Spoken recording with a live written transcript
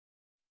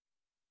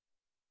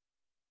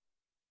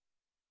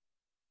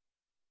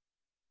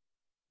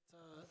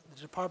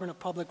Department of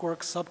Public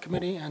Works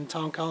Subcommittee and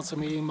Town Council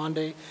meeting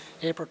Monday,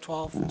 April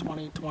 12th,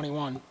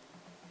 2021.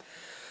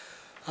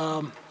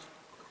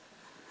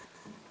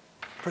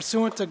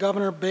 Pursuant to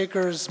Governor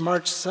Baker's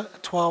March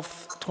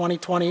 12th,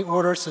 2020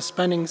 order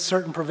suspending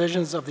certain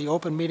provisions of the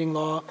open meeting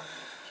law,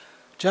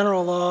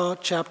 General Law,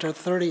 Chapter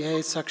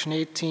 30A, Section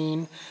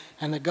 18,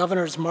 and the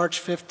Governor's March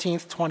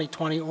 15th,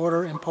 2020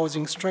 order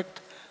imposing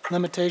strict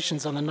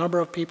limitations on the number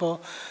of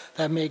people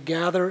that may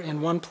gather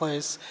in one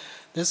place,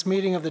 this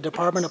meeting of the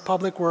Department of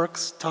Public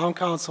Works Town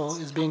Council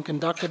is being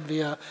conducted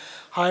via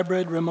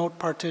hybrid remote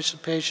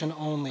participation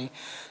only.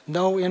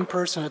 No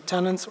in-person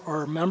attendance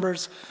or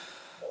members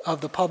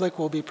of the public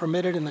will be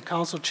permitted in the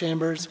council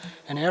chambers,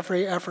 and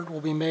every effort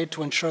will be made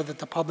to ensure that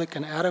the public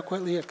can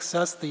adequately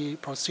access the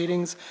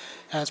proceedings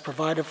as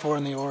provided for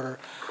in the order.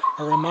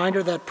 A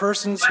reminder that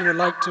persons who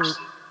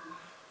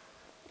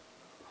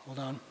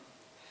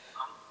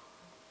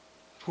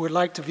would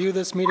like to view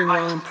this meeting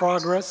while in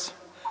progress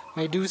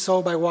may do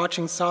so by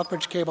watching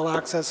Southbridge Cable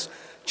Access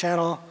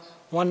Channel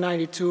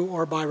 192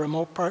 or by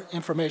remote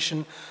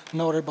information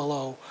noted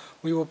below.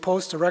 We will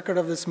post a record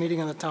of this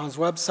meeting on the town's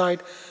website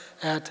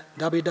at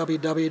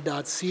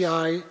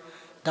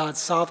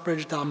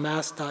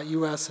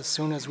www.ci.southbridge.mass.us as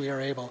soon as we are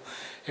able.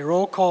 A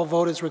roll call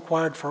vote is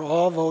required for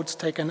all votes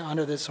taken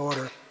under this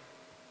order.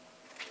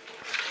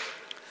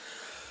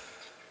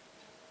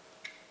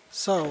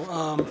 So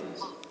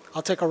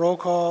I'll take a roll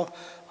call.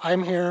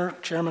 I'm here,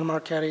 Chairman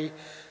Marchetti.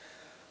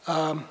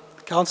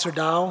 Councillor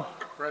Dow?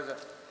 Present.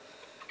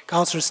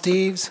 Councillor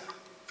Steves?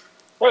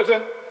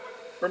 Present.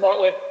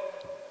 Remotely.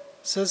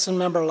 Citizen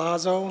Member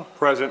Lazo?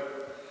 Present.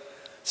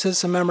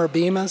 Citizen Member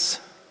Bemis?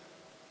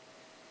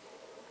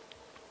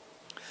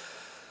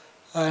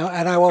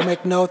 And I will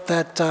make note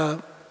that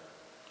the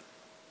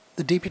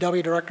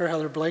DPW Director,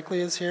 Heather Blakely,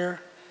 is here.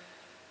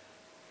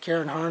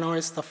 Karen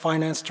Harnois, the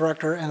Finance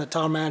Director, and the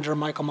Town Manager,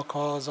 Michael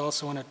McCall, is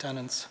also in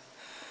attendance.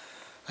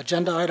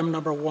 Agenda item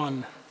number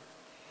 1.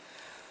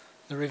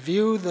 The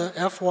review the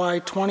FY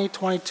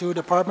 2022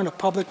 Department of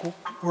Public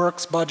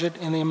Works budget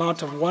in the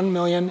amount of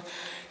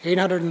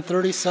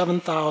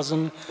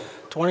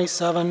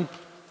 $1,837,027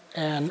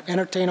 and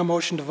entertain a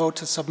motion to vote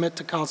to submit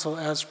to council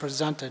as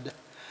presented.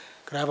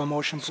 Could I have a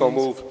motion, please? So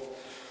moved.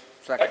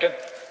 Second.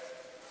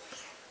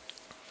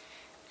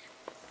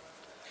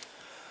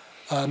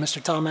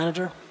 Mr. Town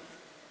Manager?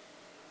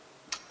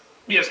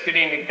 Yes, good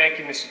evening. Thank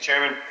you, Mr.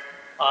 Chairman.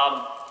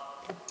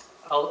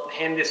 I'll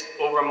hand this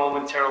over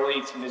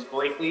momentarily to Ms.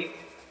 Blakely.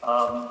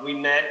 We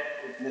met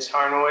with Ms.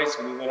 Harnois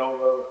and we went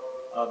over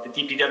the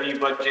DPW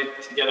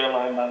budget together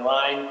line by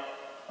line.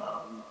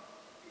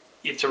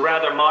 It's a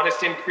rather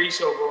modest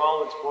increase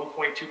overall. It's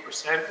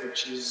 1.2%,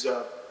 which is,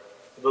 I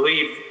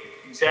believe,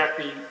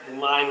 exactly in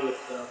line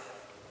with the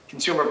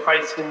Consumer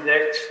Price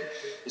Index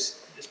this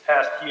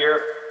past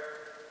year.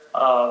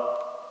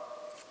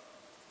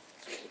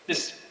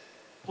 This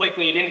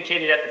Blakely had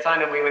indicated at the time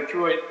that we went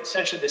through it,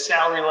 essentially the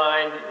salary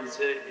line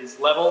is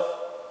level.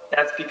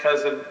 That's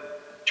because of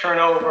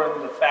turnover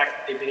and the fact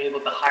that they've been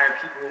able to hire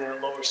people in their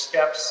lower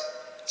steps.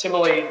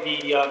 Similarly,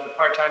 the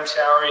part-time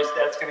salaries,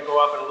 that's going to go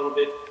up in a little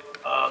bit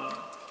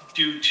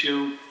due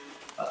to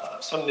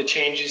some of the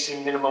changes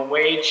in minimum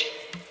wage.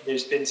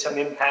 There's been some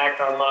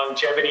impact on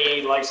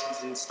longevity,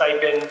 license and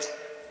stipends,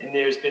 and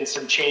there's been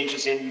some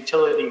changes in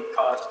utility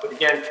costs. But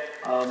again,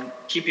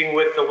 keeping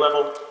with the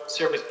level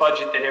service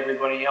budget that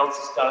everybody else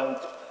has done,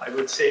 I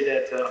would say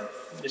that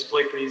Ms.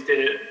 Blakely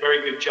did a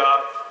very good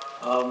job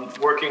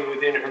working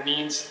within her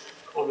means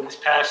over this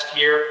past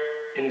year,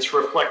 and it's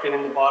reflected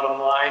in the bottom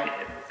line.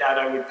 And with that,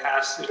 I would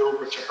pass it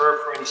over to her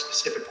for any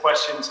specific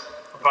questions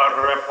about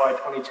her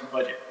FY22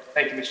 budget.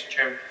 Thank you, Mr.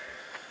 Chairman.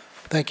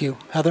 Thank you.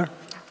 Heather?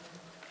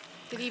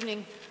 Good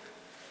evening.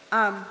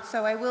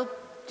 So I will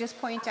just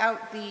point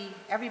out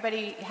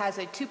everybody has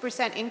a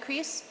 2%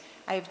 increase.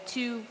 I have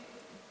 2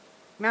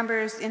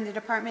 members in the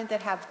department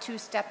that have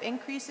 2-step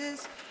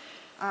increases.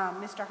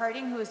 Mr.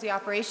 Harding, who is the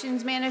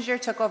operations manager,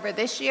 took over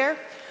this year.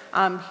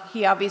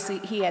 He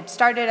had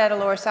started at a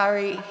lower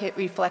salary. It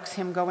reflects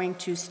him going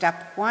to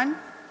step 1.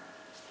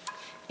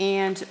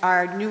 And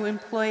our new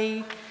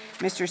employee,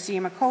 Mr. C.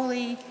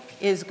 McCauley,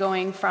 is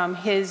going from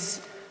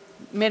his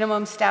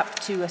minimum step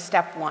to a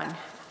step 1,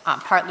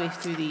 partly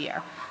through the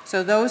year.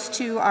 So those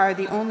 2 are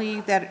the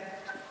only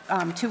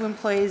 2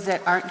 employees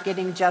that aren't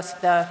getting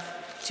just the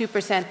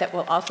 2% that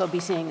will also be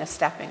seeing a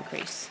step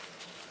increase.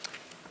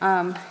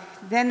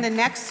 Then the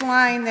next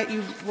line that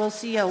you will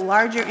see a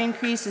larger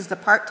increase is the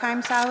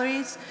part-time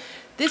salaries.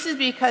 This is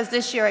because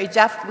this year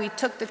we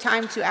took the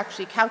time to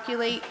actually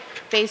calculate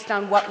based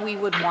on what we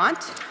would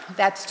want.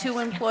 That's 2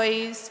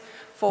 employees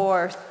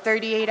for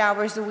 38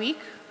 hours a week.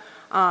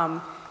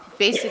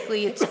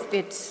 Basically,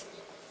 it's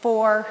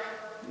 4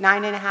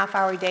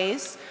 9.5-hour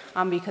days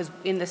because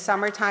in the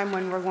summertime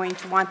when we're going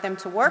to want them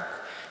to work,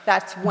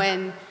 that's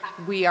when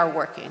we are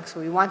working. So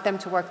we want them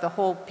to work the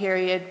whole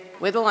period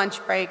with a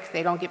lunch break.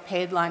 They don't get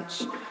paid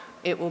lunch.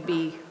 It will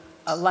be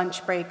a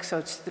lunch break, so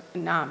it's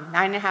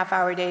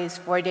 9.5-hour days,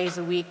 4 days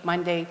a week,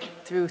 Monday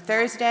through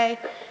Thursday.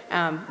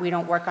 We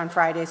don't work on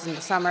Fridays in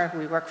the summer.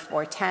 We work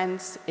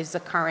 4/10s is the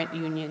current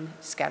union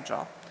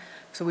schedule.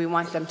 So we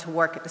want them to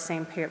work at the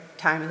same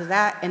time as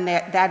that, and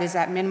that is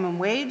at minimum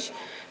wage,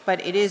 but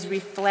it is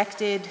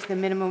reflected, the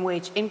minimum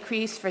wage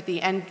increase for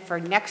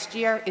next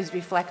year is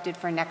reflected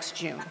for next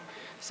June.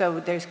 So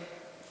there's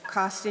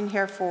cost in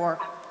here for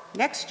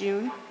next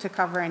June to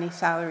cover any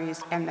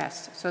salaries and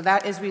this. So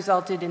that has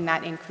resulted in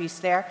that increase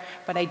there,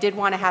 but I did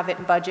want to have it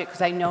in budget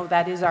because I know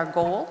that is our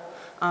goal.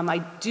 I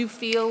do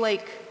feel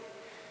like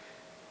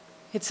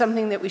it's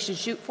something that we should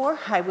shoot for.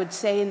 I would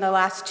say in the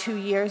last 2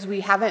 years,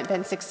 we haven't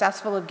been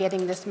successful of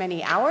getting this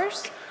many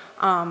hours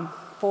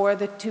for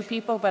the 2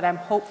 people, but I'm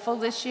hopeful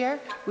this year.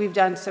 We've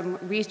done some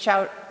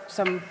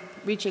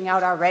reaching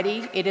out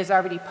already. It is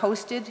already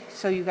posted,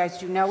 so you guys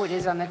do know it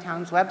is on the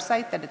town's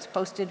website that it's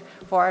posted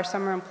for our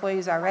summer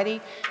employees already,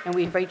 and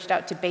we've reached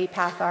out to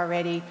Baypath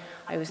already.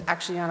 I was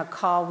actually on a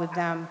call with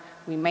them.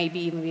 We may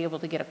even be able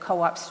to get a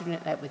co-op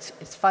student that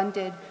is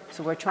funded,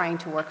 so we're trying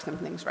to work some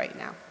things right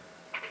now.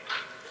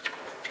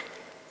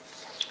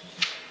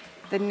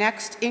 The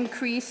next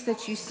increase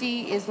that you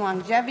see is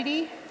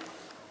longevity.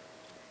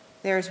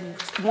 There's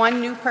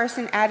 1 new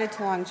person added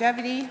to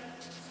longevity.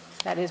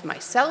 That is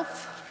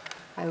myself.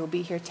 I will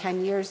be here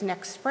 10 years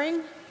next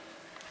spring.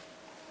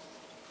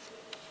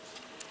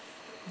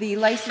 The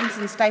license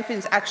and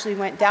stipends actually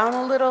went down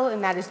a little,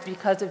 and that is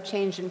because of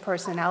change in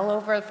personnel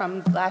over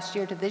from last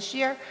year to this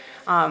year.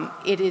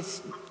 It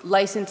is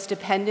license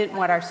dependent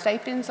what our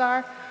stipends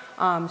are,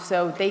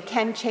 so they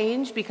can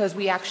change because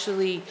we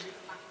actually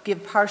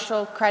give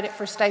partial credit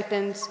for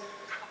stipends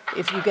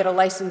if you get a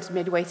license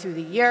midway through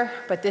the year,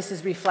 but this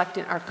is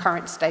reflecting our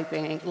current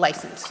stipend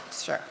license,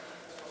 sure.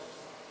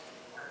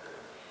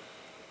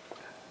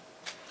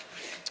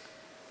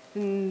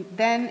 And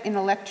then in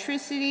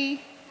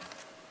electricity,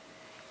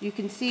 you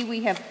can see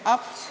we have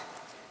upped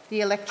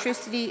the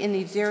electricity in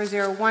the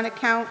 001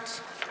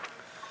 account,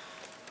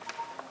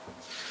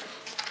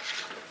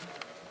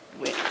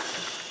 which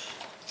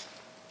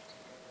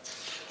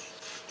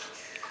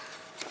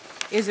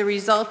is a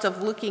result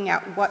of looking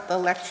at what the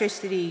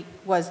electricity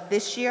was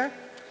this year.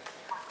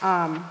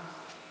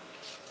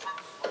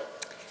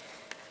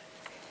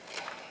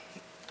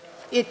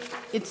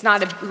 It's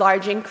not a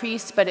large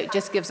increase, but it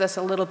just gives us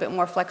a little bit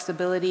more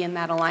flexibility in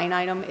that line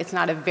item. It's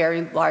not a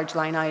very large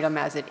line item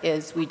as it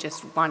is. We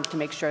just wanted to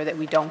make sure that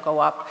we don't go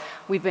up.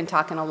 We've been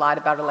talking a lot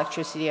about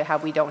electricity, how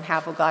we don't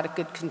have a lot of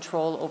good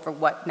control over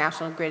what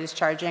National Grid is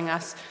charging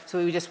us. So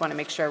we just want to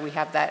make sure we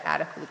have that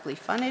adequately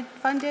funded.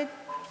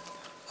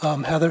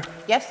 Heather?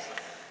 Yes?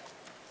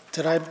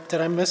 Did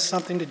I miss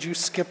something? Did you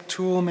skip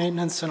tool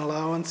maintenance and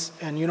allowance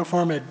and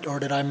uniform, or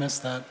did I miss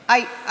that?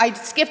 I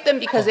skipped them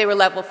because they were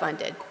level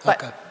funded,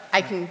 but Okay.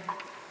 I can.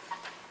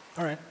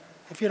 All right.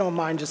 If you don't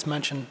mind, just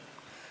mention.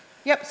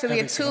 Yep, so we have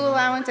Every single tool one.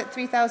 allowance at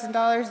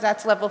 $3,000.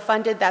 That's level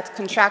funded. That's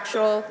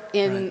contractual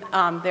in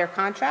their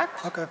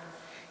contract. Okay.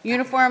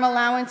 Uniform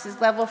allowance is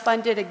level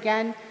funded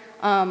again.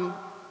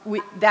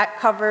 That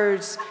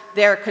covers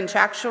their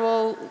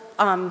contractual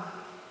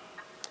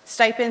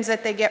stipends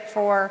that they get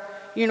for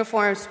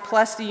uniforms,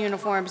 plus the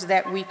uniforms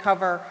that we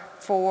cover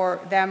for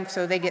them,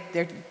 so they get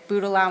their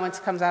boot allowance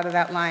comes out of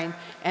that line,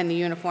 and the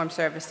uniform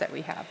service that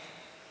we have.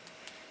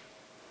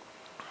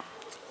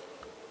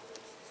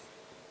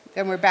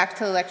 Then we're back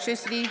to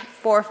electricity.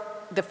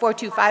 The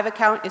 425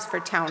 account is for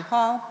town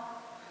hall.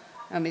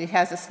 It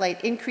has a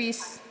slight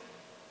increase.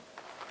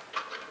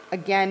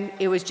 Again,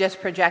 it was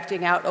just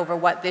projecting out over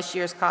what this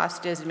year's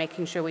cost is and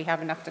making sure we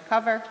have enough to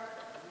cover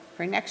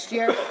for next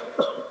year.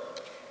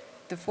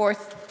 The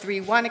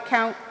 431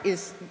 account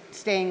is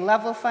staying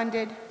level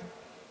funded.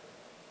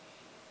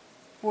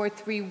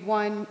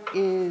 431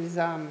 is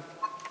that's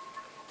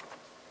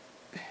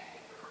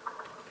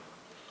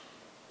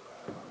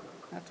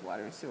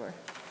water and sewer.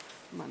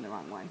 I'm on the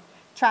wrong one.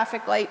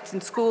 Traffic lights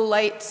and school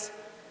lights.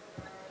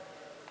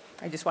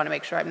 I just want to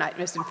make sure I'm not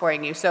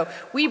misinforming you. So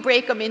we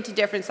break them into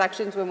different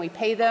sections when we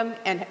pay them,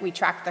 and we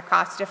track the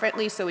costs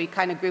differently, so we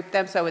kind of group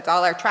them. So it's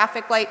all our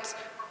traffic lights,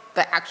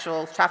 the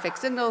actual traffic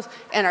signals,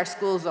 and our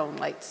school zone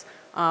lights.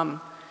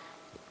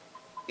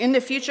 In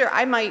the future,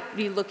 I might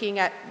be looking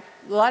at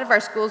a lot of our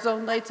school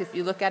zone lights. If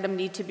you look at them,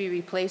 need to be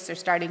replaced. They're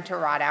starting to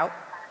rot out.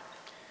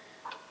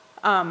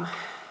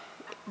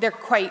 They're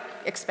quite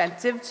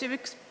expensive to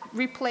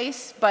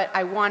replace, but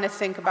I want to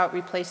think about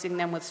replacing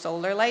them with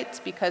solar lights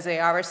because they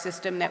are a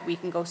system that we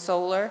can go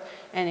solar,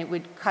 and it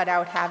would cut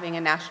out having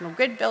a National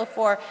Grid bill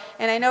for.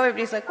 And I know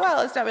everybody's like, well,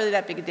 it's not really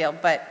that big a deal,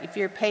 but if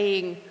you're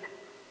paying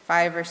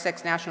 5 or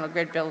 6 National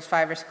Grid bills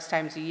 5 or 6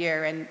 times a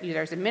year, and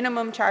there's a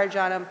minimum charge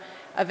on them,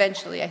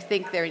 eventually I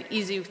think they're an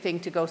easy thing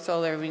to go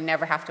solar, and we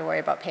never have to worry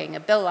about paying a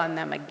bill on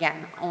them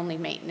again, only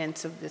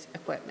maintenance of this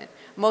equipment.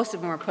 Most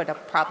of them were put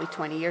up probably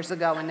 20 years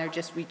ago, and they're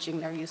just reaching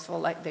their useful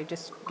life. They're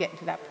just getting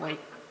to that point.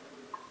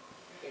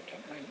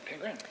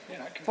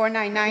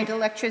 499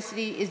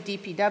 electricity is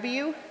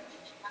DPW.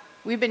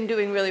 We've been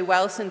doing really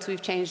well since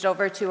we've changed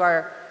over to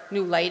our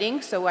new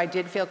lighting, so I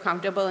did feel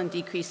comfortable in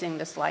decreasing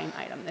this line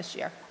item this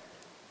year.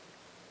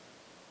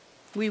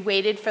 We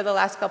waited for the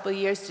last couple of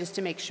years just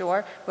to make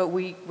sure, but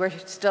we're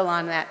still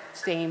on that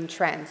same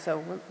trend, so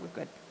we're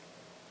good.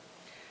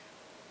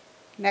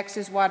 Next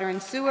is water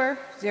and sewer,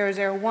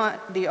 001.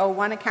 The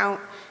 01 account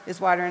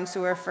is water and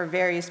sewer for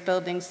various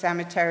buildings,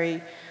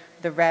 cemetery,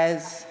 the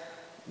res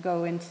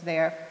go into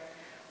there.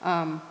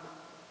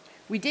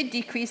 We did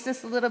decrease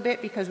this a little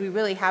bit because we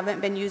really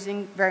haven't been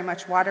using very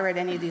much water at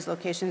any of these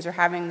locations or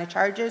having the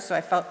charges, so I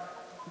felt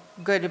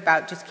good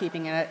about just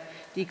keeping it,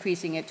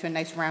 decreasing it to a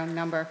nice round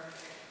number.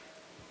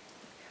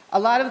 A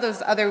lot of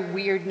those other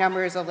weird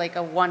numbers of like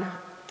a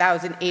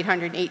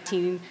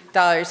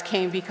 $1,818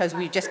 came because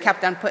we just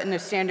kept on putting the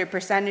standard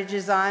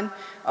percentages on.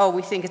 Oh,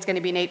 we think it's going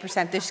to be an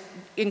 8% this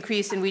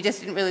increase, and we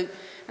just didn't really,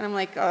 and I'm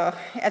like, oh,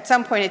 at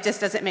some point it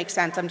just doesn't make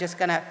sense. I'm just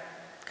going to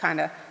kind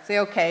of say,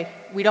 okay,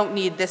 we don't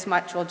need this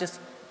much. We'll just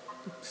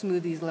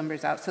smooth these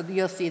numbers out. So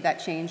you'll see that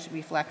change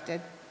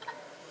reflected.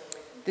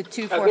 The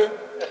two, four. Heather,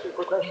 ask you a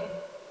quick question.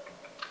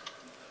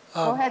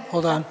 Go ahead.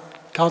 Hold on.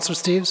 Councilor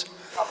Steves?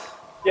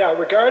 Yeah,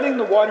 regarding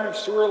the water and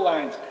sewer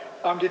lines,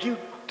 did you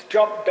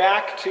jump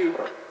back to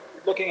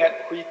looking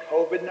at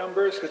pre-COVID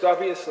numbers? Because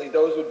obviously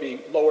those would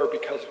be lower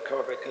because of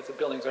COVID, because the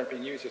buildings aren't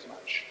being used as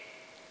much.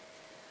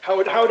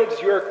 How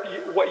does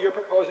what you're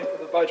proposing for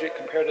the budget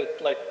compare to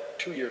like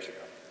 2 years ago?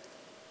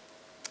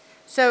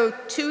 So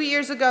 2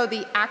 years ago,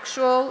 the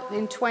actual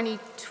in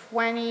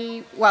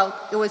 2020, well,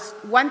 it was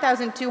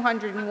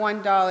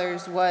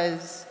 $1,201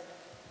 was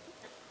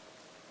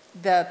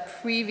the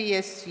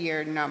previous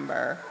year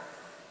number.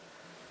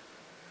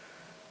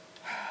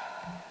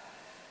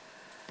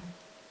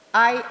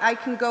 I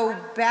can go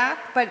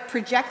back, but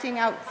projecting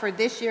out for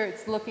this year,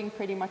 it's looking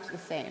pretty much the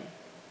same.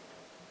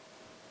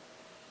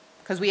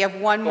 Because we have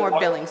one more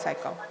billing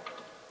cycle.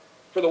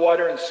 For the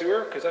water and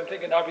sewer? Because I'm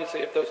thinking obviously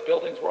if those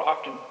buildings were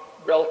often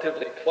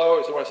relatively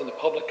closed, there wasn't the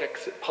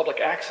public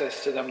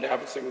access to them, they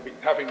obviously would be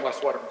having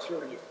less water and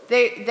sewer use.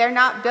 They're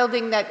not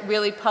building that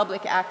really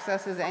public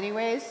accesses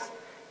anyways.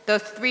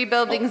 Those 3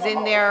 buildings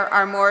in there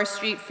are Morris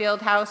Street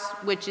Fieldhouse,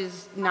 which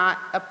is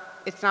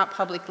it's not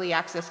publicly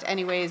accessed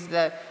anyways.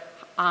 The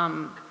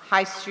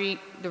High Street,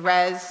 the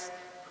res,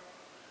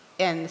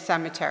 and the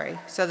cemetery.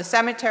 So the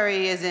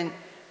cemetery isn't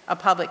a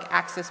public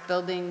access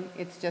building,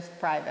 it's just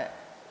private.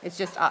 It's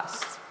just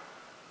us.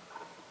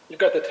 You've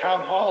got the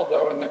town hall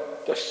though, and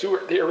the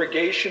sewer, the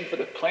irrigation for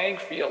the playing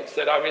fields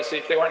that obviously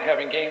if they weren't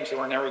having games, they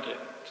weren't irrigating.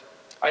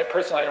 I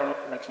personally, I don't know if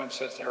it makes much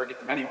sense to irrigate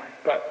them anyway,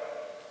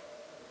 but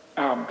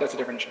that's a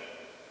different issue.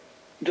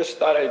 Just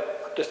thought I'd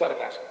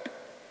ask.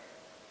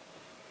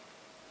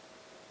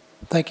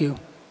 Thank you,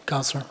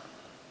 Councilor.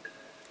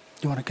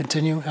 You want to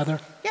continue, Heather?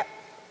 Yep.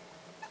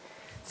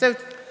 So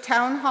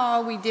town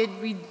hall, we did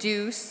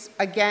reduce.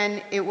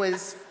 Again, it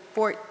was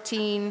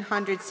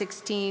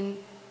 $1,416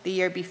 the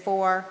year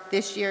before.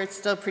 This year, it's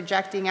still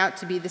projecting out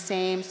to be the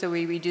same, so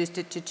we reduced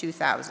it to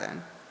 $2,000.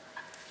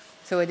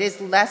 So it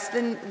is less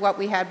than what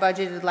we had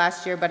budgeted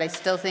last year, but I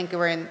still think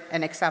we're in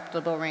an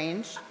acceptable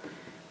range.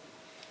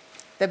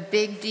 The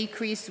big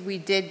decrease, we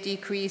did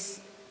decrease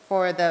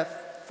for the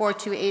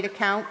 428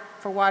 account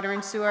for water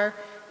and sewer,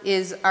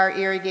 is our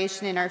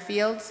irrigation in our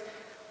fields.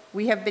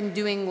 We have been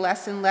doing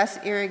less and less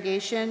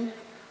irrigation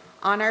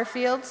on our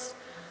fields.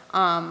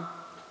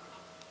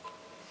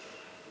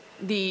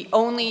 The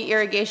only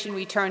irrigation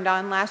we turned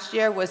on last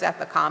year was at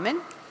the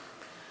Common.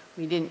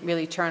 We didn't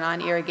really turn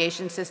on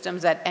irrigation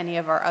systems at any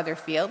of our other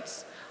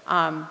fields.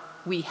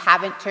 We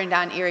haven't turned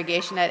on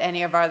irrigation at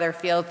any of our other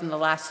fields in the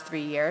last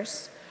 3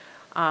 years.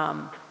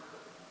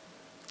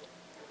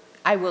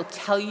 I will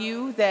tell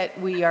you that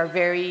we are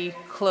very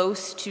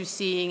close to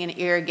seeing an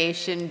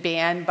irrigation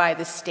ban by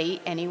the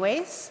state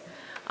anyways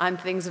on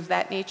things of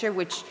that nature,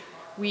 which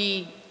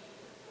we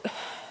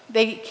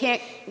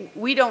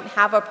don't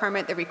have a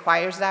permit that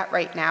requires that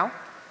right now.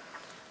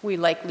 We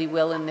likely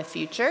will in the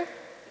future.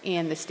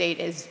 And the state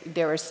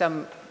there is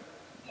some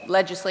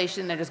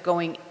legislation that is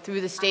going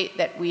through the state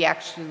that we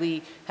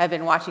actually have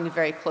been watching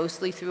very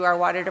closely through our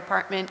water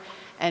department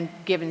and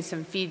given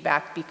some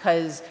feedback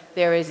because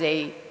there is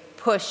a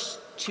push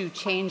to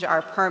change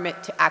our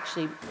permit to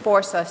actually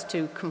force us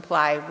to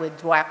comply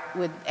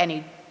with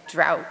any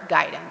drought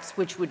guidance,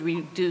 which would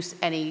reduce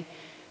any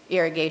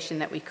irrigation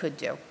that we could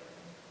do.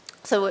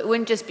 So it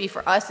wouldn't just be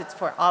for us, it's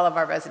for all of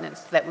our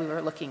residents that we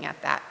were looking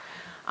at that.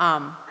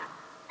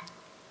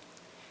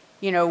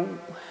 You know,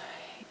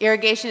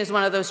 irrigation is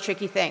one of those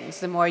tricky things.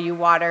 The more you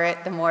water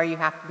it, the more you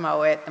have to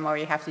mow it, the more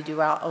you have to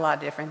do a lot of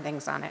different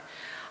things on it.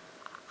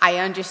 I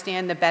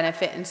understand the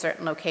benefit in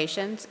certain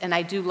locations, and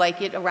I do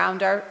like it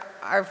around our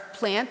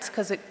plants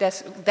because it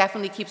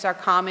definitely keeps our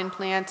common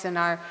plants and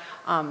our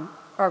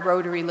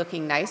rotary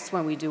looking nice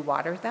when we do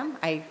water them.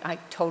 I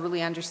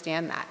totally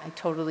understand that. I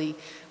totally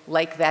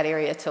like that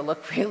area to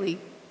look really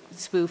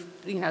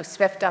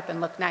spiffed up and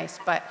look nice.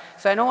 But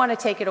so I don't want to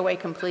take it away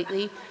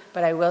completely,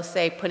 but I will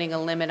say putting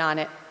a limit on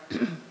it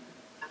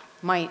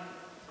might.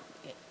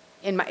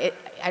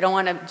 I don't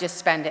want to just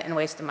spend it and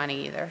waste the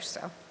money either.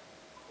 So.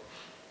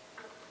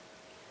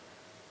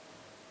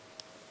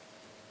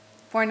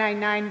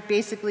 499,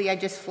 basically I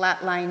just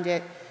flatlined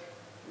it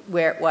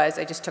where it was.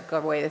 I just took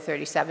away the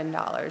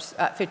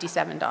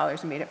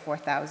 $57 and made it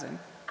 4,000.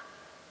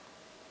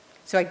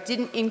 So I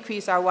didn't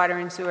increase our water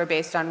and sewer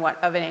based on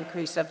what of an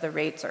increase of the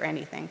rates or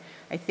anything.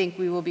 I think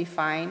we will be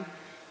fine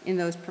in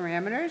those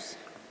parameters.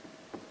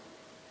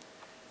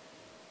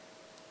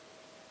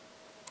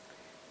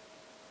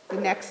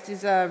 The next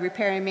is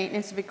repair and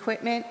maintenance of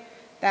equipment.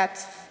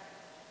 That's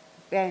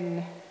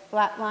been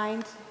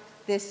flatlined.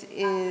 This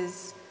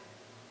is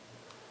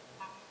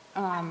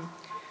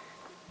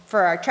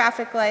for our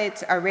traffic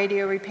lights, our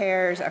radio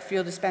repairs, our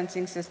fuel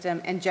dispensing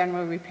system, and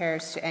general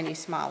repairs to any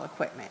small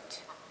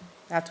equipment.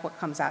 That's what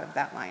comes out of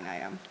that line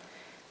item.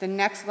 The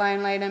next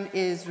line item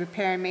is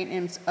repair and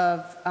maintenance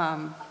of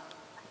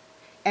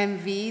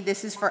MV.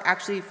 This is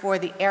actually for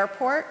the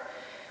airport.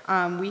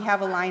 We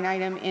have a line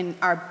item in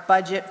our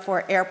budget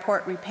for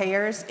airport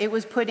repairs. It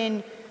was put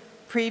in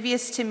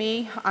previous to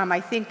me.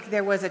 I think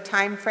there was a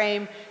time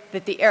frame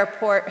that the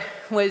airport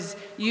was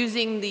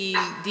using the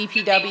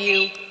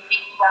DPW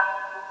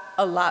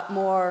a lot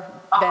more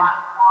than,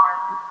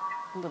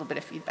 a little bit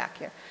of feedback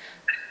here,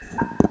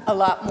 a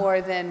lot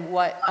more than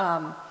what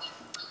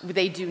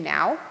they do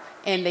now.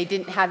 And they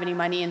didn't have any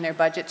money in their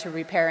budget to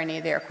repair any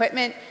of their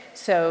equipment.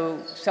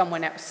 So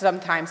someone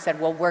sometimes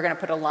said, well, we're going to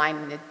put a line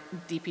in the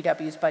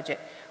DPW's budget.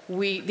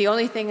 The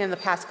only thing in the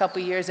past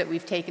couple of years that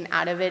we've taken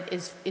out of it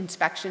is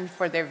inspection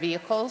for their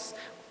vehicles,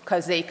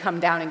 because they come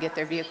down and get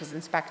their vehicles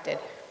inspected.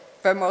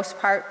 For the most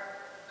part,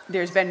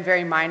 there's been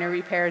very minor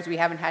repairs. We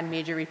haven't had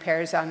major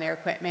repairs on their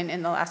equipment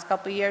in the last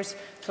couple of years.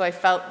 So I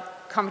felt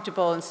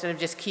comfortable instead of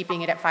just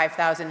keeping it at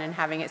 5,000 and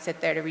having it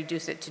sit there to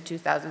reduce it to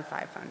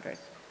 2,500.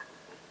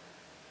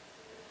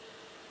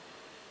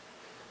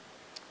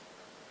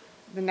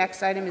 The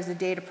next item is the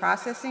data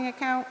processing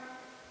account.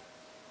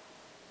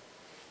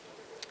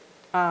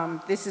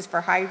 This is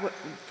for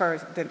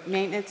the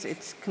maintenance.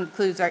 It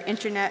concludes our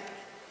internet,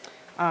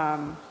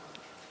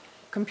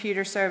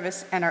 computer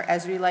service, and our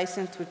ESRI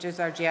license, which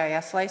is our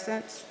GIS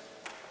license.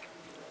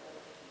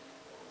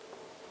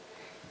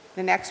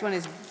 The next one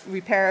is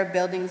repair of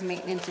buildings,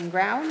 maintenance, and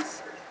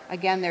grounds.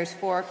 Again, there's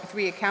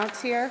three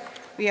accounts here.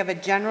 We have a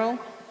general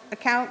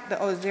account, the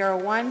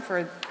 001,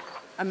 for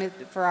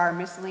our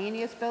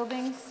miscellaneous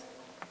buildings,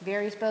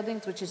 various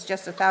buildings, which is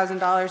just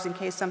 $1,000 in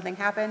case something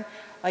happened.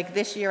 Like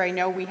this year, I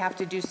know we have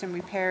to do some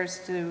repairs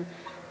to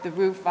the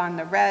roof on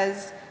the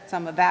res.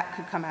 Some of that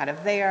could come out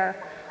of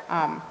there.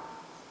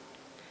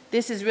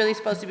 This is really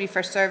supposed to be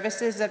for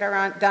services that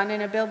are done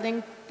in a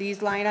building,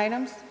 these line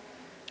items,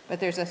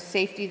 but there's a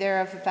safety there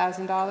of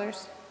 $1,000.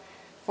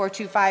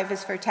 425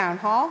 is for town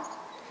hall.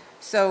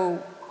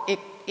 So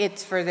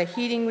it's for the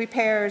heating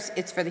repairs,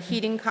 it's for the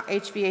heating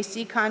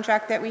HVAC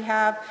contract that we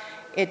have,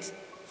 it's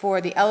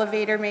for the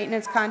elevator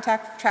maintenance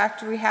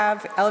contract we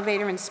have,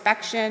 elevator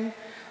inspection,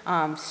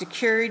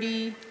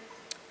 security,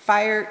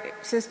 fire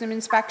system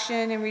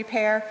inspection and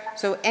repair.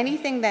 So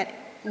anything that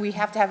we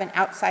have to have an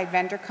outside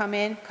vendor come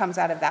in comes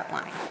out of that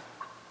line,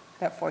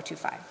 that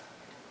 425.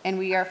 And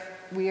we are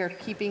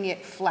keeping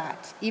it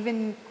flat,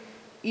 even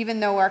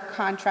though our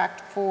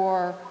contract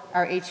for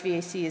our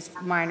HVAC is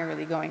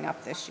minorly going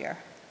up this year.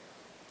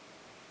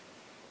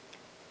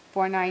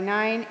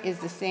 499 is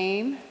the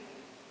same,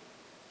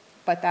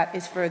 but that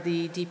is for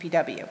the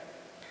DPW.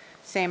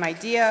 Same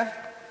idea.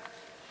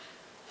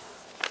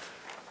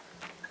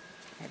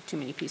 I have too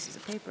many pieces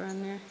of paper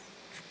on there.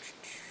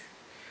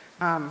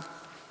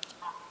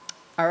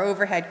 Our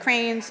overhead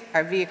cranes,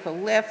 our vehicle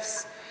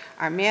lifts,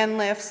 our man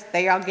lifts,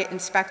 they all get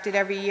inspected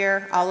every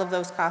year. All of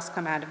those costs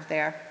come out of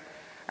there.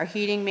 Our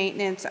heating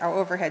maintenance, our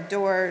overhead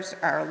doors,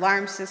 our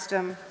alarm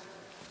system,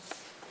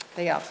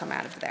 they all come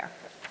out of there.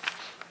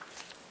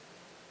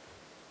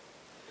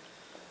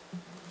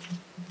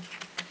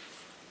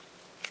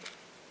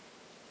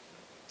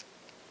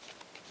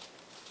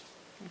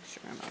 Make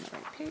sure I'm on the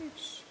right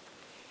page.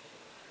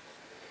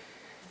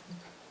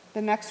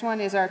 The next one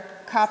is our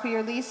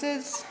copier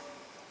leases.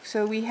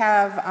 So we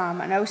have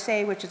an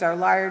OSE, which is our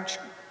large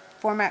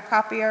format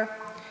copier,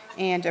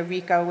 and a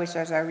RICO, which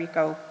is our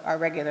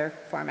regular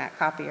format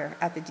copier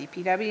at the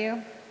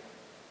DPW.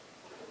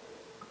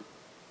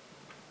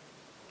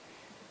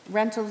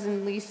 Rentals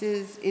and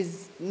leases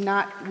is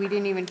not, we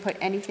didn't even put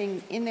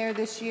anything in there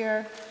this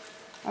year.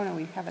 Oh no,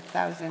 we have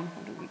 1,000.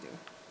 What did we do?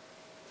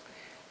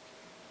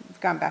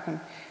 We've gone back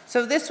and,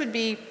 so this would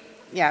be,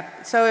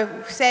 yeah, so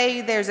if, say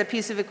there's a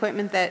piece of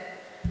equipment that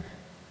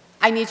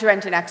I need to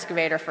rent an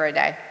excavator for a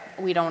day.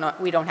 We don't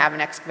have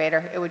an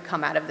excavator. It would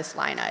come out of this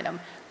line item.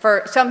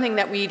 For something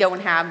that we don't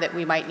have that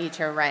we might need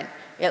to rent,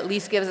 it at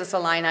least gives us a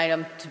line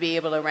item to be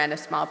able to rent a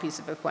small piece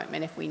of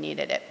equipment if we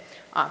needed it.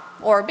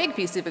 Or a big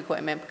piece of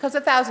equipment, because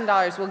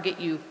 $1,000 will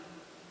get you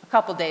a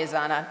couple days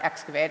on an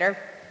excavator,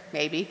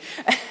 maybe,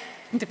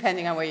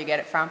 depending on where you get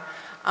it from.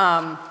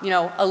 You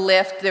know, a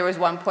lift, there was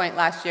one point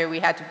last year we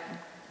had to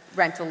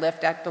rent a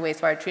lift at the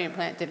wastewater treatment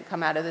plant. It didn't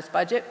come out of this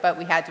budget, but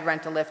we had to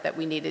rent a lift that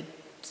we needed.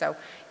 So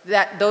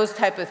those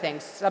type of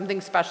things,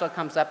 something special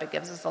comes up, it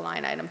gives us a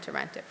line item to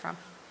rent it from.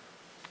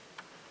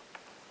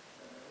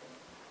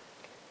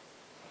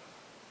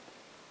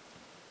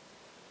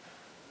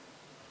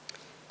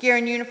 Gear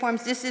and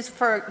uniforms, this is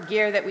for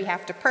gear that we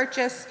have to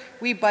purchase.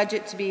 We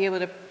budget to be able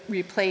to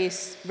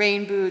replace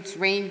rain boots,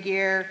 rain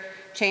gear,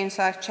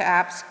 chainsaw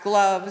chaps,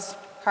 gloves,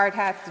 hard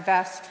hats,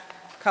 vests,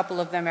 a couple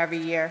of them every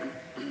year.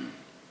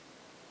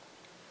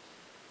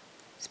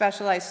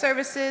 Specialized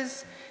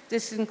services,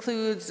 this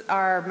includes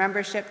our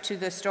membership to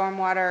the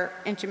Stormwater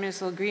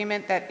Intermunicipal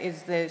Agreement that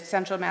is the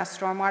Central Mass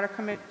Stormwater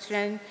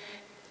Commission.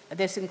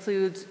 This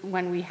includes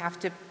when we have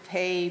to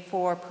pay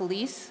for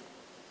police.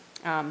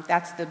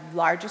 That's the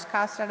largest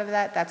cost out of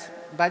that. That's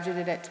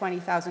budgeted at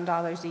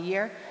 $20,000 a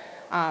year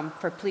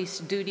for police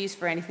duties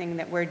for anything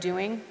that we're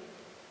doing.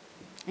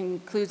 It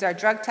includes our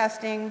drug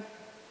testing,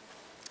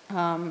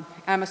 MS4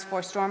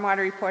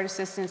 stormwater report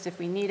assistance if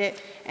we need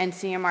it, and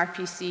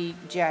CMRPC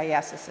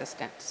GIS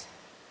assistance.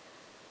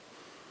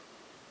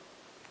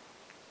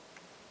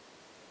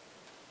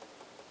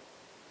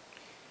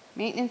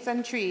 Maintenance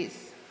on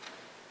trees.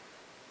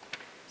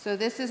 So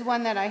this is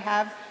one that I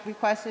have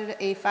requested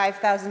a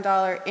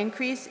 $5,000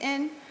 increase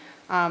in.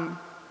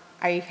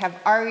 I have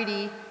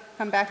already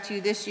come back to you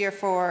this year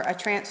for a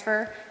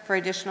transfer for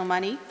additional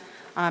money,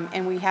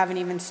 and we haven't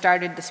even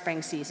started the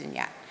spring season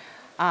yet.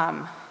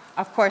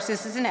 Of course,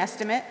 this is an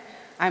estimate.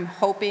 I'm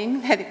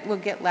hoping that it will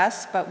get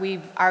less, but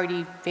we've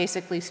already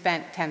basically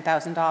spent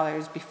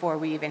 $10,000 before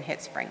we even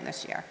hit spring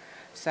this year.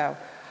 So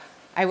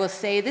I will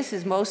say this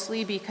is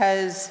mostly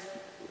because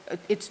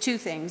it's two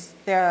things.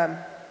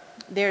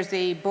 There's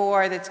a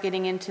borer that's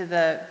getting into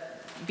the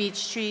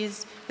beech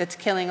trees that's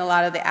killing a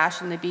lot of the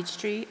ash in the beech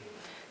tree.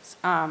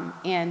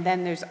 And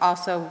then there's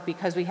also,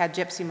 because we had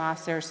gypsy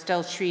moth, there are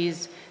still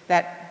trees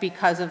that,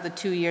 because of the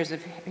 2 years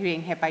of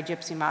being hit by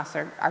gypsy moth,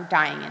 are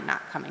dying and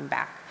not coming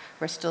back.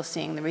 We're still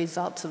seeing the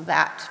results of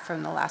that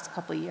from the last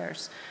couple of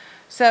years.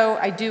 So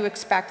I do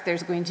expect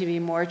there's going to be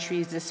more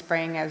trees this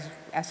spring as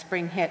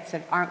spring hits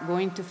that aren't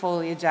going to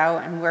foliage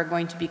out, and we're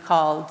going to be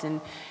called. And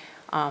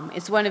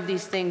it's one of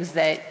these things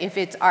that if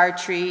it's our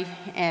tree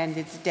and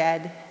it's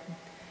dead,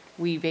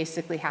 we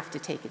basically have to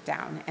take it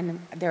down. And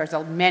there's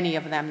many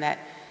of them that,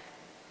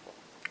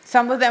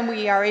 some of them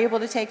we are able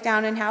to take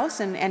down in-house,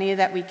 and any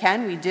that we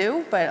can, we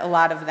do, but a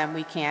lot of them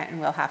we can't,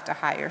 and we'll have to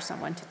hire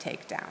someone to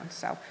take down.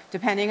 So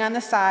depending on the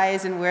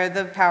size and where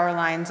the power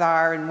lines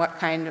are and what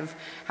kind of,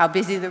 how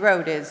busy the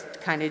road is,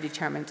 kind of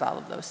determines all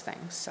of those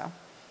things. So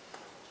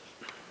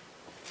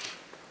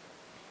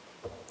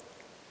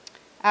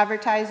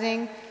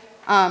advertising,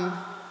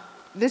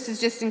 this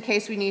is just in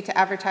case we need to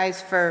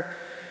advertise for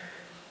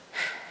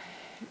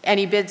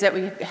any bids that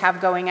we have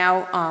going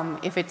out.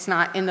 If it's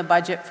not in the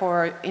budget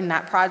in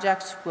that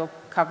project, we'll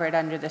cover it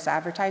under this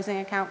advertising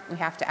account. We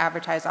have to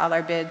advertise all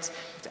our bids,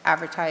 to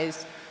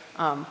advertise,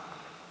 in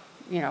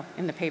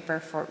the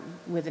paper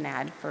with an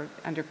ad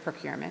under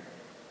procurement.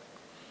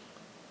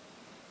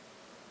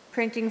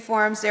 Printing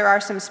forms, there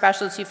are some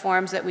specialty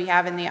forms that we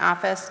have in the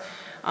office.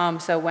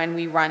 So when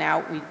we run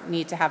out, we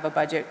need to have a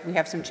budget. We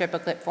have some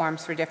triplicate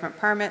forms for different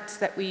permits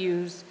that we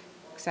use,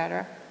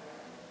 etc.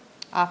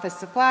 Office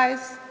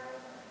supplies.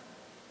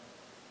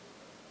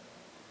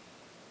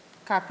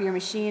 Copier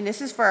machine, this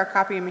is for our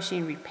copier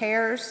machine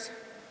repairs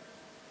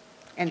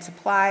and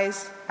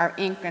supplies, our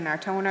ink and our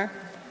toner.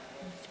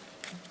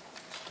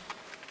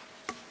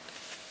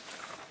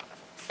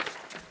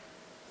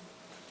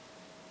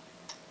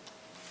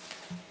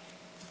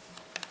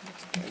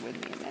 Just bear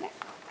with me a minute.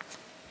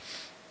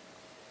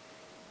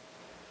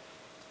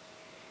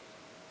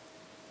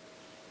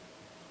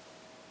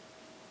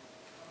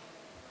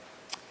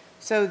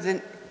 So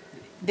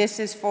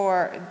this is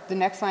for, the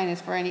next line is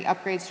for any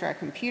upgrades to our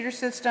computer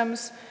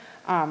systems,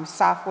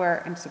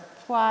 software and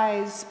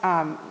supplies,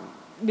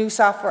 new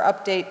software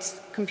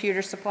updates,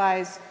 computer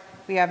supplies.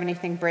 If we have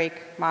anything break,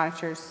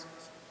 monitors,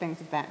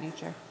 things of that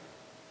nature.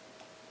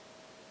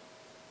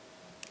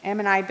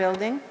 M&I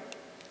building,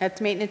 that's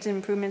maintenance and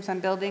improvements on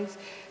buildings.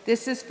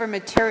 This is for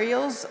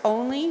materials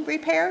only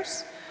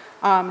repairs.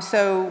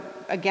 So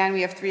again,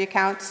 we have 3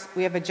 accounts.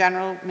 We have a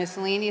general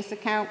miscellaneous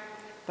account,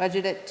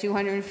 budget at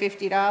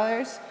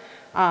 $250.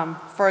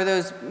 For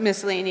those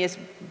miscellaneous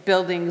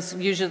buildings,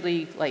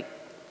 usually like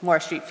Moore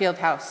Street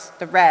Fieldhouse,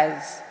 the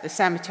res, the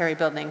cemetery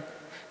building,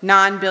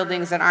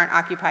 non-buildings that aren't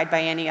occupied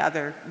by any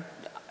other,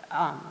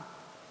 not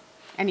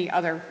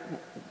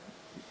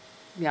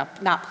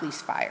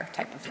police, fire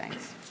type of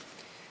things.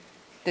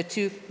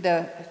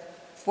 The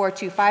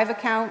 425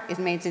 account is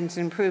maintenance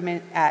and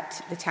improvement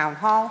at the town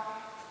hall.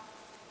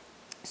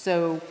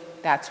 So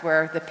that's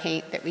where the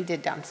paint that we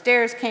did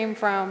downstairs came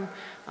from.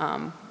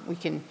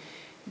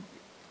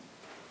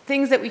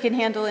 Things that we can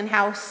handle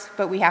in-house,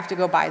 but we have to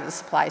go buy the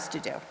supplies to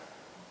do.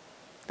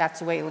 That's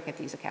the way you look at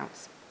these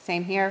accounts.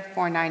 Same here,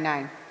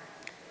 499.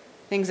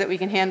 Things that we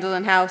can handle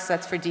in-house,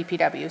 that's for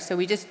DPW. So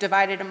we just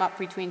divided them up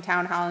between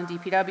Town Hall and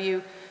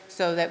DPW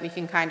so that we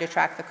can kind of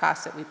track the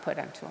costs that we put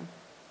into them.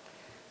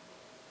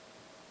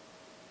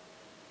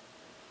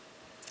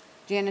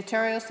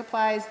 Janitorial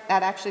supplies,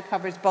 that actually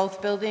covers both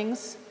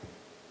buildings,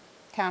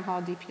 Town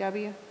Hall,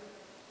 DPW.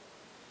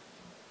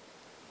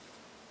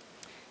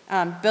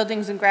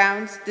 Buildings and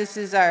grounds, this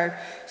is our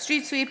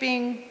street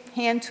sweeping,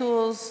 hand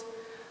tools,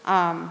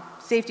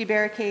 Safety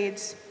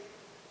barricades.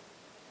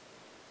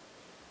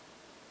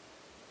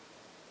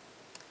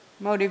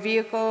 Motor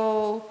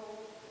vehicle,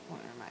 where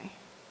am I?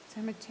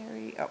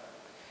 Cemetery, oh.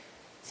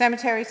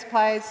 Cemetery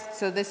supplies,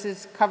 so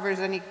this covers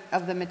any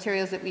of the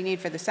materials that we need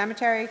for the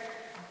cemetery,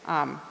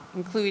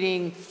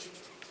 including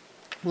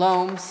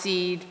loam,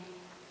 seed,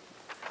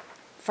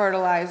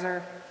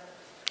 fertilizer,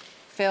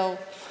 fill,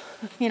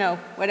 you know,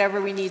 whatever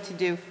we need to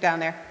do down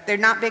there. They're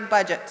not big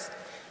budgets.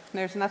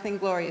 There's nothing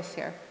glorious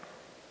here.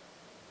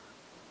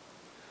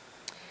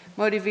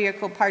 Motor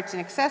vehicle parts and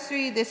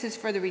accessory. This is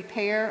for the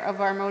repair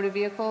of our motor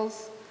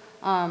vehicles.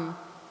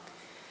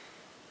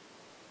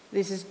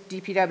 This is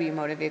DPW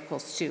motor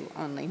vehicles too,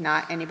 only,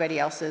 not anybody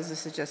else's.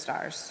 This is just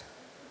ours.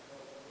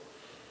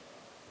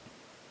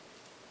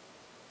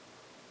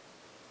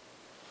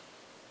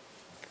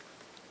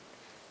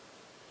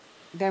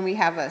 Then we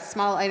have a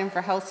small item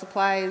for health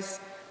supplies.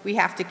 We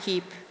have to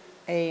keep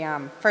a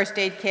first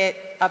aid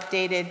kit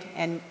updated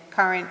and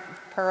current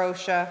per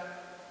OSHA.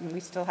 And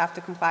we still have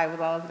to comply with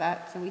all of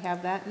that, so we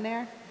have that in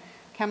there.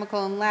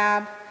 Chemical and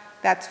lab,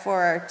 that's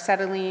for our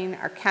acetylene,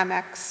 our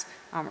Chemex,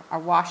 our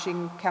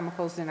washing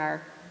chemicals in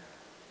our,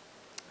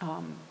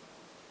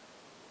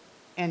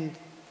 and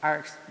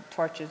our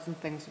torches and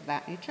things of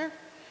that nature.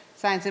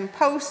 Signs and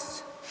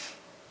posts,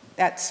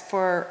 that's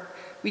for,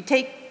 we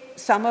take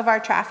some of our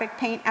traffic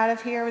paint out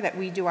of here that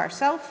we do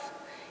ourselves,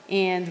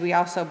 and we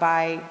also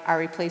buy our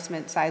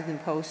replacement signs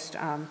and posts.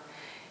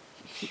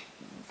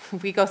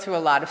 We go through a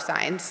lot of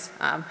signs,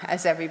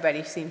 as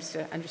everybody seems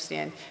to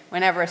understand.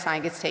 Whenever a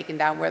sign gets taken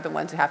down, we're the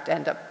ones who have to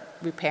end up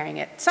repairing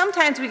it.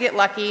 Sometimes we get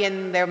lucky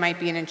and there might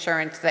be an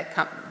insurance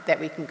that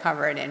we can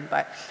cover it in,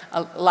 but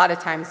a lot of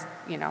times,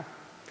 you know,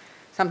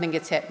 something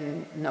gets hit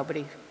and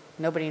nobody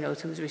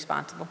knows who's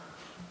responsible.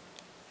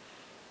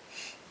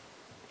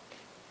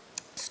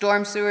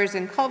 Storm sewers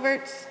and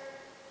culverts.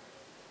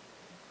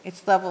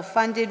 It's level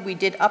funded. We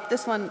did up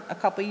this one a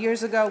couple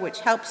years ago, which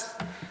helps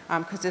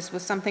because this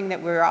was something that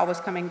we were always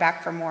coming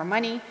back for more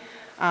money.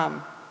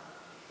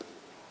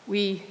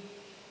 We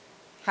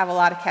have a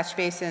lot of catch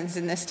basins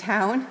in this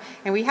town,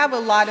 and we have a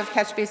lot of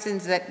catch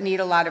basins that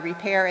need a lot of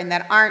repair and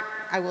that aren't,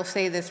 I will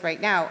say this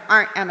right now,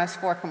 aren't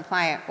MS4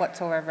 compliant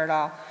whatsoever at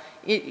all.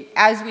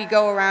 As we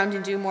go around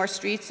and do more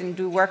streets and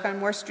do work on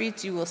more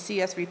streets, you will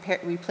see us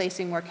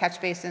replacing more catch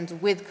basins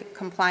with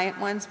compliant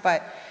ones,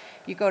 but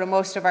you go to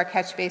most of our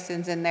catch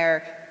basins and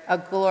they're a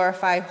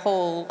glorified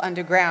hole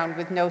underground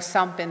with no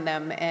sump in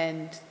them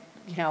and,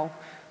 you know,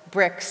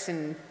 bricks,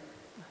 and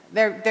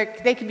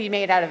they can be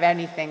made out of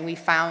anything. We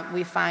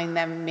find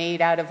them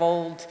made out of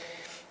old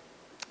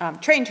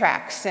train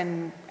tracks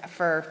and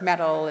for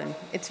metal, and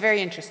it's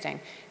very interesting.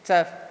 It's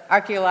a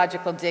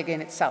archaeological dig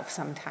in itself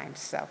sometimes.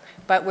 So,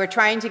 but we're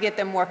trying to get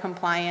them more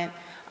compliant.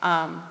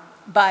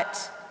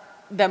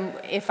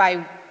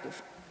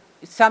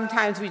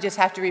 Sometimes we just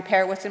have to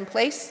repair what's in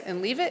place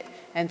and leave it,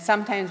 and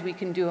sometimes we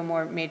can do a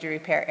more major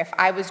repair. If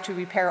I was to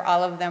repair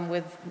all of them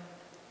with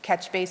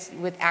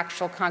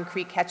actual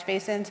concrete catch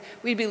basins,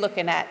 we'd be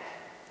looking at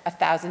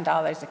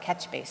 $1,000 a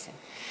catch basin.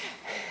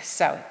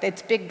 So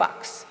it's big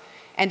bucks,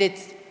 and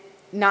it's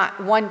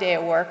not one day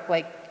of work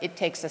like it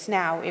takes us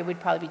now. It would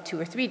probably be 2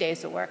 or 3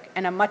 days of work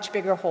and a much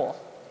bigger hole.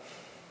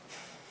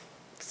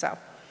 So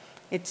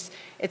it's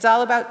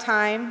all about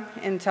time,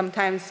 and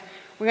sometimes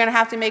we're going to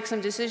have to make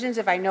some decisions.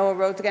 If I know a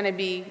road's going to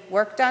be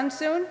worked on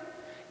soon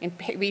and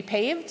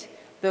repaved,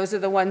 those are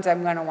the ones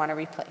I'm going to want to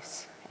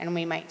replace. And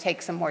we might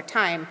take some more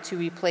time to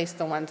replace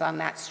the ones on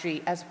that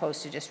street as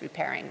opposed to just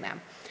repairing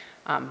them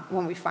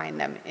when we find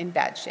them in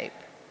bad shape.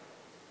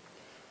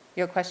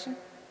 You have a question?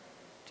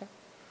 Joe?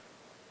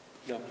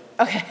 No.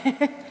 Okay.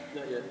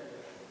 Not yet.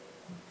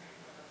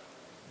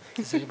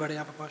 Does anybody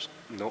have a question?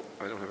 No,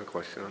 I don't have a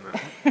question on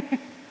that.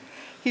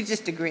 He's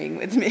just agreeing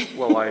with me.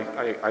 Well,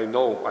 I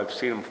know, I've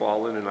seen them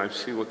fall in and I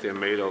see what they're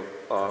made of.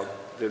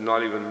 They're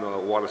not even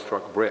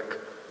water-struck brick.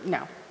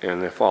 No.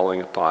 And they're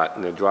falling apart,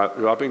 and they're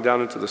dropping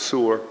down into the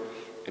sewer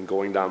and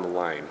going down the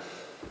line,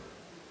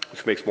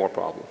 which makes more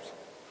problems.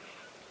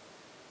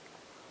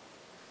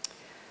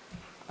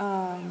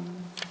 Let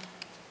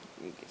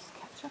me just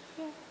catch up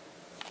here.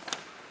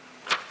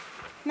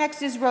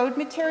 Next is road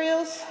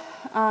materials.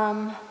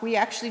 We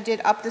actually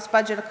did up this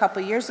budget a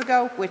couple years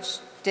ago, which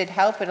did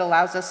help. It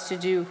allows us to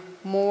do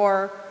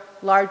more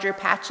larger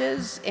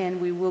patches,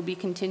 and we will be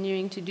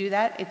continuing to do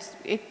that.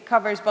 It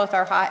covers both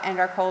our hot and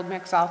our cold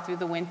mix all through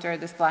the winter,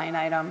 this line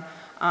item.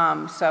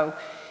 So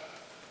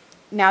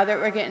now that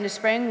we're getting to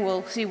spring,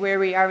 we'll see where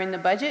we are in the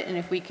budget, and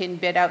if we can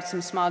bid out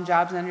some small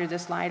jobs under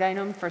this line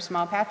item for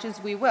small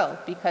patches, we will,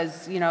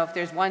 because, you know, if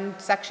there's one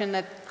section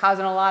that's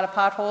causing a lot of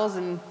potholes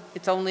and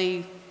it's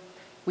only,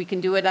 we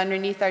can do it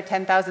underneath our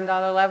 $10,000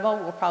 level,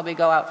 we'll probably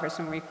go out for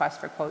some requests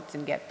for quotes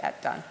and get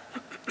that done.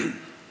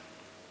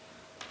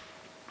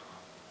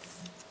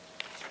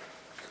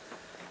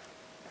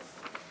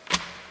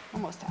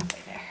 Almost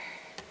halfway there.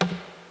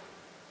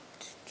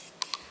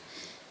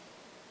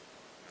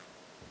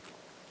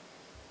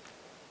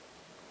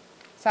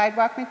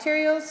 Sidewalk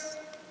materials.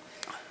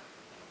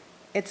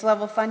 It's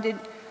level funded.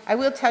 I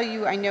will tell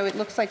you, I know it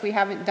looks like we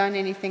haven't done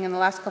anything in the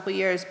last couple of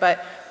years,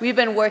 but we've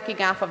been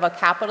working off of a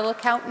capital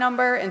account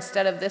number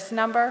instead of this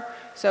number.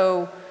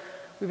 So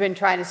we've been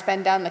trying to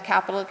spend down the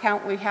capital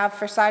account we have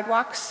for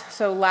sidewalks.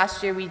 So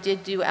last year we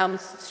did do Elm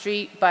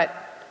Street, but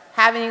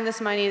having this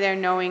money there,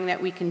 knowing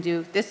that we can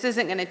do, this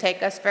isn't going to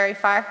take us very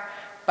far,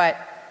 but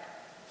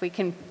if we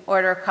can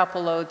order a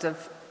couple loads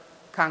of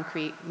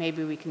concrete,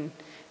 maybe we can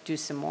do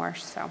some more.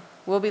 So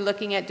we'll be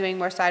looking at doing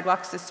more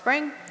sidewalks this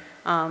spring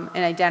and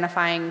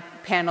identifying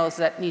panels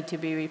that need to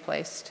be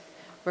replaced.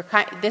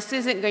 This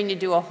isn't going to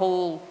do a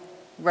whole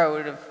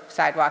road of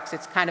sidewalks.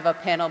 It's kind of a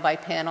panel by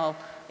panel.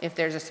 If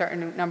there's a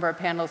certain number of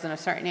panels in a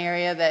certain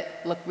area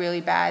that look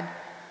really bad.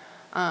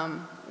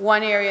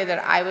 One area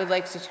that I would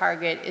like to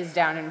target is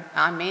down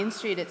on Main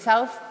Street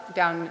itself,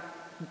 down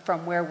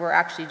from where we're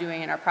actually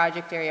doing in our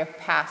project area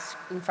past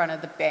in front of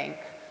the bank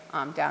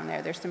down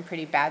there. There's some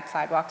pretty bad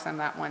sidewalks on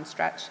that one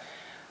stretch.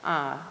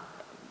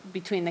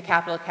 Between the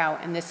capital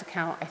account and this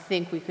account, I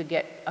think we could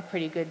get a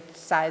pretty good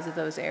size of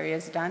those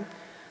areas done.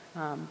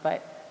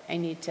 But we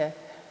need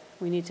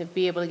to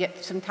be able to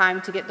get some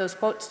time to get those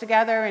quotes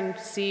together and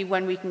see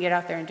when we can get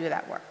out there and do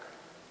that work.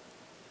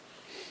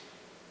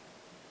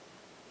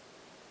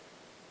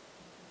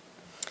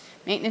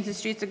 Maintenance of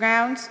streets and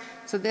grounds.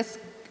 So this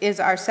is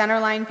our center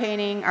line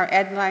painting, our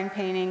edge line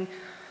painting,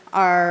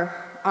 our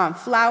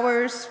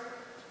flowers,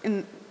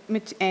 and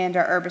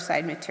our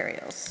herbicide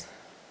materials,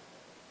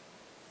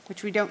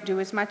 which we don't do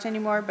as much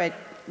anymore, but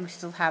we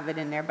still have it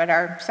in there. But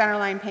our center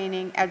line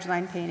painting, edge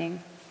line painting,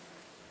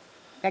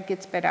 that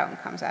gets bid out and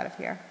comes out of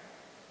here.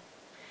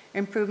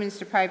 Improvements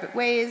to private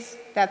ways,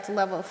 that's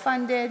level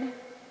funded.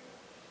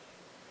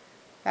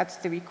 That's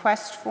the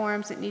request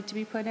forms that need to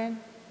be put in.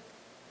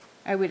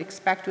 I would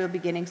expect we'll be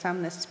getting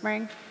some this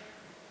spring.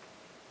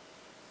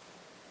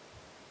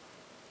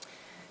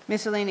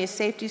 Miscellaneous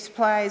safety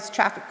supplies,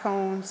 traffic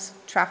cones,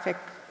 traffic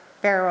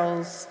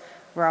barrels,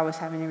 we're always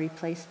having to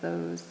replace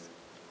those.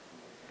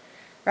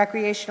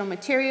 Recreational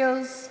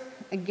materials,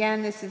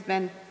 again, this has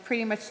been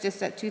pretty much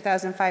just at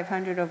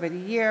 $2,500 over the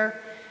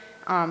year.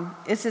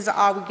 This is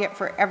all we get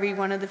for every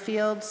one of the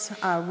fields.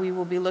 We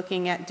will be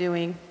looking at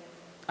doing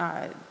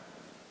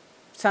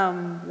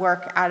some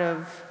work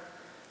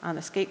on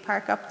the skate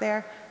park up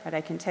there, but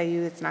I can tell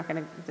you it's not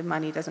going to, the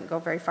money doesn't go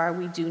very far.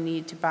 We do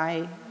need to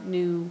buy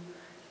new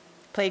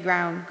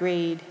playground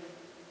grade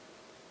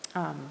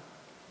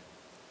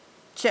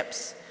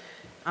chips,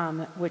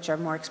 which are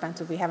more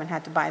expensive. We haven't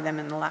had to buy them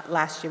in the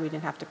last year. We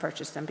didn't have to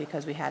purchase them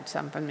because we had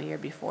some from the year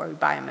before. We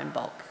buy them in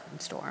bulk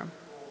and store them.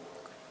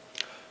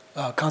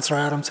 Councilor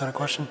Adams had a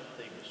question.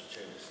 Thank you, Mr.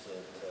 Chair. Just to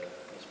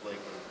Ms.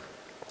 Blakely,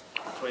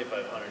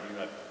 2,500. You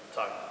and I've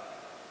talked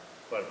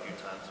quite a few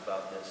times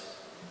about this.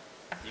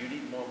 Do you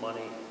need more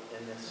money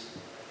in this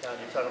account?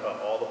 You're talking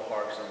about all the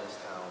parks in this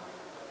town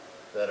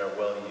that are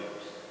well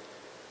used.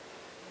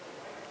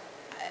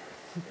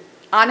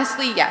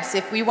 Honestly, yes.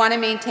 If we want to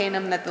maintain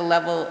them at the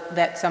level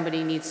that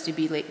somebody needs to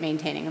be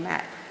maintaining them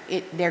at,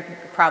 there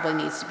probably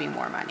needs to be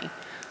more money.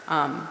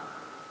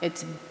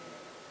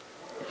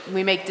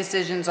 We make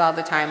decisions all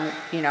the time,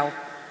 you know,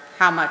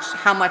 how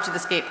much of the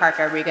skate park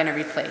are we going to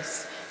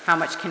replace? How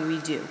much can we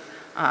do?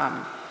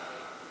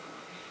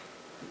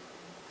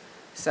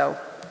 So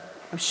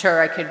I'm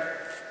sure I could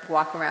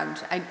walk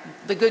around.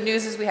 The good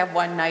news is we have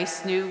one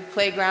nice new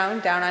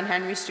playground down on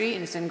Henry Street,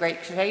 and it's in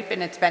great shape,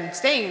 and it's been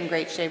staying in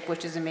great shape,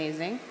 which is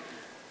amazing.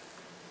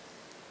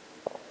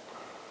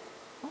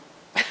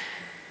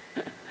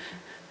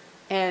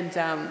 And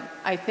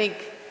I think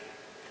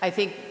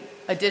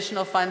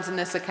additional funds in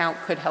this account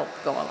could help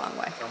go a long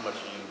way. How much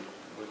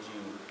would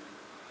you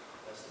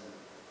estimate?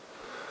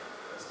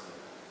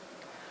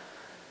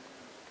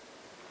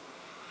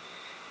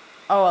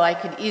 Oh, well, I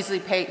could easily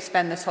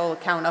spend this whole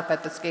account up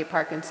at the skate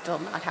park and still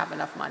not have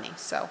enough money.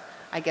 So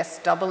I guess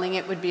doubling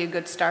it would be a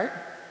good start.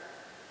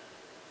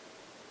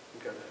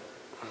 Okay.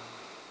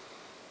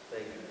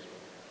 Thank you,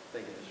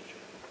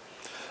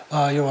 Mr.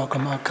 Chair. You're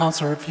welcome.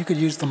 Councilor, if you could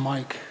use the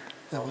mic,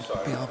 that would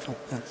be helpful.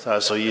 Yeah. So I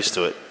was so used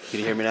to it. Can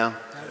you hear me now?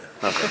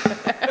 Okay.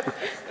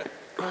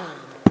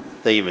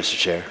 Thank you, Mr.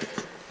 Chair.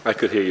 I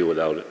could hear you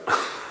without it.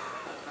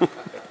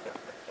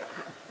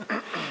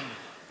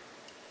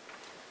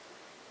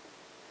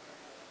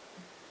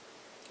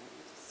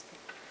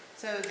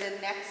 So the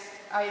next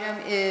item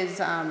is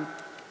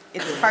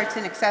it's parts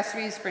and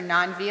accessories for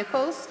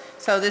non-vehicles.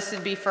 So this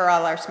would be for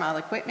all our small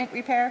equipment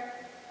repair.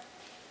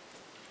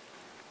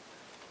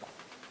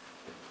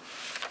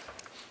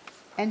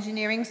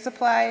 Engineering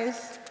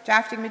supplies,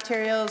 drafting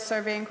materials,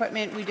 surveying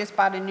equipment. We just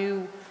bought a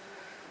new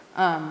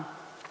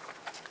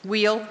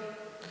wheel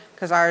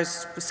because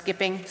ours was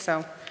skipping,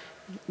 so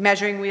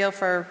measuring wheel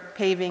for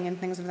paving and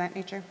things of that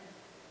nature.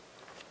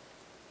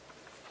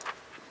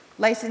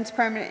 License,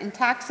 permit, and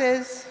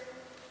taxes.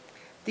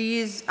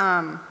 These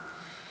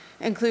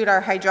include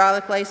our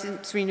hydraulic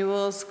license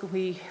renewals.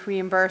 We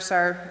reimburse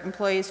our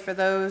employees for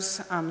those.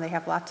 They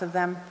have lots of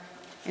them.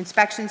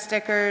 Inspection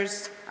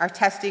stickers, our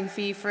testing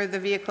fee for the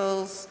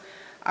vehicles,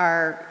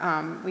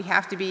 we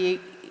have to be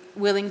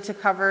willing to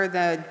cover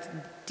the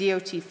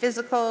DOT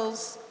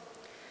physicals,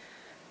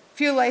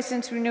 fuel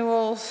license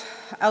renewals,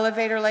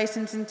 elevator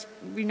license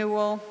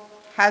renewal,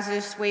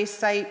 hazardous waste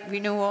site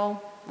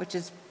renewal, which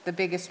is the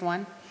biggest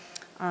one.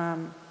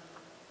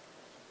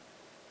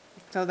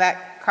 So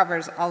that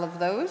covers all of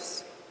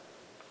those.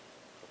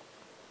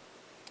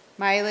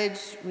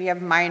 Mileage, we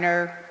have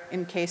minor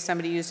in case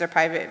somebody used their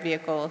private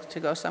vehicle to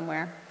go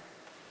somewhere.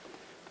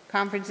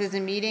 Conferences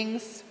and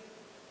meetings.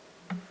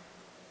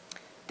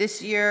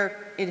 This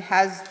year, it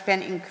has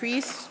been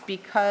increased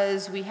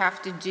because we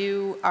have to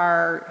do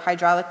our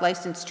hydraulic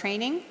license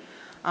training.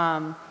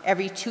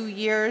 Every 2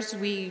 years,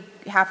 we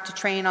have to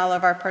train all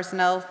of our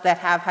personnel that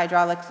have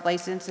hydraulic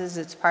licenses.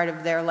 It's part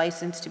of their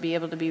license to be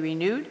able to be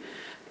renewed,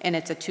 and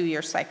it's a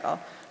 2-year cycle.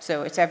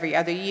 So it's every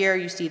other year.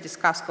 You see this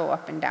cost go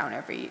up and down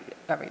every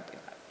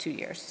 2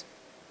 years.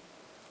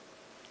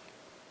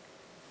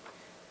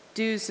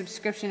 Dues,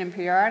 subscription, and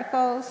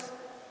periodicals.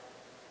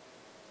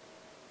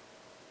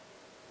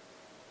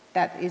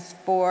 That is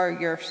for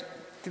your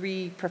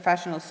 3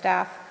 professional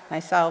staff,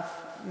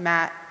 myself,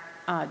 Matt,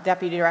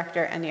 Deputy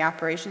Director, and the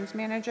Operations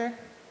Manager.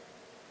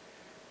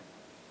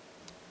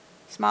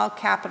 Small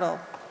capital.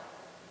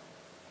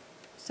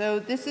 So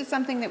this is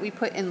something that we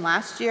put in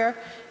last year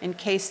in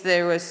case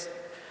there was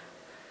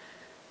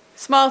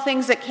small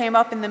things that came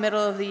up in the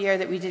middle of the year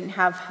that we didn't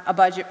have a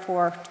budget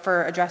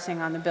for addressing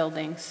on the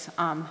buildings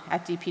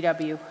at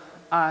DPW.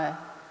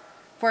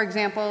 For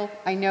example,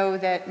 I know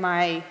that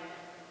my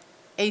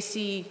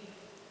AC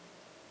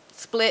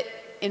split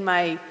in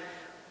the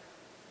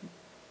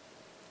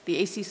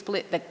AC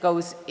split that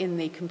goes in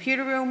the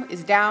computer room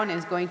is down and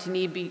is going to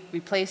need to be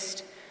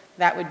replaced.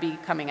 That would be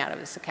coming out of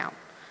this account.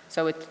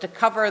 So it's to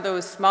cover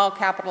those small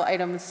capital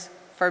items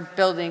for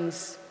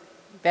buildings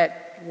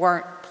that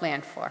weren't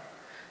planned for.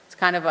 It's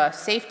kind of a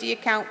safety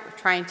account. We're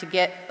trying to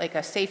get like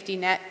a safety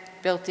net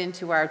built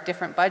into our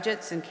different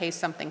budgets in case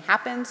something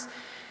happens.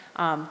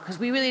 Because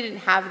we really didn't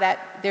have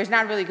that. There's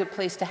not a really good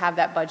place to have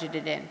that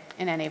budgeted in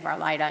any of our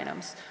line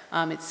items.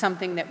 It's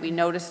something that we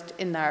noticed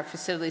in our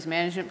facilities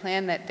management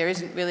plan that there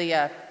isn't really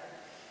a,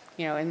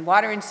 you know, in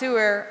water and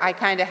sewer, I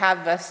kind of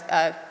have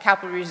a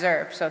capital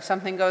reserve. So if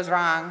something goes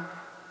wrong,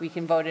 we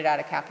can vote it out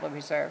of capital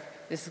reserve.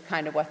 This is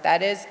kind of what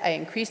that is. I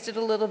increased it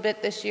a little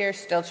bit this year,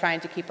 still trying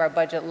to keep our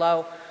budget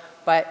low,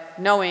 but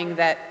knowing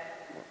that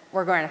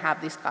we're going to have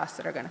these costs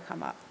that are going to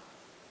come up.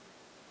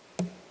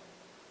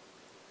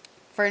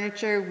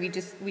 Furniture,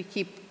 we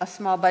keep a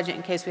small budget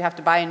in case we have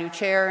to buy a new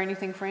chair or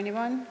anything for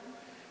anyone.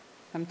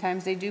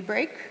 Sometimes they do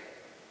break.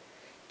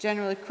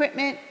 General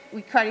equipment,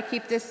 we try to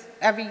keep this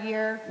every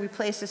year. We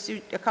place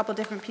a couple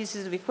different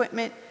pieces of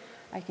equipment.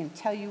 I can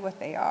tell you what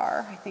they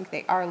are. I think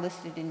they are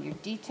listed in your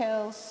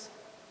details.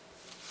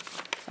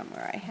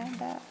 Somewhere I had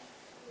that.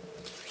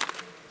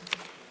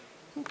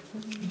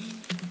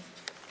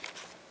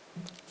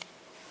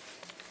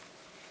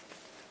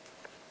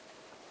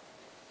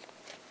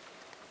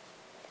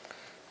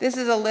 This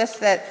is a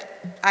list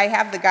that I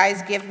have the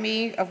guys give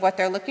me of what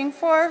they're looking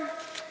for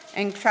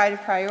and try to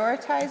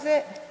prioritize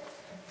it.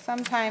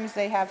 Sometimes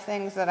they have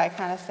things that I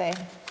kind of say,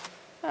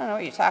 I don't know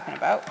what you're talking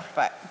about,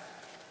 but.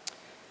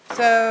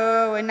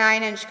 So a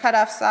 9-inch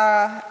cutoff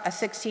saw, a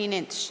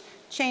 16-inch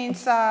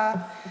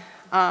chainsaw,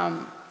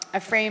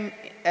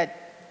 a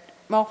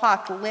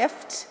Mohawk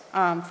lift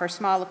for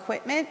small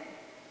equipment,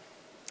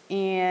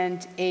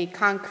 and a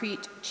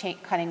concrete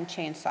cutting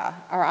chainsaw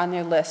are on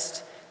their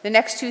list. The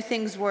next 2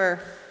 things were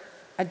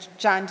a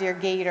John Deere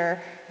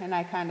Gator, and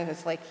I kind of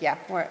was like, yeah,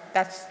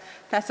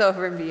 that's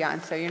over and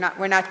beyond. So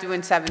we're not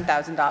doing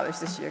 $7,000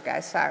 this year,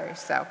 guys. Sorry.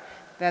 So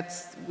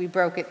we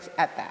broke it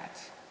at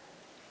that.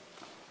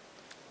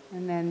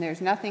 And then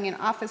there's nothing in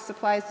office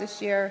supplies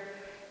this year,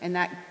 and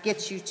that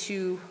gets you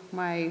to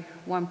my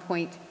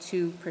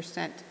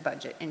 1.2%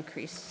 budget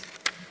increase.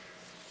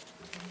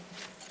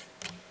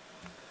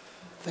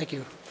 Thank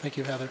you,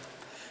 Heather.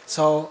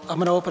 So I'm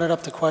going to open it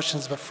up to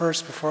questions, but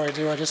first, before I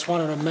do, I just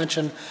wanted to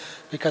mention,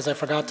 because I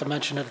forgot to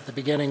mention it at the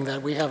beginning,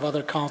 that we have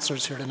other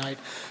counselors here tonight.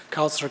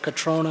 Counselor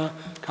Catrona,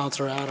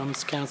 Counselor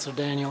Adams, Counselor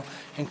Daniel,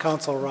 and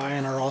Counselor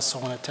Ryan are also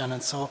in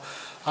attendance. So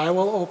I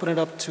will open it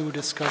up to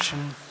discussion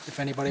if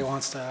anybody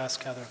wants to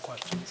ask Heather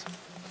questions.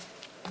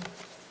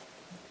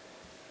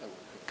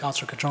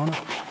 Counselor Catrona.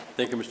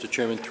 Thank you, Mr.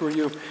 Chairman. Through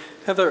you,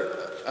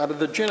 Heather, out of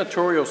the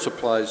janitorial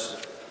supplies,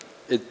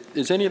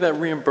 is any of that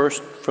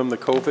reimbursed from the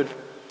COVID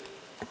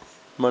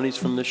monies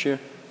from this year?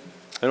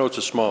 I know it's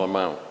a small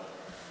amount.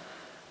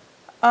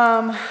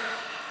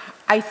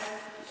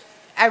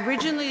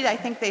 Originally, I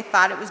think they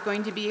thought it was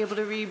going to be able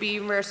to be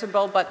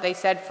reimbursable, but they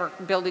said for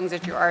buildings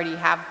that you already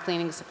have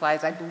cleaning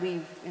supplies, I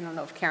believe, I don't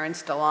know if Karen's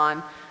still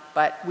on,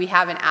 but we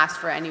haven't asked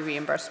for any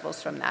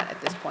reimbursables from that at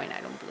this point,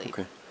 I don't believe.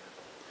 Okay.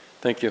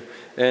 Thank you.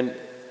 And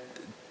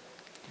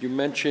you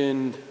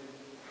mentioned...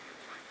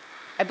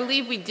 I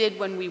believe we did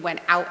when we went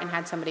out and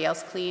had somebody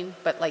else clean,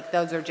 but like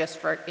those are just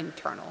for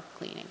internal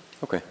cleaning.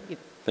 Okay.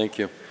 Thank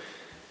you.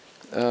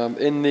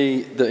 In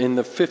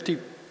the 50,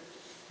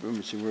 let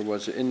me see, where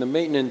was it? In the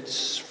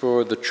maintenance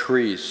for the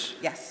trees.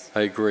 Yes.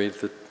 I agree.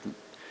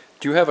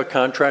 Do you have a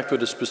contract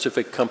with a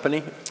specific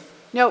company?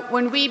 No,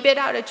 when we bid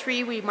out a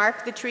tree, we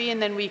mark the tree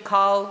and then we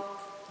call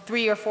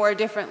 3 or 4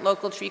 different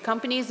local tree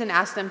companies and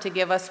ask them to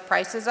give us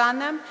prices on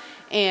them.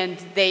 And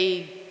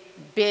they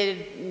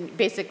bid,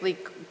 basically,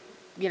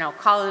 you know,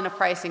 call in a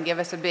price and give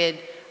us a bid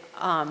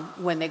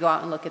when they go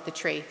out and look at the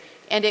tree.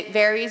 And it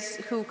varies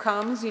who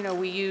comes. You know,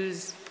 we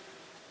use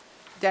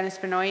Dennis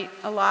Benoit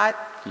a lot.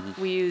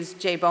 We use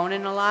Jay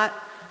Bonin a lot.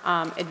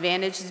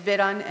 Advantage has bid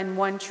on and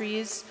won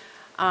trees.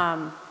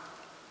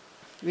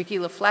 Ricky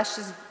LaFleche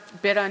has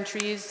bid on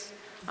trees.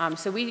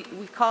 So we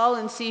call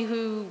and see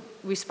who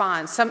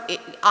responds.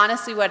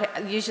 Honestly,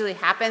 what usually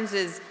happens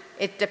is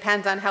it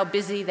depends on how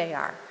busy they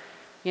are.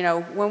 You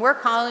know, when we're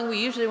calling, we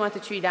usually want the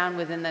tree down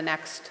within the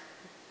next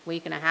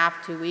week and a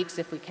half, 2 weeks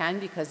if we can,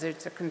 because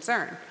it's a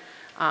concern.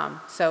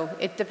 So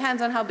it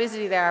depends on how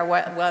busy they are,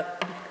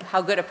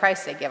 how good a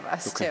price they give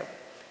us too.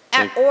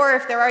 Or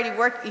if they're already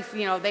if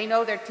you know, they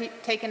know they're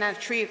taking a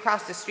tree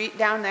across the street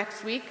down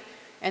next week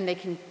and they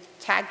can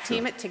tag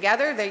team it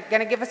together, they're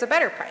going to give us a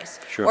better price.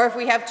 Or if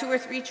we have 2 or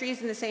 3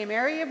 trees in the same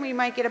area, we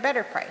might get a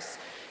better price.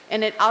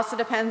 And it also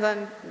depends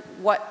on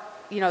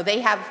what, you know, they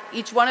have,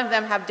 each one of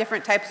them have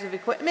different types of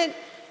equipment,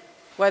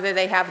 whether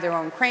they have their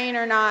own crane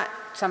or not,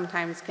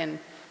 sometimes can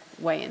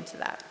weigh into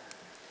that.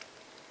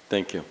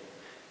 Thank you.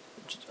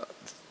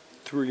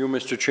 Through you,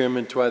 Mr.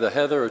 Chairman, to either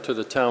Heather or to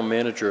the town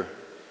manager,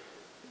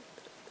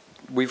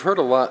 we've heard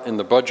a lot in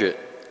the budget,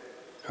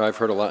 or I've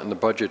heard a lot in the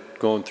budget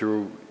going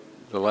through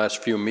the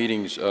last few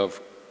meetings of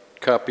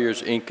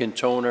copiers, ink, and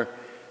toner.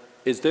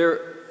 Is there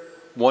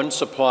one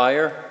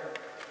supplier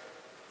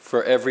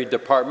for every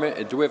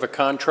department? Do we have a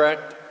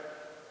contract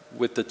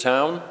with the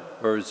town,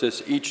 or is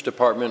this each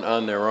department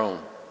on their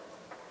own?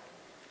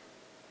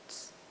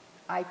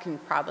 I can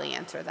probably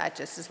answer that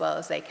just as well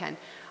as they can.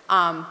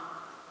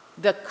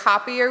 The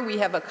copier, we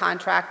have a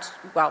contract,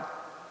 well,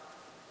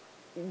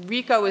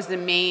 Rico is the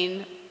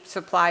main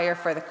supplier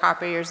for the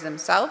copiers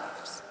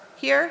themselves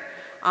here.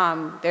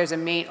 There's a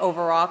main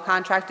overall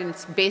contract, and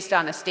it's based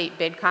on a state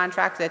bid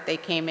contract that they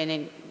came in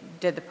and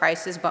did the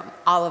prices, but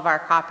all of our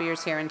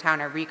copiers here in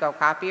town are Rico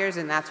copiers,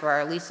 and that's where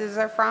our leases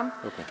are from.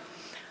 Okay.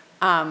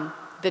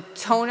 The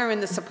toner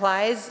and the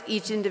supplies,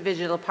 each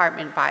individual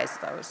department buys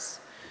those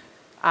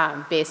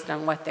based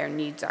on what their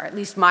needs are. At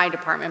least my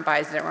department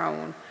buys their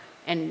own,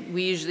 and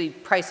we usually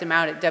price them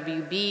out at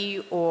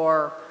WB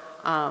or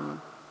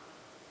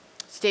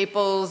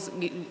Staples.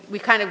 We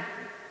kind of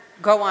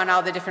go on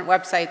all the different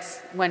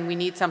websites when we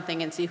need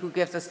something and see who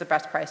gives us the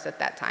best price at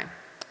that time.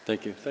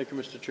 Thank you. Thank you,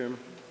 Mr. Chairman.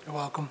 You're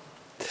welcome.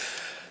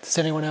 Does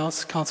anyone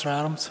else? Councilor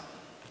Adams?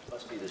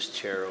 Must be this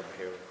chair over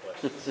here with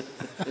questions.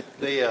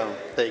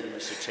 Thank you,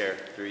 Mr. Chair,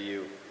 through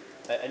you.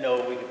 I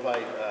know we could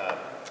probably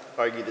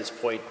argue this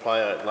point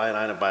probably line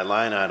item by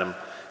line item,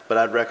 but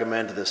I'd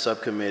recommend to the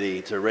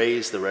subcommittee to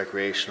raise the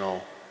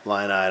recreational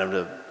line item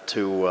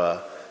to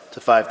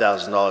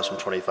 $5,000 from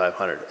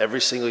 $2,500. Every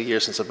single year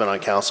since I've been on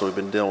council, we've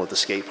been dealing with the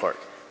skate park.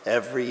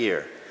 Every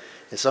year.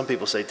 And some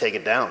people say, take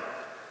it down.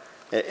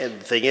 And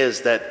the thing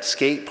is, that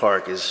skate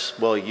park is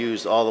well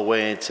used all the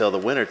way until the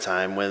winter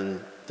time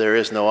when there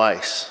is no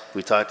ice.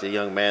 We talked to a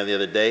young man the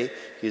other day,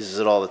 he uses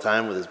it all the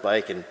time with his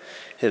bike and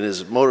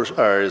his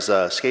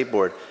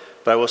skateboard.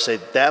 But I will say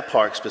that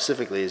park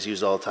specifically is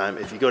used all the time.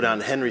 If you go down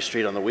Henry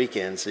Street on the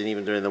weekends, and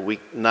even during the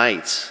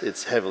weeknights,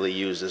 it's heavily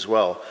used as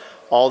well.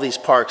 All these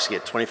parks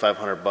get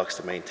 $2,500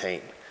 to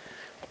maintain.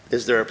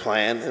 Is there a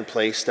plan in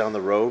place down the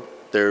road?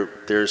 I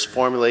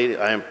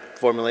am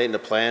formulating a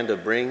plan to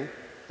bring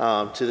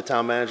to the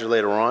town manager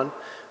later on.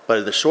 But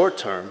in the short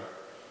term,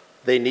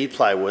 they need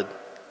plywood.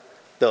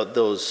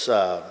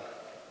 The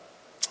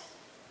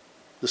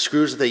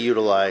screws that they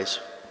utilize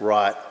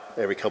rot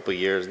every couple of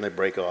years and they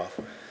break off.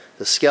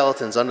 The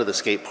skeletons under the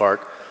skate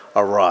park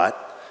are rot.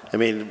 I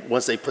mean,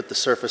 once they put the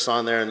surface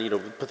on there and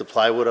put the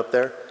plywood up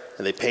there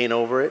and they paint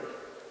over it,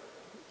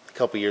 a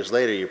couple years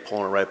later, you're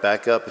pulling it right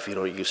back up if you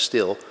don't use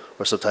steel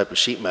or some type of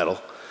sheet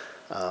metal.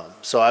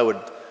 So I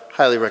would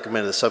highly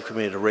recommend the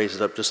subcommittee to raise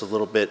it up just a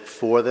little bit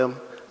for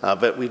them.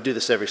 But we do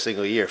this every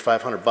single year.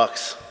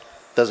 $500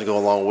 doesn't go a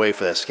long way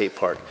for that skate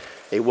park,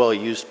 a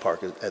well-used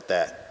park at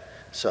that.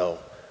 So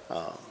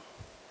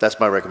that's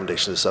my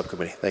recommendation to the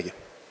subcommittee. Thank you.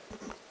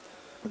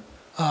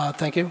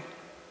 Thank you.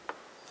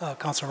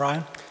 Councilor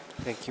Ryan?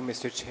 Thank you,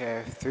 Mr.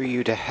 Chair. Through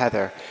you to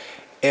Heather.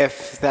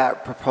 If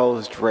that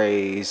proposed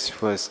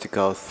raise was to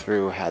go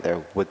through,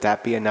 Heather, would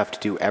that be enough to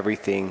do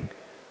everything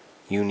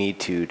you need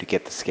to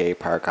get the skate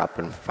park up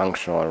and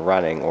functional and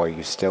running, or are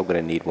you still going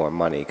to need more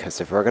money? Because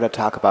if we're going to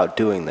talk about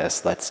doing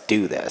this, let's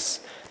do this.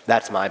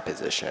 That's my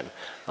position.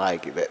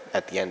 Like,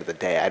 at the end of the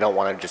day, I don't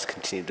want to just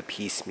continue to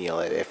piecemeal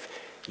it. If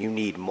you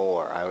need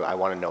more, I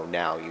want to know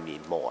now you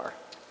need more.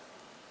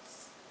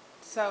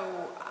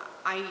 So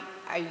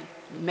I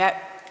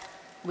met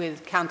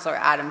with Councilor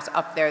Adams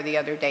up there the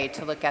other day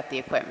to look at the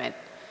equipment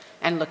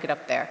and look it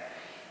up there.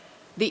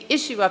 The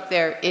issue up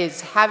there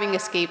is having a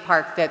skate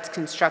park that's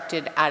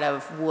constructed out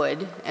of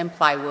wood and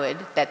plywood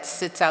that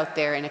sits out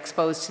there and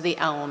exposed to the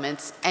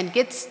elements and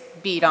gets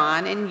beat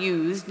on and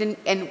used,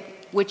 and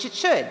which it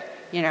should.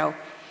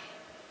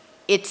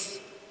 It's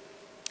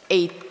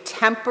a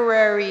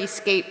temporary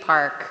skate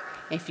park,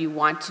 if you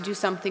want to do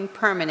something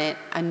permanent,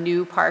 a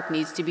new park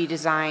needs to be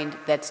designed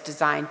that's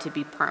designed to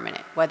be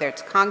permanent, whether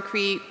it's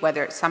concrete,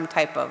 whether it's some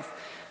type of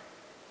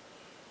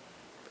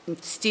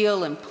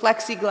steel and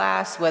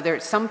plexiglass, whether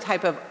it's some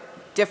type of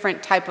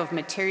different type of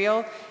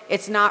material.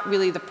 It's not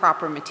really the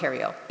proper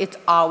material. It's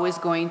always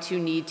going to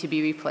need to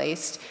be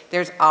replaced.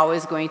 There's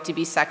always going to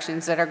be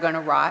sections that are going to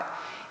rot.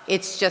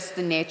 It's just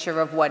the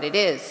nature of what it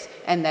is,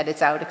 and that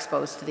it's out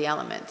exposed to the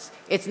elements.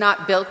 It's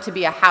not built to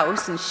be a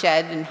house and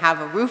shed and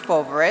have a roof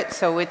over it,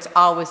 so it's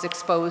always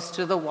exposed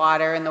to the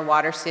water and the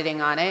water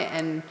sitting on it.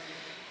 And,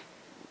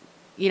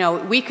 you know,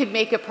 we could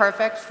make it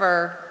perfect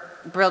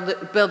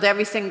build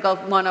every single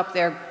one up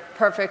there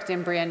perfect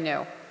and brand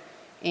new.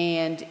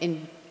 And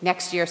in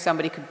next year,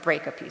 somebody could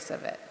break a piece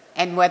of it.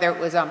 And whether it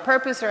was on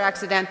purpose or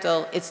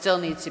accidental, it still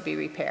needs to be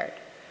repaired.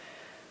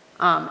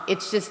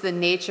 It's just the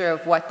nature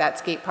of what that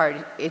skate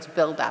park is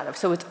built out of.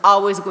 So it's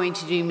always going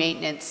to do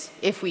maintenance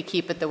if we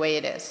keep it the way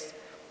it is.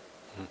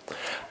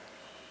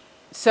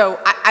 So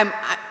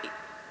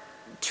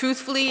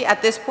truthfully,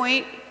 at this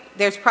point,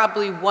 there's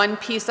probably one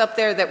piece up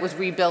there that was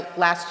rebuilt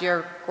last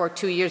year or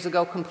 2 years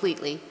ago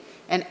completely.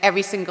 And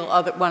every single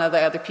one of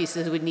the other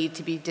pieces would need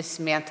to be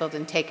dismantled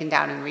and taken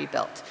down and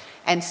rebuilt.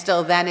 And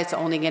still then, it's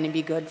only going to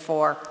be good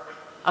for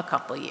a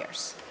couple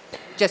years,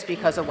 just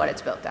because of what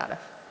it's built out of.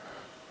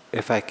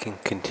 If I can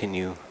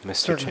continue,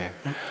 Mr. Chair.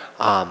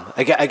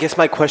 I guess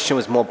my question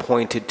was more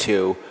pointed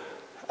to,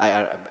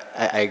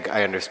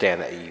 I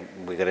understand that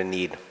we're going to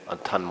need a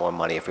ton more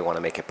money if we want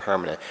to make it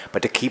permanent,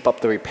 but to keep up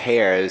the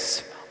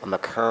repairs on the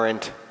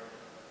current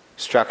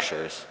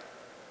structures,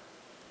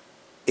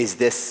 is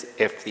this,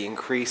 if the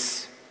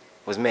increase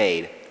was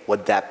made,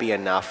 would that be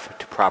enough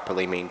to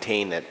properly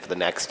maintain it for the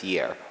next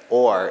year?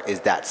 Or is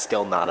that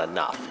still not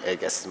enough, I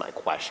guess is my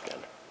question.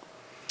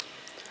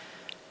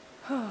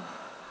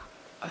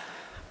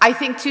 I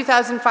think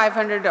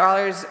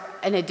 $2,500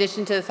 in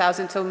addition to the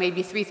 $1,000, so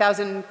maybe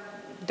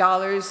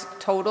 $3,000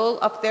 total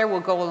up there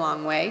will go a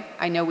long way.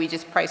 I know we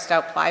just priced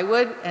out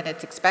plywood and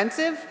it's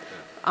expensive,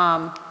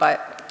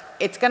 but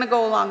it's going to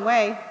go a long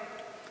way.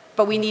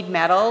 But we need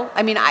metal.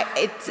 I mean,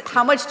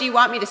 how much do you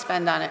want me to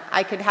spend on it?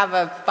 I could have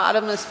a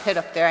bottomless pit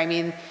up there. I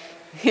mean,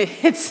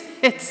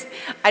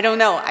 I don't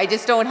know. I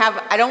just don't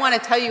have, I don't want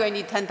to tell you I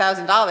need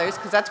 $10,000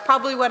 because that's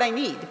probably what I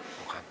need.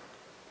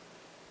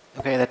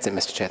 Okay, that's it,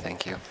 Mr. Chair.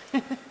 Thank you.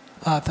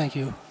 Thank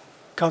you.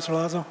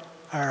 Councilor Lazo,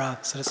 our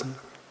citizen.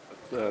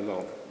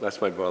 No, that's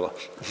my brother.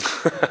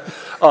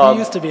 He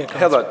used to be a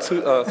councilor.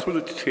 Heather, through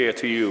the chair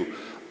to you,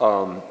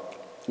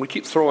 we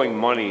keep throwing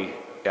money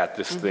at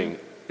this thing.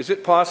 Is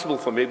it possible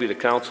for maybe the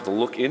council to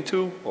look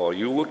into, or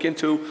you look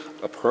into,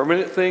 a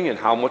permanent thing and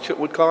how much it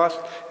would cost,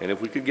 and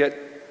if we could get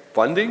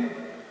funding?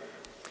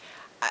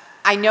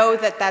 I know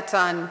that that's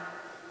on,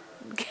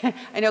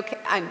 I know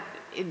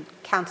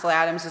Councilor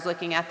Adams is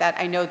looking at that.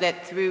 I know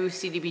that through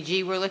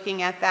CDBG we're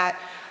looking at that.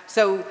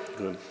 So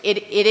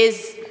it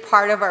is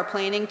part of our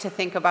planning to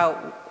think about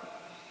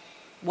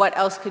what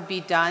else could be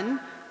done.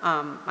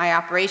 My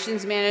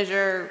operations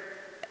manager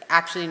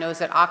actually knows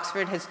that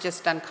Oxford has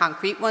just done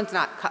concrete ones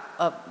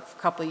a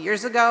couple of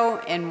years ago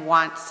and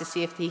wants to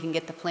see if he can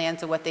get the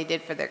plans of what they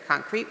did for their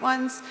concrete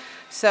ones.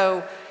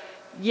 So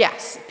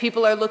yes,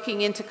 people are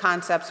looking into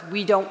concepts.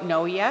 We don't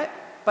know yet,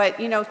 but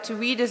you know, to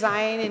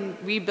redesign and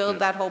rebuild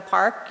that whole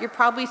park, you're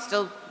probably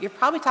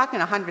talking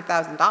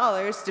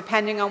 $100,000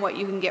 depending on what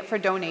you can get for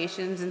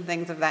donations and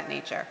things of that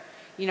nature.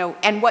 You know,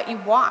 and what you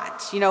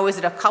want. You know, is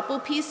it a couple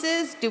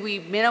pieces? Do we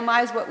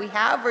minimize what we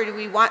have, or do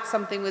we want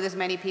something with as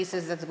many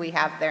pieces as we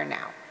have there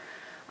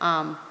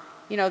now?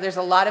 You know, there's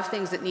a lot of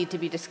things that need to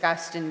be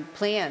discussed and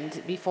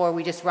planned before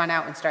we just run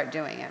out and start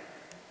doing it.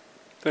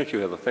 Thank you,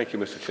 Heather. Thank you,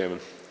 Mr. Chairman.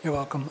 You're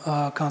welcome.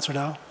 Councilor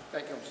Dow.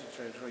 Thank you, Mr.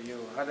 Chair, for you.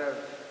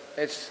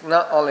 It's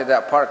not only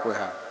that park we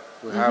have.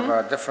 We have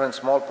a different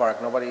small park.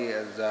 Nobody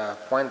is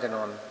pointing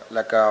on,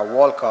 like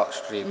Walcott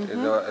Street.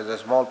 It's a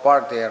small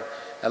park there.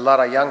 A lot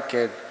of young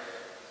kids.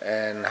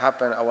 And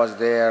I was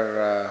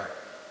there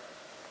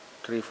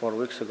 3-4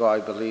 weeks ago, I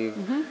believe,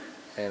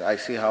 and I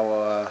see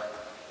how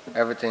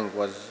everything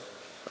was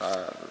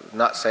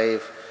not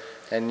safe.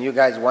 And you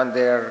guys went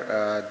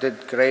there,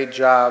 did great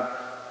job.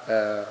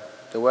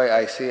 The way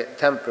I see it,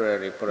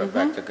 temporary, put it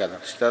back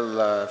together.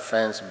 Still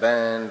fence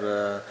bend.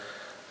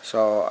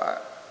 So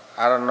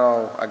I don't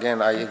know.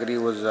 Again, I agree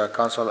with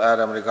Council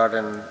Adam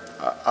regarding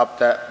up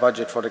that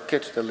budget for the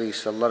kids at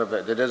least a little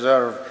bit. They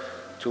deserve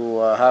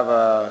to have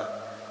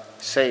a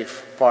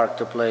safe park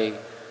to play.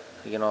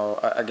 You know,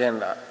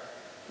 again,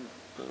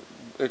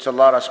 it's a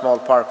lot of small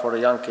park for a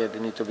young kid. They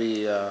need to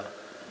be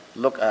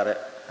look at it.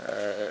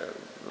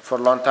 For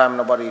a long time,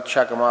 nobody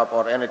check them up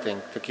or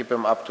anything to keep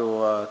them up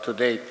to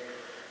date.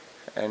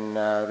 And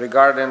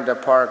regarding the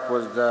park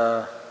with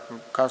the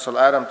Council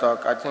Adam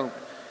talk, I think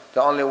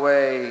the only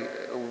way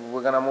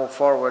we're gonna move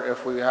forward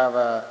if we have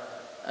a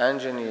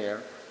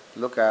engineer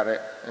look at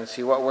it and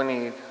see what we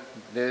need,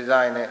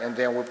 design it, and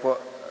then we put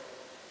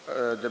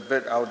the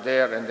bid out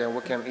there, and then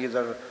we can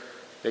either,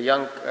 the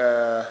young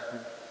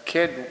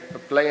kid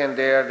playing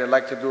there, they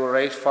like to do a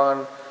race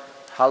fund,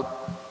 help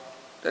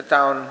the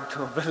town to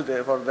build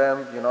it for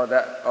them, you know,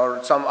 that,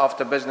 or some of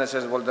the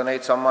businesses will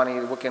donate some money,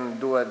 we can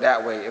do it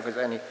that way if it's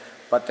any,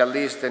 but at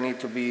least they need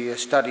to be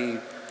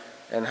studied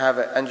and have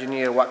an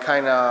engineer what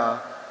kind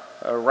of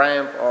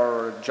ramp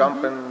or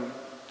jumping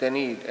they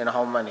need and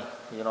how many,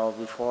 you know,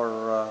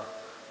 before,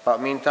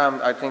 but meantime,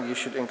 I think you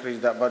should increase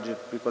that budget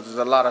because there's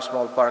a lot of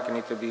small parks that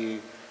need to be.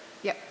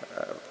 Yep.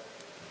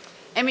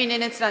 I mean,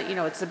 and it's not, you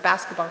know, it's the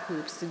basketball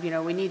hoops, you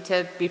know, we need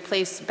to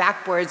replace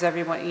backboards,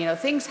 everyone, you know,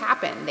 things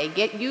happen. They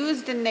get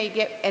used and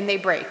they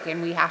break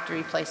and we have to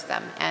replace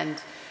them. And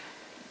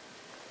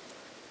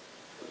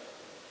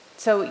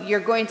so you're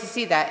going to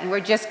see that, and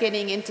we're just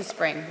getting into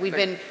spring. We've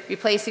been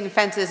replacing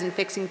fences and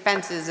fixing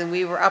fences, and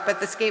we were up at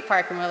the skate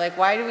park and we're like,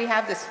 why do we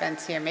have this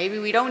fence here? Maybe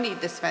we don't need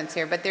this fence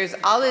here, but there's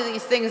all of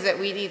these things that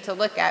we need to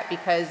look at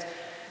because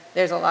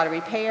there's a lot of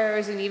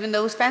repairs, and even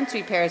those fence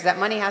repairs, that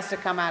money has to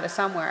come out of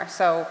somewhere.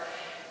 So,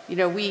 you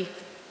know,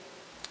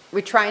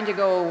 we're trying to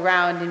go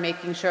around and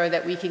making sure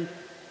that we can,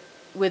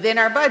 within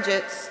our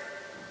budgets,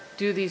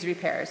 do these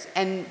repairs.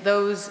 And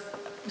those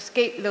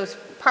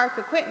park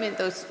equipment,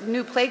 those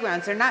new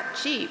playgrounds, they're not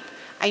cheap.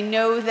 I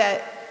know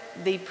that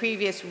the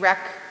previous rec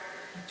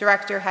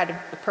director had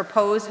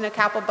proposed in a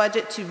capital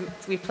budget to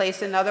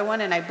replace another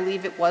one, and I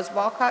believe it was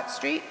Walcott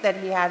Street that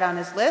he had on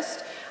his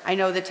list. I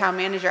know the town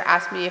manager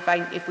asked me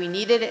if we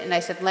needed it, and I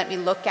said, let me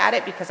look at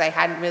it, because I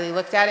hadn't really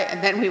looked at it,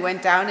 and then we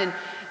went down, and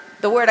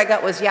the word I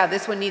got was, yeah,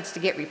 this one needs to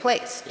get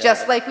replaced. Yeah.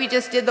 Just like we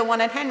just did the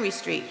one at Henry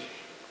Street.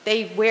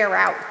 They wear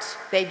out,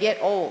 they get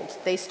old,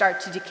 they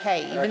start to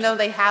decay. Even though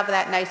they have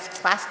that nice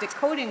plastic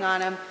coating on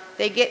them,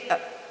 they get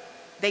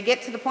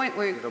to the point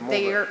where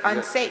they are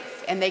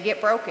unsafe and they get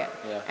broken.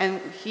 Yeah.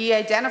 And he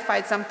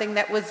identified something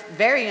that was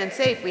very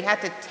unsafe. We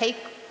had to take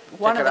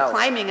one of the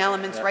climbing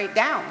elements right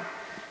down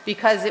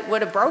because it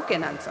would have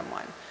broken on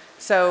someone.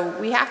 So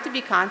we have to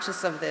be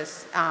conscious of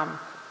this.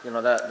 You know,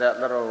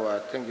 that little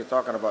thing you're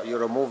talking about, you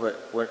remove it.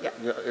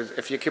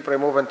 If you keep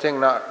removing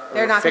things,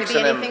 they're not going to be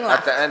anything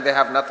left. At the end, they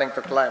have nothing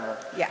to climb on.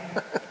 Yeah.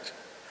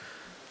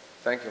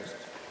 Thank you.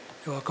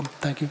 You're welcome.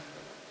 Thank you.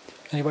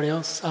 Anybody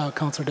else?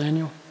 Councilor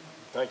Daniel.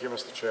 Thank you,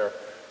 Mr. Chair.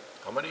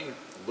 How many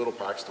little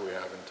parks do we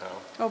have in town?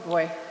 Oh,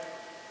 boy.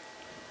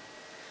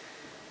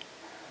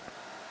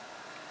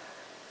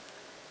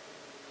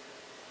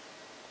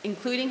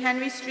 Including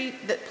Henry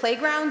Street, the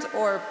playgrounds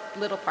or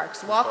little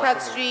parks?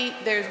 Walcott Street,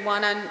 there's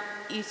one on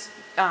East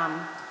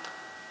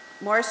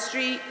Morris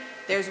Street,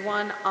 there's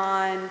one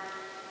on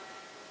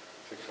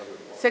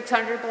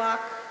 600 block.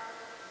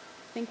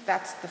 I think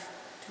that's the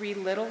three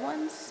little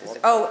ones.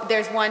 Oh,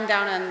 there's one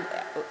down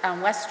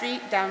on West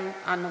Street, down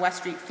on the West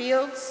Street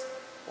Fields.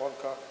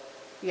 Walcott.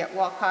 Yeah,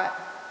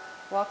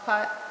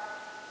 Walcott,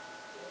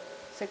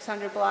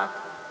 600 block,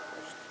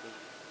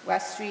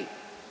 West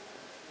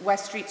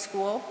Street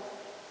School.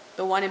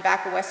 The one in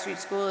back of West Street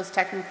School is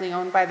technically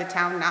owned by the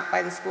town, not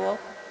by the school.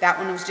 That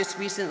one was just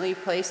recently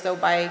placed, though,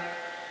 by,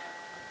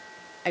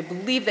 I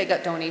believe they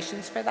got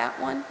donations for that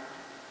one.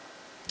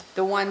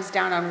 The ones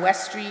down on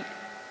West Street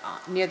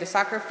near the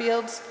soccer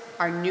fields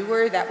are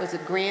newer. That was a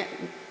grant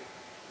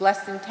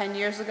less than 10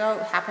 years ago.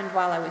 It happened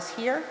while I was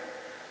here.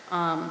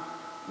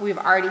 We've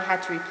already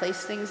had to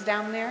replace things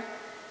down there.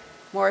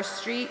 Morris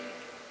Street,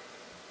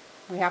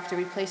 we have to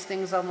replace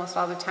things almost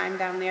all the time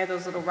down there.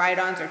 Those little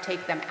ride-ons, or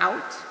take them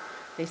out.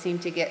 They seem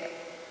to get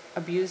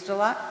abused a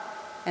lot.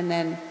 And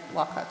then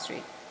Walcott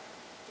Street.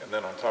 And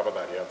then on top of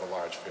that, you have the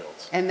large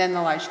fields. And then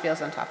the large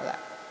fields on top of that.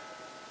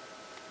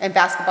 And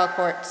basketball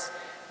courts,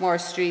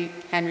 Morris Street,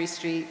 Henry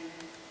Street,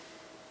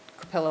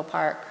 Capillo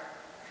Park.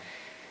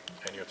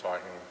 And you're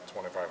talking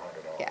 $2,500.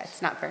 Yeah,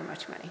 it's not very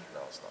much money. No,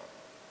 it's not.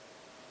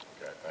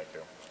 Okay, thank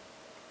you.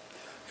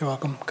 You're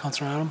welcome.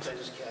 Councilor Adams. Can I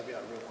just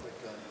caveat real quick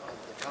on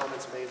the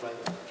comments made by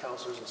the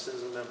councilors and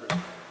citizen members?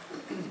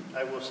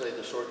 I will say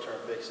the short-term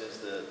fix is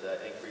the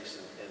increase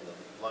in the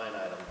line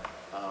item,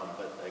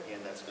 but again,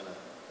 that's going to,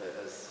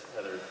 as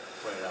Heather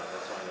pointed out,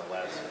 that's only going to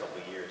last a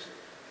couple of years.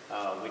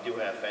 We do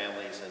have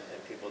families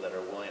and people that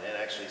are willing, and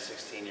actually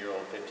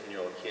 16-year-old,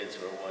 15-year-old kids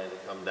who are willing to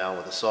come down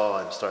with a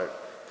saw and start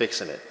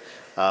fixing it.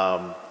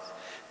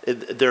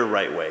 Their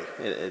right way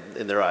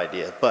in their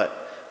idea,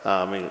 but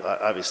I mean,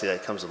 obviously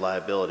that comes with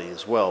liability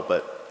as well.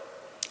 But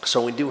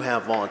so we do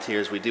have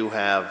volunteers. We do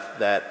have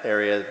that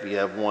area. We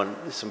have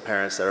some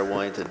parents that are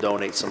willing to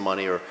donate some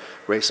money or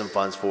raise some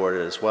funds for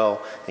it as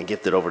well and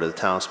gift it over to the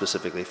town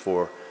specifically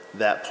for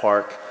that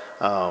park.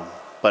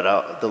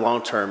 But the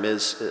long term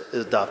is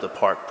adopt a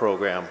park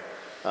program,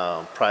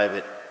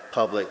 private,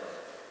 public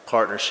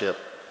partnership,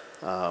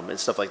 and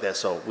stuff like that.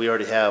 So we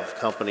already have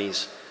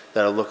companies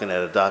that are looking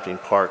at adopting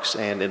parks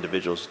and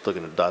individuals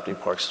looking at adopting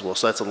parks as well.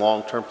 So that's a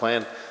long-term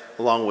plan,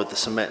 along with the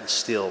cement and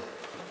steel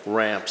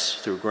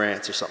ramps through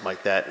grants or something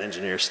like that,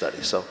 engineer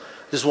study. So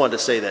just wanted to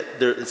say that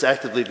it's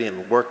actively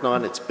being worked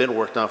on. It's been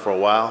worked on for a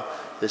while.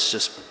 This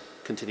just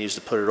continues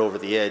to put it over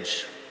the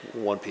edge,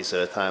 one piece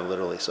at a time,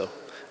 literally. So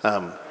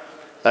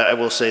I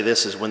will say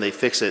this is when they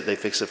fix it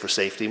for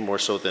safety more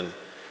so than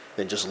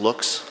than just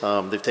looks.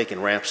 They've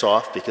taken ramps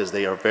off because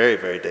they are very,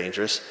 very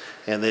dangerous.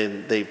 And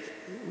then they've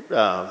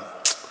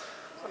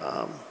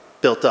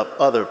built up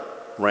other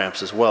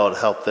ramps as well to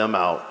help them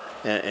out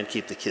and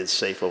keep the kids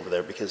safe over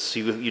there, because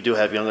you do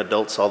have young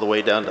adults all the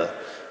way down to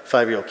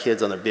 5-year-old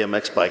kids on their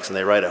BMX bikes, and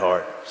they ride it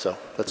hard. So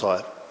that's all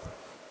I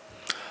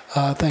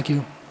have. Thank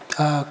you.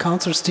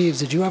 Councilor Steves,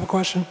 did you have a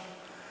question?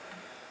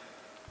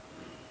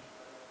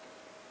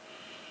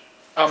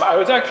 I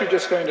was actually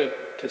just going to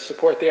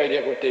support the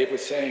idea of what Dave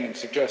was saying and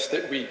suggest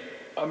that we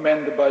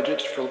amend the budget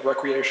for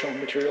recreational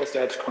materials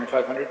to add to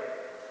 2,500,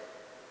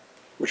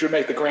 which would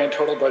make the grand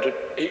total budget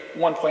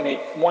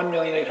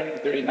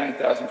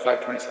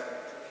 $1,839,527.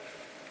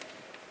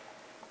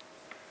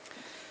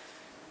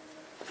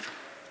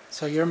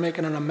 So you're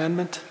making an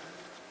amendment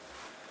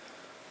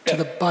to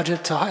the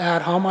budget to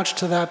add how much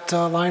to that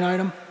line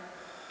item?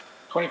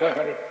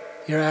 2,500.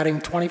 You're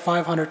adding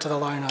 2,500 to the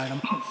line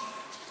item.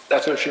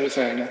 That's what she was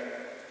saying, yeah.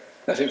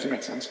 That seems to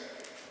make sense.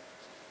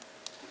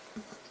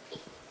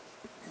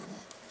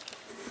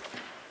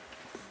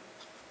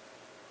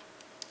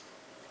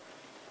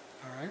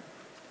 All right.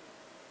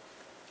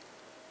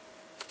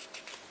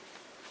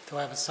 Do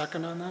I have a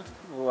second on that?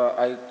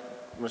 Well,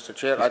 Mr.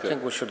 Chair, I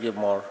think we should give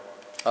more.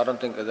 I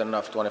don't think it's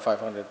enough,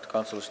 2,500,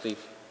 Councilor Steve.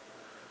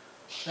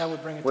 That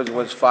would bring it With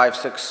to 5,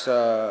 6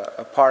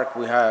 a park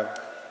we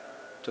have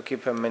to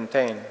keep him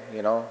maintained,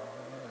 you know,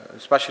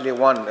 especially the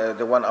one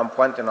I'm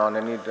pointing on.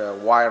 They need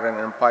wiring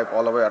and pipe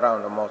all the way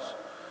around almost.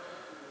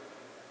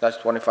 That's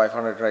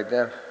 2,500 right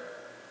there.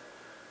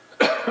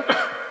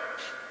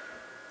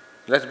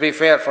 Let's be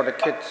fair for the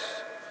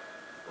kids.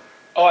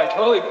 Oh, I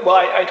totally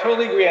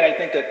agree, and I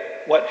think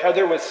that what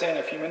Heather was saying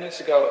a few minutes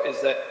ago is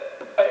that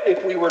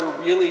if we were to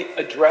really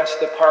address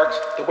the parks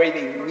the way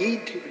they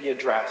need to be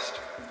addressed,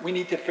 we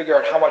need to figure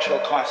out how much it'll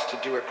cost to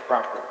do it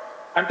properly.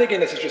 I'm thinking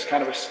this is just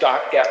kind of a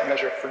stopgap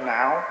measure for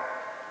now,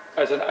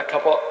 as a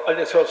couple.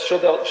 So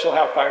she'll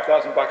have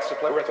 $5,000 to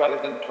play with rather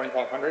than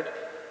 2,500,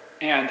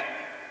 and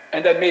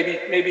then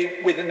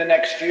maybe within the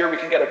next year we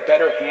can get a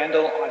better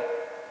handle on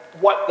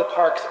what the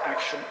parks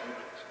actually need,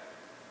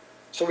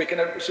 so we can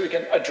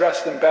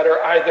address them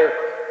better either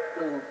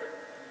through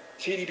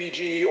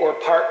CDBG or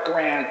park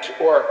grant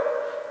or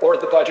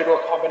the budget, or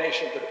a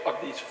combination of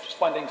these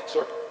funding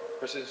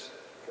sources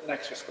for the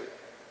next fiscal year.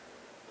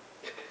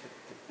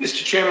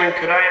 Mr. Chairman,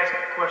 could I ask a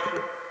question?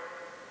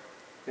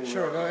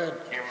 Sure, go ahead.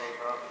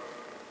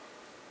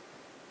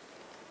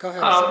 Go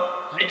ahead.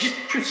 Just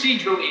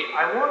procedurally,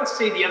 I want to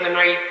say the other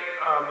night,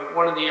 at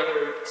one of the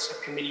other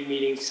subcommittee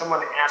meetings,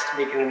 someone asked to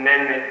make an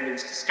amendment in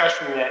this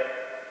discussion that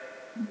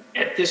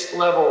at this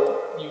level,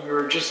 you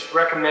were just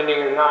recommending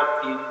or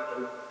not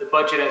the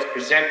budget as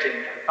presented.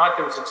 I thought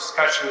there was a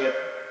discussion that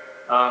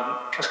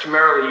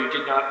customarily you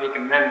did not make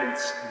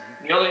amendments.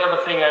 Mm-hmm. The only other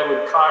thing I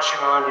would caution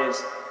on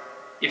is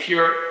if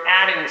you're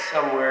adding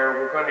somewhere,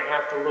 we're going to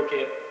have to look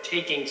at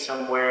taking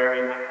somewhere,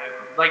 and I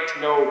would like to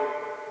know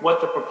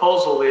what the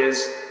proposal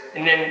is.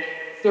 And then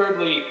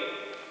thirdly,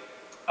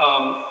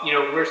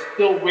 we're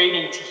still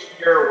waiting to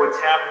hear what's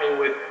happening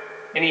with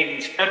any of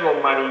these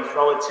federal monies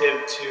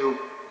relative to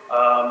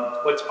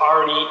what's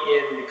already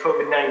in the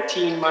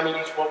COVID-19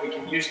 monies, what we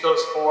can use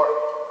those for.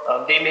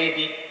 They may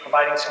be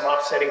providing some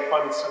offsetting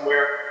funds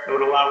somewhere that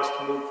would allow us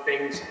to move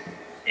things,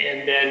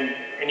 and then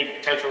any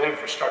potential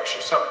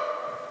infrastructure. So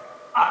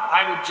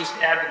I would just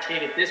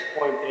advocate at this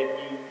point that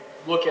you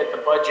look at the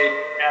budget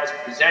as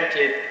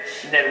presented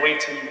and then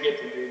wait till you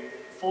get to the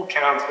full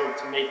council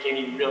to make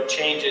any real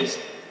changes.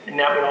 And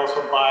that would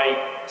also buy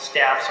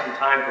staff some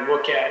time to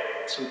look at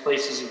some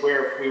places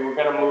where if we were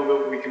going to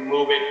move it, we can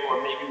move it,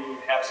 or maybe we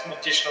would have some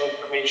additional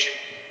information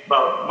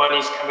about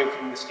monies coming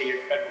from the state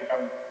or federal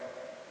government.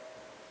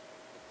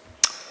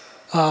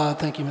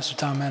 Thank you, Mr.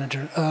 Town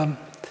Manager.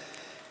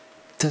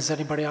 Does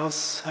anybody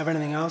else have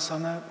anything else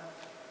on that?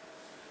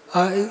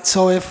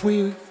 So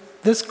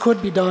this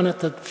could be done at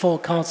the full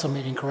council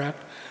meeting, correct?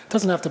 It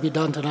doesn't have to be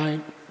done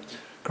tonight,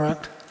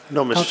 correct?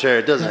 No, Mr. Chair,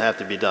 it doesn't have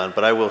to be done,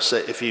 but I will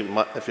say, if you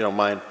don't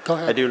mind, Go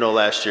ahead. I do know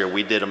last year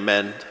we did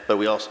amend, but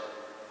we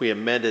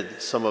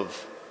amended some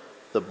of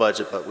the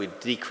budget, but we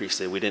decreased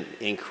it. We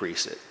didn't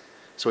increase it.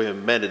 So we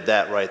amended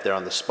that right there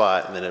on the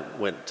spot, and then it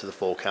went to the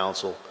full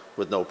council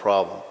with no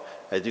problem.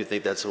 I do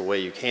think that's a way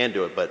you can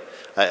do it, but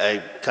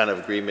I kind of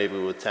agree maybe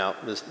with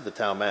the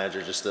town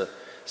manager just to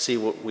see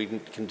what we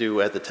can do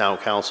at the town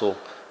council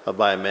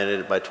by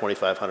amending it by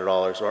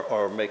 $2,500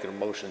 or making a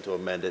motion to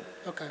amend it.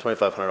 Okay.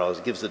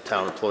 $2,500 gives the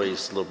town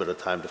employees a little bit of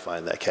time to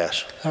find that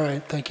cash. All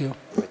right, thank you.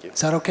 Thank you.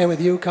 Is that okay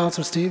with you,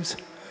 Councilor Steves?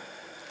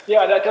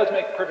 Yeah, that does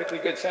make perfectly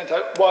good sense.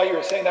 While you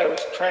were saying that, I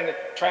was trying to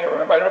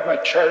remember. I don't have my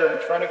charter in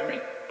front of me,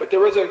 but there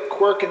was a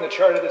quirk in the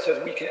charter that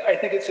says we can. I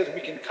think it says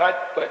we can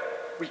cut, but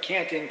we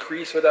can't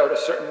increase without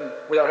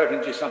having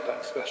to do something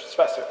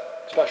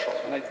special.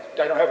 And I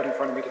don't have it in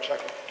front of me to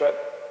check it.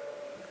 But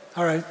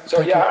all right.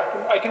 so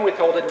yeah, I can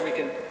withhold it, and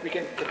we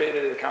can debate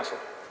it at the council.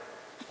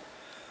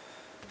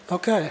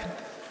 Okay.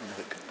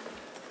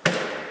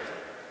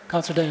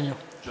 Councilor Daniel.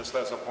 Just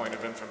as a point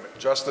of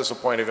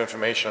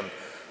information,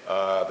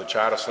 The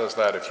charter says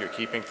that if you're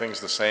keeping things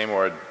the same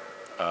or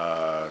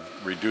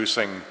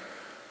reducing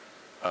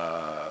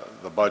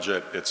the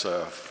budget, it's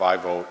a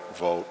 5-vote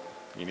vote.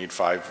 You need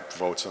 5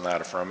 votes in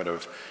that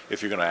affirmative.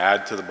 If you're going to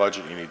add to the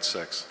budget, you need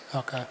 6.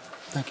 Okay,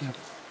 thank you.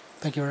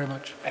 Thank you very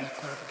much for that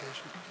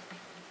clarification.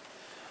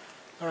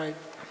 All right.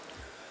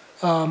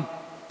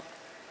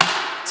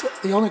 So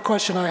the only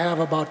question I have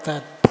about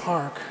that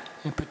park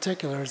in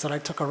particular is that I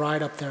took a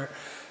ride up there,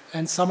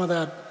 and some of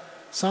that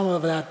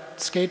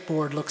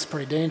skateboard looks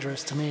pretty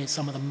dangerous to me.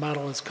 Some of the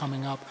metal is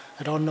coming up.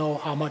 I don't know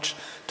how much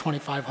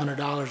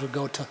 $2,500 would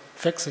go to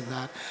fixing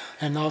that.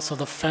 And also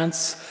the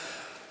fence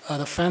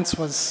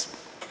was,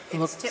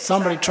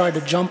 somebody tried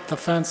to jump the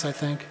fence, I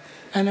think.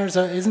 And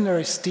isn't there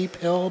a steep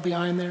hill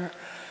behind there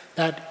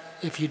that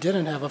if you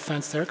didn't have a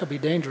fence there, it could be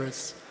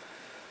dangerous?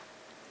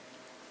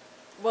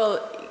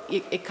 Well,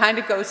 it kind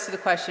of goes to the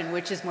question,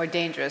 which is more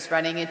dangerous,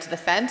 running into the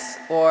fence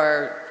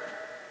or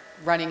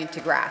running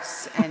into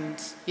grass?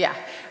 And yeah,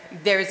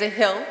 there's a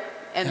hill,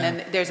 and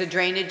then there's a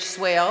drainage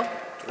swale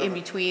in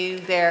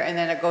between there, and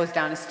then it goes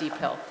down a steep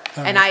hill.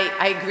 And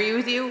I agree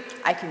with you.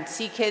 I can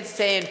see kids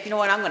saying, you know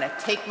what, I'm going to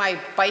take my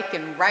bike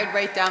and ride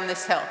right down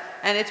this hill.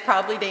 And it's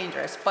probably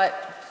dangerous,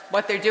 but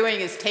what they're doing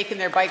is taking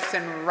their bikes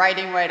and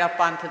riding right up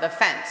onto the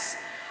fence.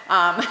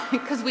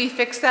 Because we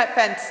fix that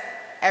fence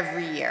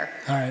every year.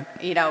 All right.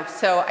 You know,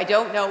 so I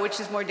don't know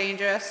which is more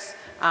dangerous.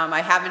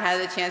 I haven't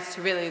had the chance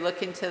to really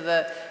look into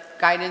the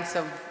guidance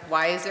of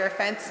why is there a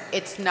fence.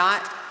 It's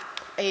not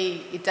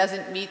it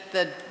doesn't meet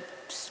the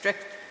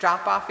strict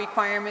drop-off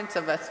requirements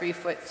of a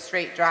 3-foot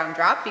straight down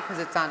drop because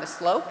it's on a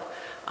slope.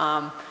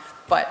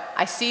 But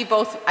I see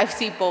both. I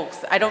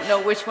don't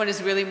know which one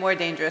is really more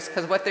dangerous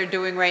because what they're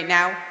doing right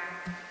now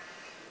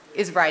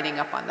is riding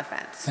up on the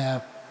fence.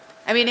 Yeah.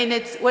 I mean, and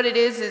it's what it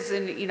is,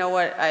 and you know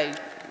what,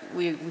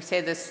 we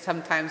say this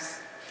sometimes,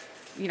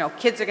 you know,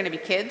 kids are going to be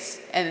kids,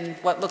 and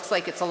what looks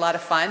like it's a lot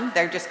of fun,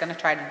 they're just going to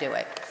try to do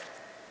it.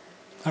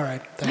 All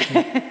right, thank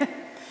you.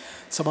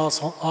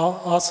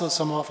 Also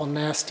some awful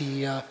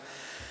nasty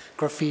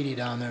graffiti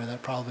down there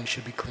that probably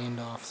should be cleaned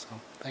off, so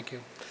thank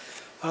you.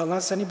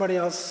 Unless anybody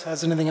else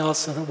has anything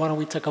else, why don't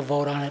we take a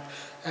vote on it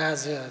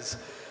as is.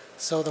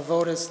 So the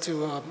vote is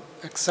to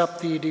accept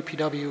the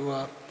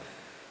DPW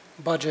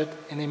budget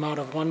in the amount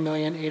of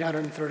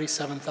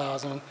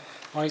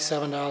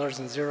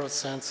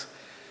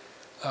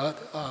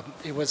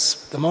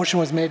 $1,837,027.00. The motion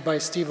was made by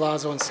Steve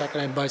Lazo and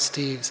seconded by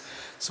Steves.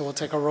 So we'll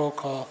take a roll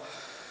call.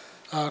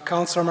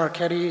 Councilor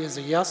Marchetti is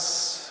a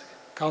yes.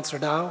 Councilor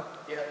Dow?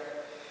 Yes.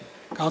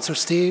 Councilor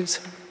Steves?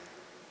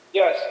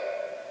 Yes.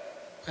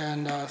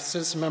 And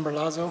Citizen Member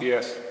Lazo?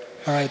 Yes.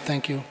 All right,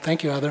 thank you.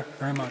 Thank you, Heather,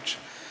 very much.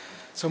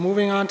 So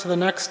moving on to the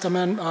next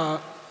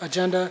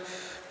agenda,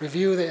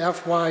 review the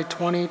FY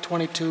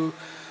 2022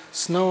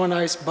 snow and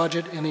ice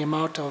budget in the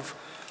amount of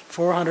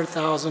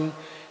 $400,000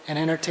 and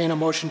entertain a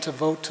motion to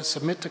vote to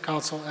submit to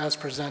council as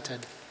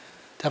presented.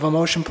 To have a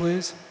motion,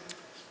 please?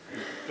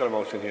 Got a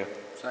motion here.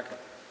 Second.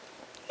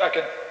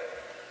 Second.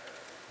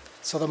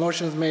 So the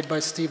motion is made by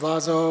Steve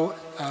Lazo,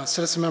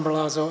 Citizen Member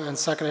Lazo, and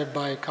seconded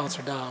by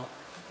Councilor Dow.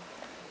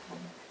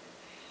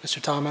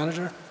 Mr. Town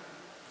Manager?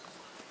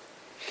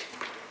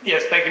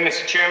 Yes, thank you,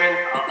 Mr. Chairman.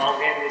 I'll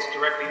hand this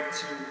directly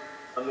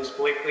to Ms.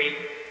 Blakely.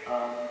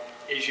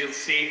 As you'll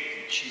see,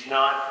 she's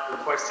not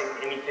requesting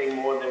anything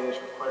more than was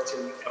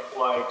requested in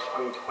FY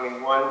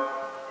 2021.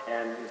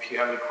 And if you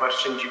have any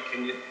questions, you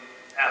can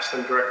ask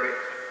them directly.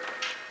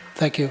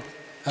 Thank you.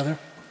 Heather?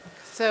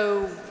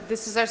 So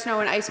this is our snow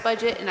and ice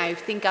budget, and I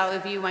think all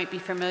of you might be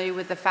familiar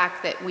with the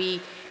fact that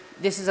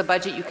this is a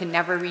budget you can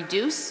never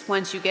reduce.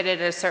 Once you get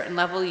it at a certain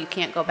level, you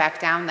can't go back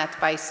down. That's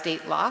by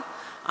state law.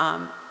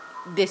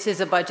 This is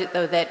a budget,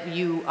 though, that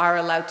you are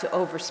allowed to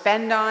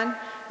overspend on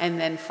and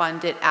then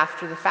fund it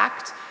after the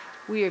fact.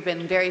 We have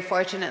been very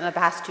fortunate in the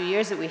past 2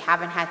 years that we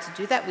haven't had to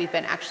do that. We've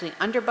been actually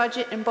under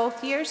budget in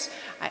both years,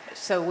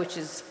 which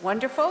is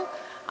wonderful.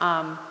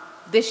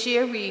 This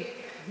year we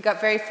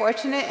got very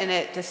fortunate, and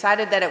it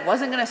decided that it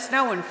wasn't going to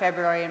snow in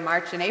February and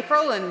March and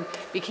April, and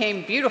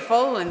became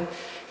beautiful. And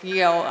you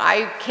know,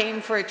 I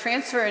came for a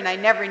transfer and I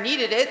never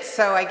needed it,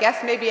 so I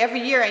guess maybe every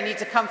year I need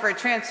to come for a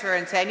transfer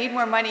and say I need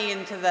more money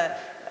into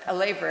a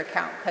labor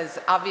account, because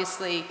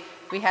obviously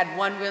we had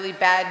one really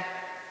bad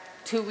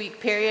 2-week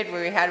period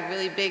where we had a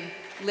really big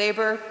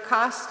labor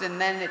cost, and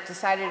then it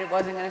decided it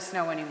wasn't going to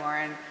snow anymore,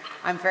 and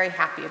I'm very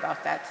happy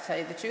about that, to tell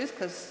you the truth,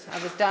 because I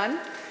was done.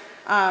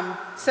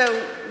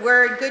 So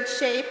we're in good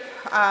shape,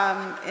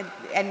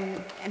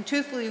 and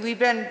truthfully, we've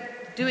been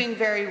doing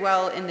very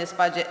well in this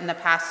budget in the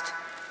past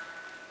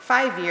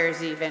 5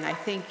 years even. I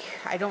think,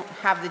 I don't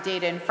have the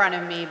data in front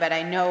of me, but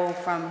I know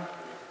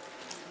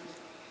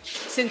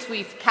since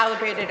we've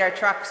calibrated our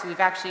trucks, we've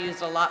actually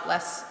used a lot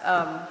less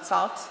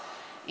salt,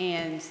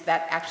 and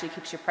that actually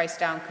keeps your price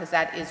down, because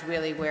that is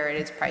really where it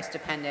is price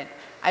dependent.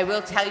 I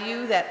will tell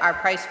you that our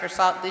price for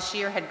salt this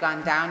year had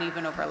gone down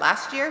even over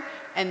last year,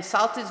 and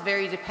salt is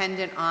very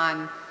dependent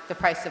on the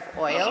price of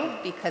oil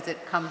because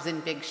it comes in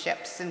big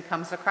ships and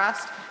comes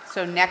across.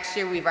 So next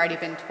year we've already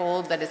been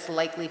told that it's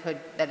likelihood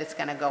that it's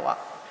going to go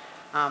up.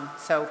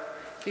 So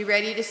be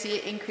ready to see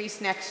it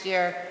increase next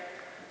year.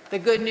 The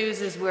good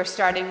news is we're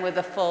starting with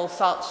a full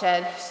salt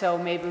shed, so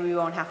maybe we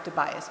won't have to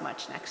buy as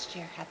much next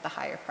year at the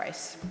higher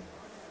price.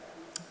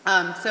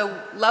 So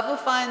level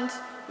fund,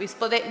 we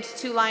split it into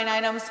two line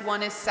items.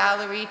 One is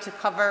salary to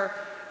cover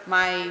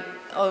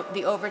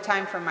the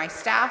overtime for my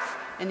staff,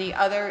 and the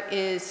other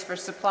is for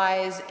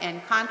supplies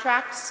and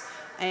contracts,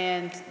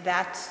 and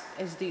that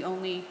is the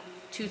only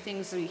two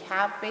things we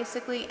have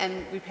basically,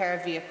 and repair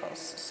of vehicles.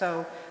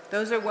 So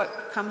those are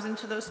what comes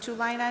into those two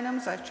line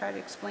items. I've tried to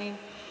explain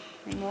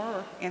any more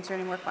or answer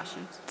any more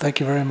questions. Thank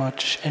you very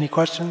much. Any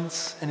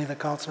questions? Any of the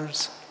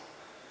counselors?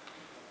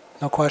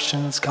 No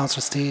questions?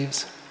 Counselor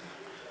Steves?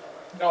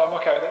 No, I'm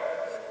okay with it.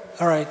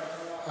 All right.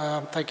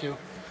 Thank you.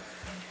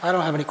 I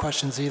don't have any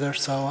questions either,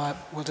 so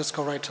we'll just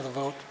go right to the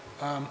vote.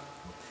 I'm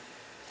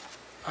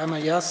a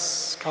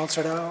yes.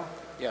 Counselor Dow?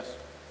 Yes.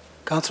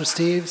 Counselor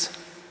Steves?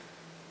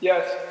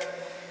 Yes.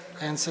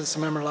 And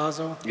Citizen Member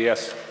Lazo?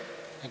 Yes.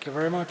 Thank you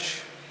very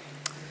much.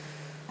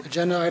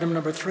 Agenda item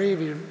number 3,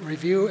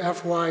 review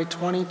FY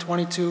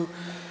 2022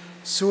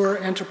 sewer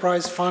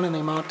enterprise fund in the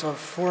amount of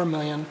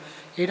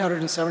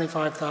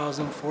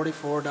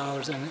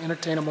 $4,875,044 and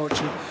entertain a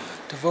motion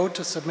to vote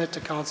to submit to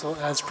council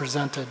as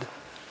presented.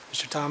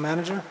 Mr. Town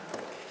Manager?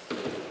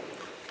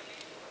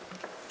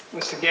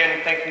 Once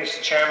again, thank you,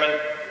 Mr. Chairman.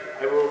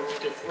 I will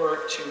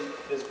defer to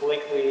Ms.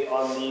 Blakely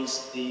on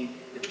these, the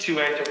two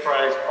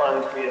enterprise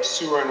funds. We have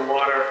sewer and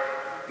water.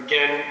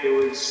 Again, it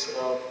was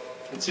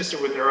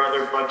consistent with their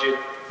other budget.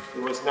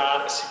 There was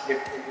not a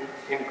significant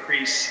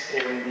increase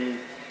in the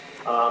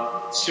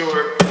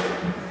sewer,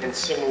 and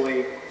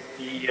similarly,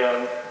 the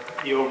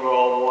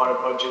overall water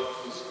budget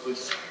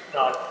was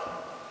not,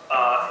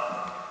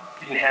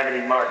 didn't have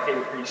any marked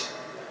increase.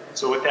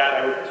 So with that,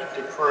 I would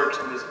defer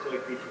to Ms.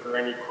 Blakely for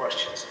any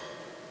questions.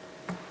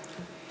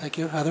 Thank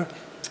you. Heather?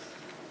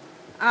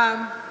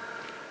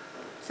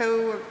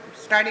 So we're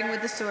starting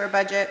with the sewer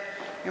budget.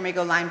 You want me to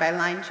go line by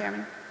line,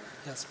 Chairman?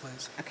 Yes,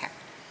 please. Okay.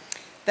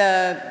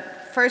 The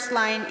first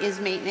line is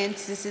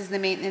maintenance. This is the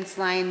maintenance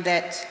line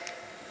that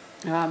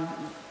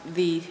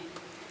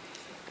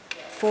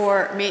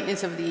for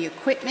maintenance of the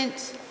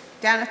equipment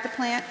down at the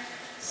plant.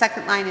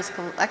 Second line is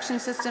collection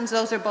systems.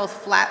 Those are both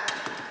flat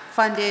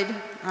funded,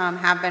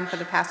 have been for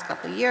the past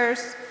couple of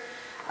years.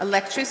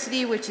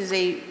 Electricity, which is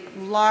a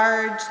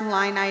large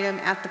line item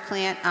at the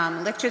plant.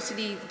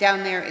 Electricity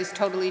down there is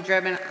totally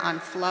driven on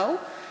flow,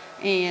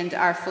 and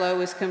our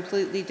flow is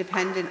completely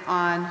dependent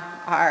on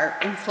our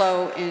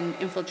inflow and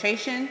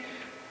infiltration,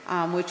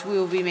 which we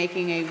will be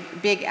making a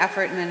big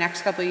effort in the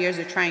next couple of years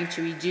of trying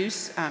to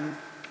reduce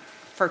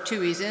for two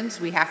reasons.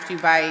 We have to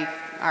buy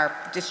our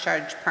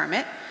discharge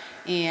permit,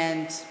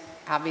 and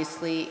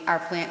obviously our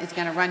plant is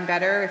going to run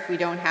better if we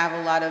don't have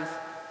a lot of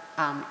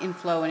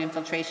inflow and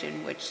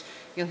infiltration, which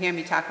you'll hear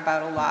me talk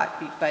about a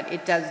lot, but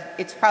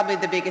it's probably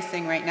the biggest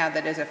thing right now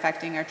that is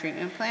affecting our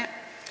treatment plant.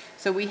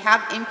 So we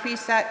have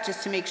increased that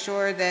just to make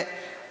sure that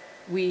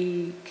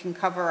we can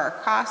cover our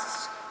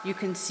costs. You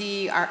can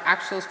see our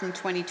actuals from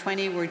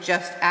 2020 were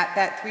just at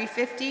that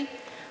 350,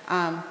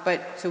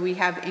 so we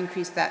have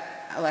increased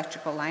that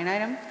electrical line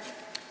item.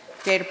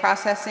 Data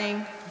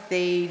processing,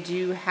 they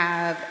do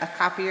have a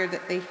copier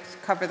that they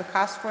cover the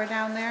cost for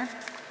down there.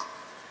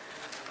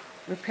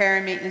 Repair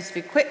and maintenance of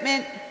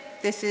equipment.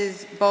 This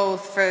is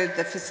both for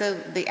the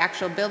facility, the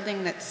actual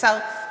building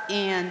itself,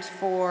 and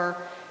for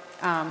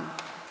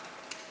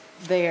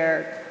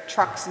their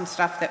trucks and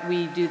stuff that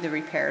we do the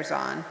repairs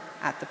on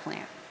at the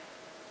plant.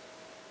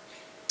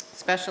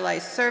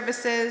 Specialized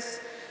services.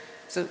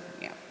 So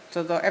yeah,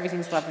 so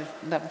everything's level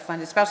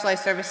funded.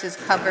 Specialized services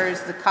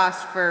covers the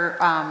cost for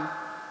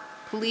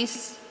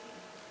police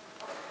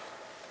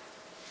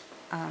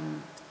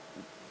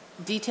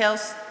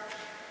details,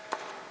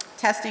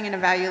 testing and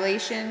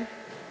evaluation.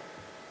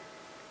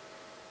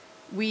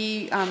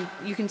 You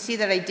can see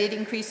that I did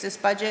increase this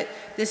budget.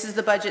 This is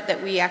the budget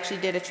that we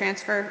actually did a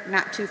transfer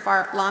not too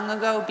long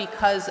ago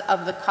because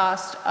of the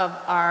cost of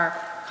our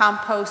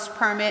compost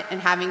permit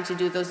and having to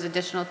do those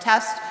additional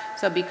tests.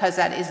 So because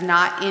that is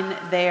not in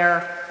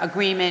their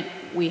agreement,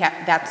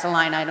 that's a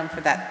line item for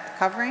that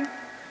covering.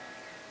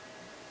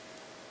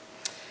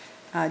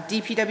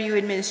 DPW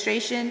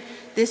administration,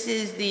 this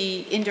is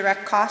the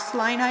indirect cost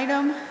line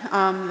item.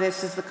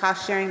 This is the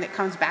cost sharing that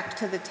comes back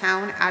to the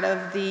town out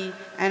of the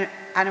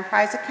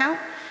enterprise account.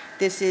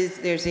 There's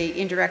a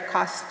indirect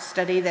cost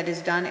study that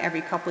is done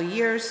every couple of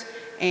years,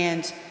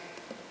 and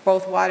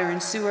both water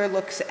and sewer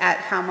looks at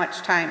how much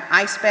time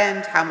I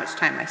spend, how much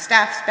time my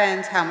staff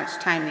spends, how much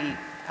time the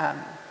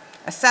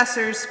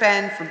assessors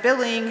spend for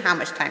billing, how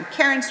much time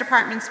Karen's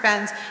department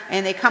spends,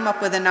 and they come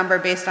up with a number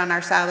based on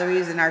our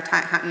salaries and our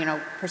time,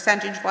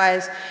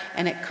 percentage-wise,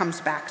 and it comes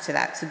back to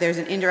that. So there's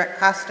an indirect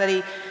cost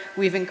study.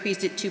 We've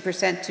increased it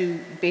 2% to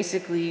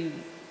basically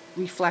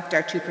reflect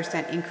our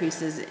 2%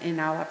 increases in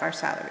all of our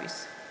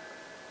salaries.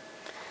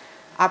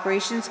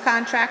 Operations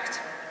contract.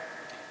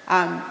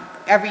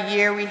 Every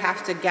year we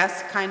have to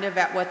guess kind of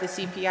at what the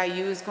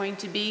CPIU is going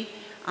to be.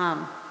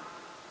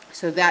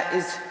 So that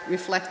is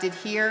reflected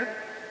here.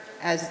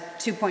 as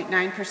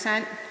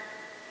 2.9%.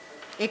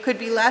 It could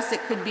be less,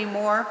 it could be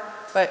more,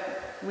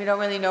 but we don't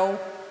really know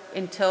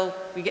until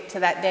we get to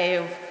that day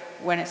of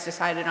when it's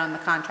decided on the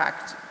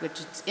contract, which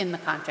is in the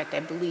contract,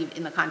 I believe,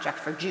 in the contract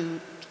for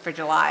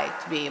July,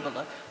 to be able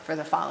to, for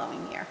the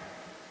following year.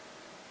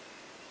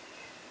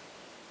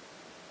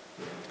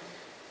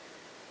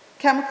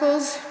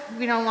 Chemicals,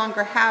 we no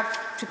longer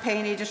have to pay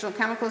any additional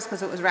chemicals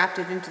because it was wrapped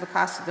into the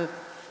cost of the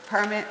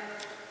permit.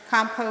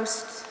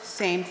 Compost,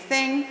 same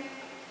thing.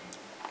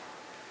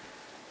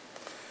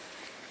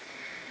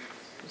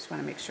 Just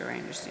want to make sure I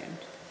understand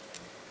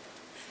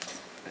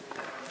what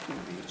the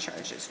community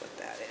charges, what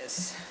that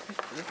is.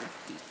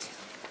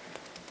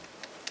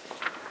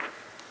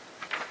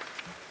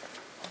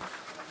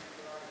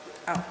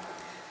 Oh.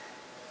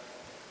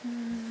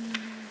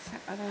 Is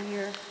that other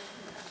year?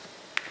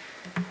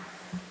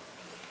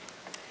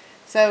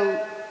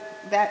 So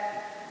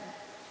that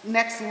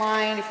next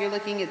line, if you're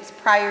looking at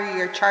prior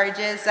year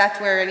charges, that's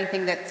where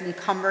anything that's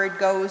encumbered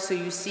goes. So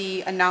you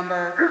see a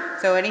number.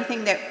 So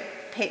anything that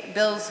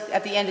bills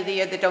at the end of the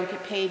year that don't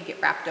get paid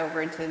get wrapped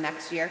over into the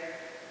next year.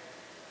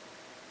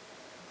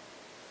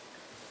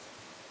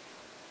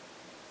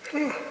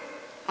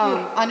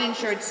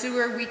 Uninsured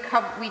sewer, we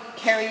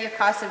carry a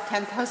cost of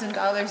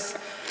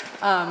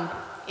 $10,000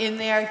 in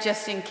there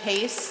just in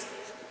case.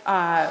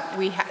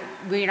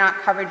 We're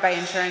not covered by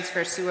insurance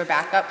for sewer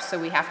backup, so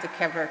we have to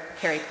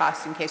carry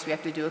costs in case we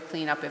have to do a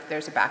cleanup if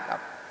there's a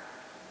backup.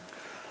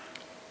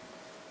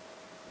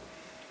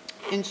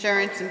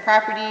 Insurance and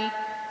property,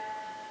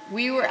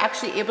 we were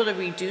actually able to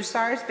reduce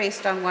ours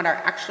based on what our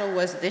actual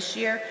was this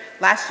year.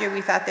 Last year we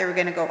thought they were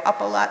going to go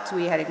up a lot, so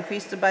we had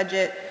increased the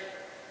budget.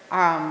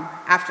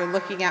 After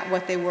looking at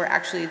what they were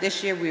actually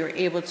this year, we were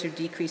able to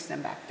decrease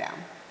them back down.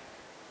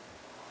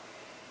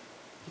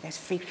 You guys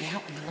freak me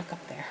out when you look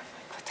up there.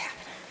 What's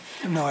happening?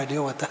 I have no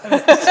idea what that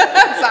is.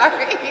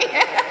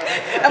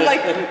 I'm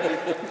like,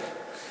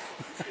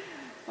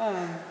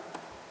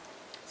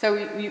 so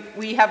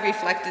we have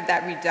reflected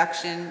that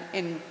reduction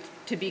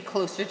to be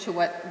closer to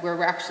what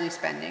we're actually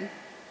spending.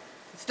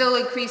 Still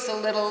increase a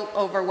little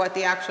over what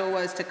the actual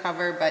was to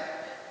cover, but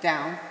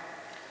down.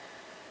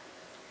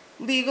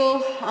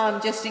 Legal,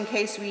 just in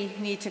case we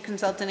need to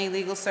consult any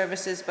legal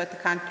services,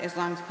 but as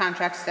long as the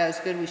contract stays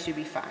good, we should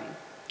be fine.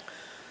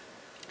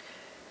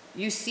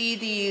 You see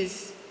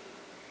these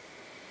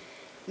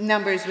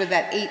numbers with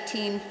that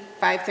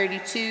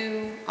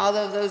 18,532, all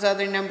of those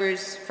other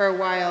numbers for a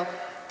while.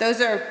 Those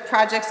are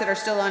projects that are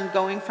still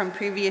ongoing from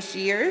previous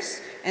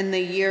years, and the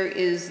year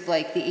is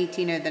like the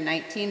 18 or the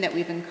 19 that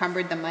we've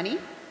encumbered the money.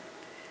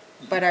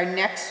 But our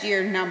next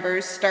year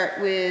numbers start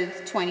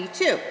with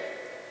 22.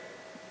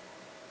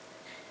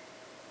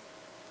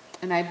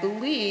 And I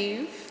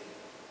believe,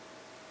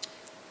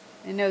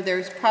 I know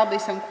there's probably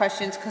some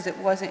questions because it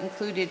wasn't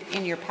included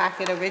in your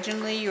packet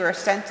originally. You were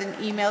sent an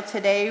email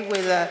today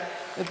with the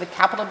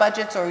capital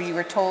budgets, or you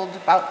were told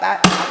about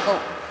that.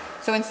 Oh.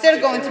 So instead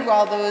of going through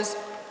all those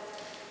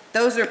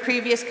are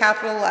previous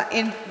capital,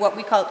 in what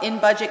we call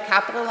in-budget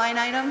capital line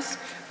items,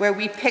 where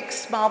we pick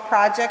small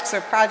projects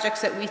or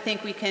projects that we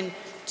think we can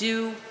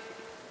do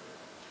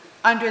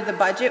under the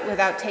budget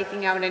without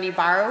taking out any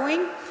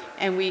borrowing,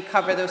 and we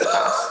cover those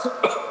costs.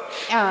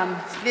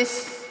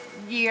 This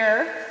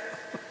year,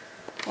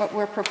 what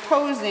we're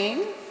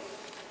proposing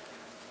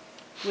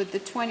with the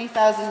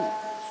 $20,000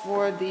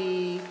 for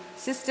the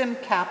system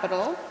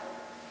capital,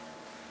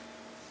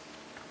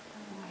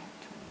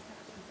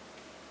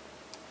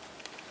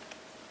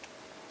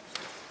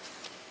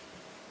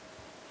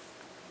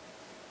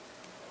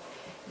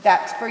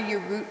 that's for your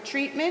root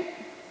treatment.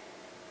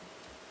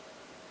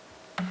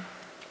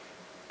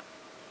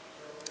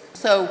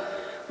 So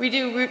we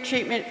do root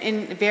treatment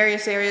in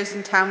various areas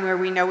in town where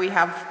we know we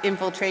have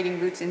infiltrating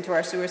roots into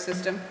our sewer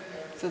system.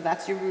 So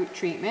that's your root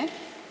treatment.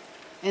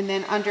 And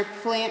then under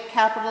plant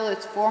capital,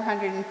 it's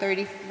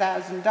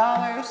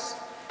 $430,000.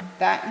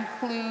 That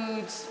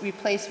includes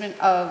replacement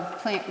of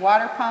plant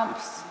water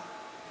pumps,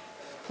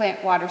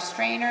 plant water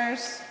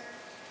strainers,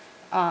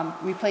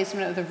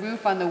 replacement of the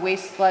roof on the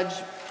waste sludge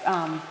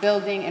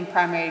building and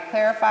primary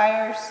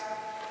clarifiers,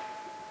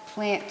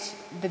 plant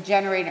the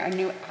generator, a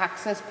new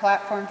access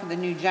platform for the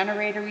new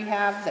generator we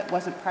have that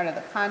wasn't part of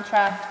the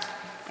contract,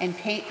 and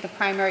paint the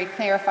primary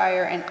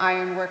clarifier and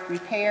ironwork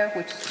repair,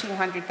 which is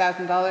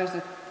 $200,000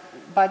 of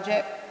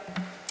budget.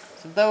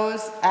 So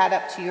those add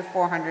up to your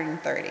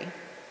 $430,000.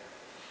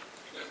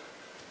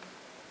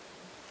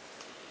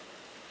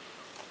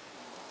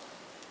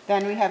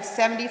 Then we have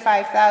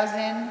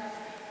 $75,000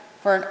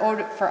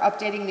 for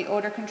updating the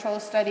odor control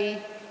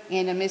study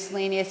and a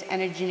miscellaneous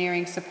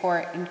engineering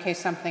support in case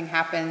something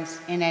happens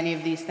in any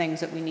of these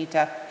things that we need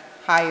to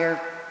hire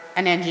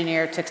an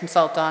engineer to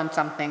consult on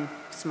something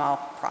small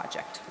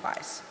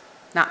project-wise.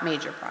 Not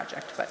major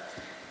project, but,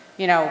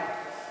 you know,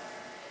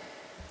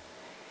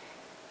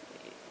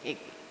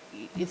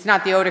 it's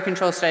not the odor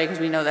control study because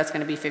we know that's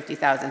going to be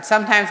 $50,000.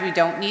 Sometimes we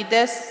don't need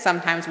this,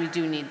 sometimes we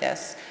do need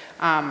this.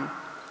 It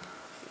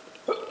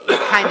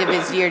kind of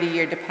is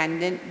year-to-year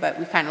dependent, but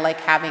we kind of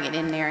like having it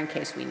in there in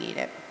case we need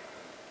it.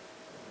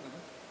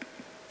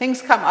 things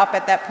come up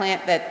at that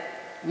plant that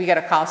we got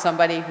to call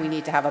somebody, we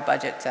need to have a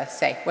budget to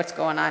say, what's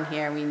going on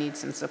here, we need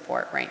some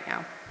support right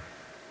now.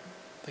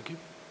 Thank you.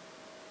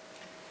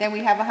 Then we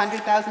have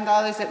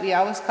 $100,000 that we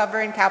always cover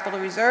in capital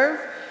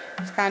reserve.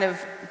 It's kind of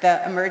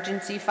the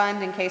emergency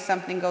fund in case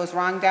something goes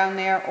wrong down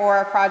there, or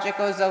a project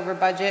goes over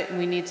budget and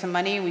we need some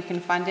money, we can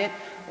fund it.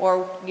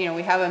 Or, you know,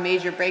 we have a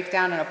major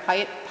breakdown in a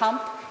pipe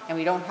pump and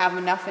we don't have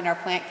enough in our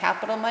plant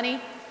capital money.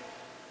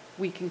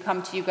 We can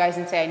come to you guys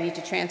and say, I need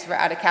to transfer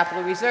out of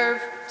capital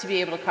reserve to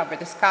be able to cover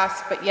this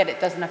cost, but yet it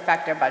doesn't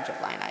affect our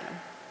budget line item.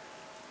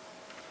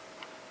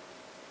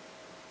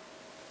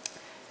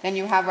 Then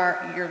you have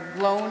your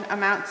loan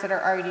amounts that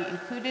are already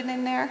included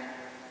in there.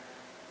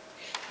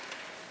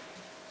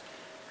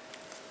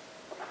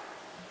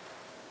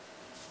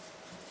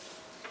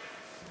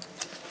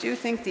 I do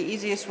think the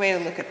easiest way to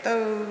look at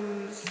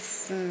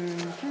those,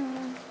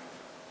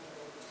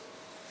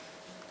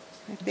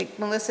 I think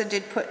Melissa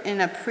did put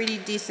in a pretty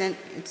decent,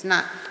 it's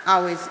not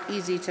always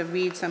easy to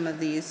read some of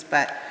these,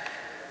 but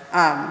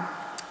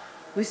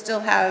we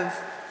still have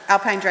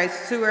Alpine Drive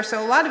sewer,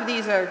 so a lot of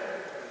these are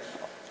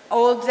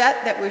old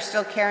debt that we're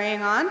still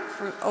carrying on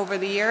for over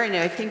the year, and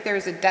I think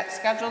there's a debt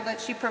schedule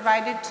that she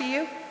provided to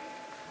you.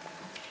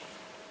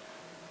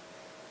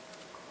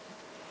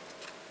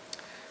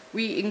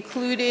 We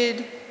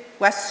included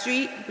West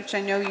Street, which I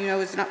know you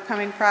know is an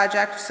upcoming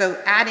project,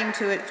 so adding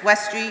to it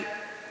West Street,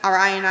 our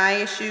I&I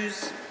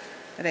issues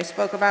that I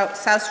spoke about,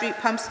 South Street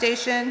Pump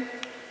Station.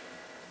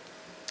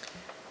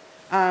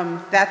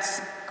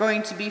 That's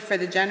going to be for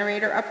the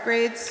generator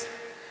upgrades.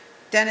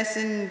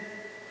 Dennison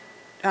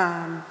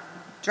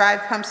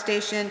Drive Pump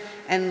Station,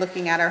 and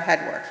looking at our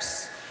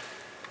headworks.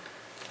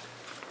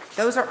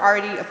 Those are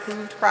already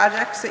approved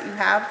projects that you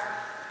have.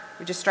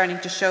 We're just starting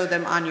to show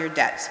them on your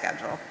debt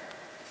schedule.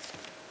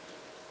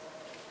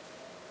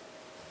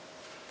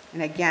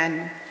 And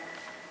again,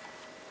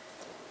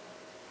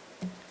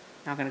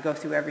 not going to go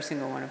through every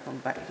single one of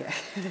them, but yeah,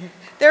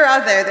 they're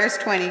out there, there's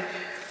 20.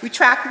 We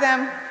track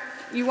them.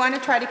 You want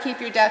to try to keep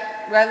your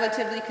debt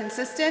relatively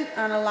consistent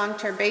on a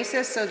long-term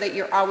basis so that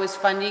you're always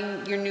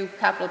funding your new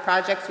capital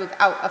projects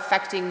without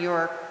affecting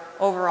your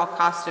overall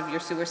cost of your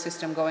sewer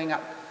system going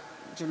up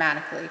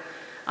dramatically.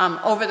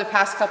 Over the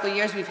past couple of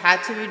years, we've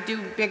had to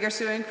do bigger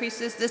sewer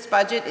increases. This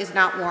budget is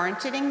not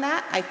warranting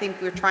that. I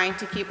think we're trying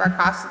to keep our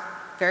costs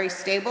very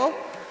stable.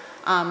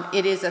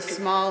 It is a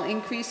small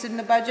increase in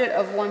the budget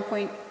of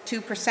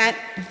 1.2%,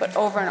 but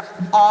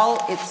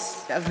overall,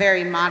 it's a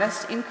very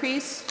modest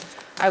increase.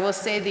 I will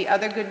say the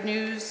other good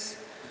news,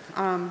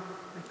 I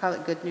call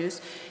it good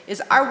news,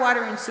 is our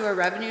water and sewer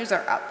revenues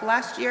are up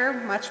last year,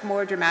 much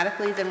more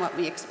dramatically than what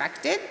we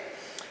expected.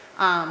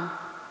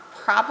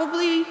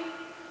 Probably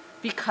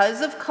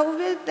because of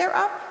COVID, they're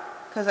up,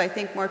 because I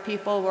think more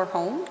people were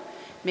home.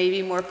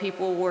 Maybe more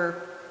people were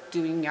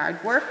doing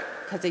yard work,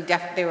 because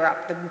they were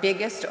up the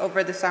biggest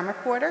over the summer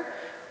quarter.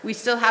 We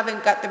still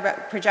haven't got the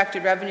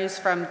projected revenues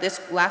from this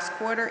last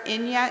quarter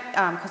in yet,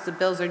 because the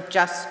bills are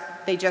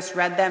they just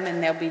read them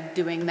and they'll be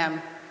doing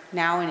them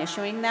now and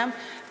issuing them.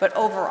 But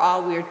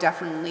overall, we're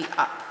definitely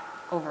up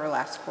over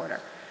last quarter.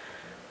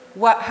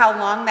 How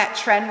long that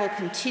trend will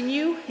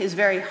continue is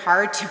very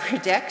hard to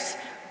predict.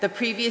 The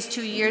previous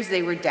 2 years,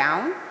 they were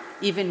down,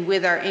 even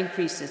with our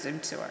increases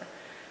in sewer.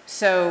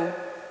 So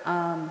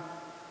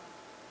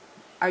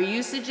our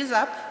usage is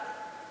up,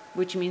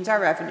 which means our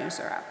revenues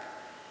are up.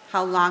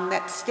 How long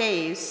that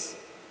stays,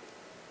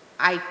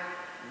 I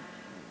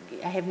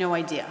have no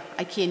idea.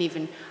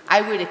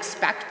 I would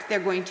expect they're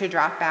going to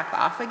drop back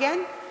off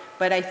again,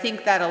 but I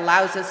think that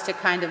allows us to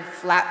kind of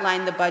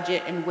flatline the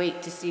budget and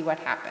wait to see what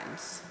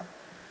happens.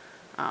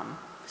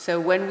 So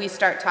when we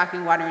start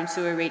talking water and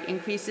sewer rate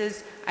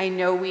increases, I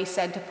know we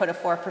said to put a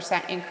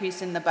 4%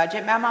 increase in the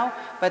budget memo,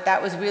 but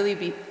that was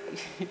really,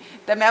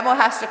 the memo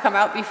has to come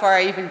out before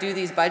I even do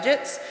these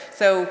budgets.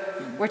 So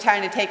we're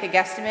trying to take a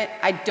guesstimate.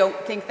 I don't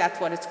think that's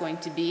what it's going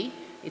to be.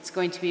 It's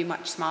going to be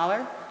much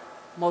smaller,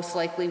 most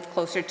likely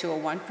closer to a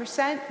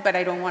 1%, but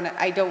I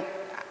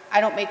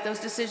don't make those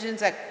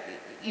decisions.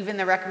 Even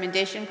the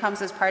recommendation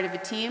comes as part of a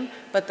team,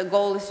 but the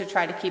goal is to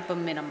try to keep a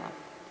minimum.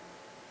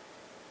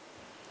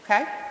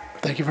 Okay?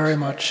 Thank you very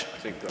much. I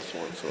think that's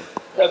one, so.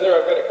 Heather,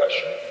 I've got a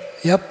question.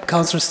 Yep,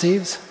 Councilor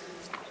Steves?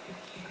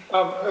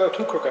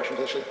 Two quick questions,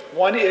 actually.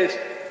 One is,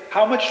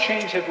 how much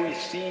change have we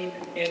seen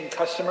in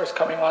customers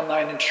coming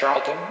online in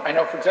Charlton? I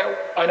know, for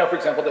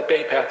example, that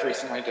Bay Path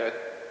recently did.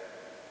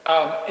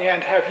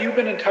 And have you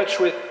been in touch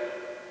with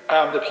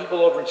the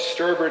people over in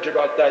Sturbridge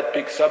about that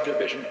big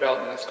subdivision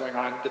development that's going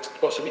on that's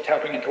supposed to be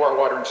tapping into our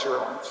water and sewer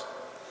lines?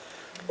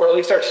 Or at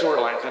least our sewer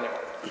lines, anyway.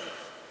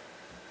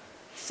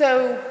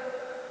 So,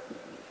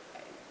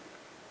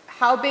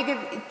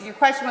 your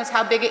question was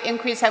how big an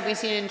increase have we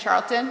seen in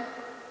Charlton?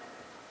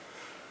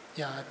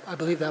 Yeah, I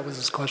believe that was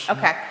his question.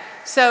 Okay,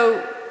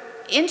 so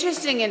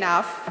interesting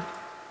enough,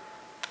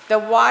 the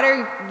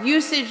water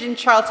usage in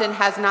Charlton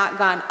has not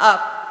gone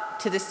up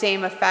to the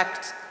same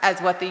effect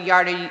as what the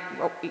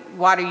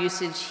water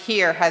usage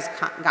here has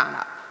gone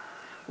up.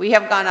 We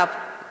have gone up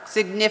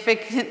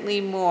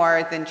significantly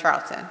more than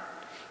Charlton.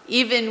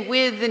 even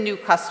with the new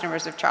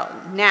customers of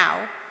Charlton.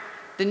 Now,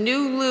 the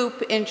new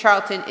loop in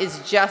Charlton is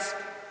just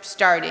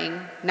starting,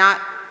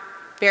 not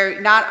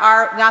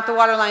the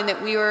water line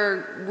that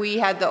we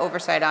had the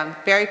oversight on.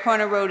 Berry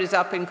Corner Road is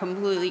up and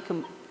completely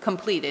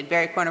completed.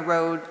 Berry Corner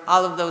Road,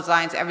 all of those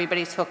lines,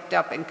 everybody's hooked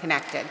up and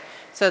connected.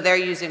 So they're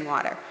using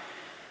water.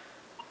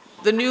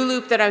 The new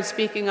loop that I'm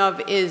speaking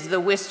of is the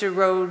Worcester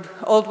Road,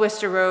 Old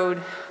Worcester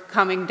Road,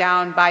 coming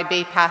down by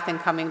Bay Path and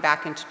coming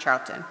back into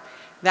Charlton.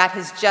 That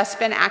has just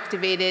been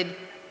activated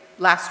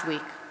last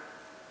week.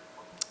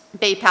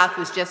 Bay Path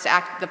was just,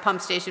 the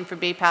pump station for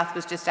Bay Path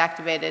was just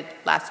activated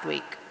last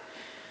week.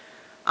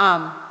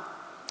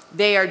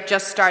 They are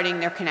just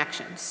starting their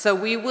connections. So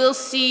we will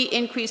see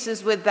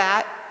increases with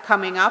that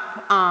coming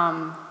up.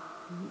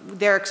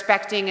 They're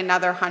expecting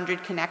another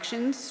 100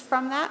 connections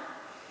from that,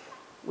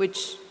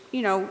 which,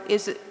 you know,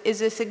 is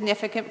a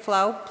significant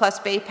flow, plus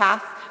Bay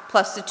Path,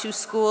 plus the two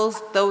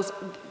schools.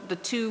 The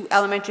two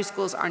elementary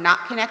schools are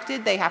not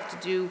connected. They have to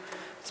do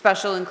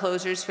special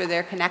enclosures for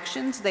their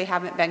connections. They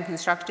haven't been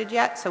constructed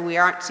yet, so we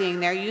aren't seeing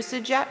their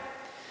usage yet,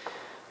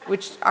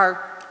 which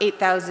are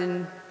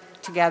 8,000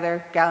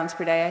 together gallons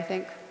per day, I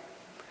think.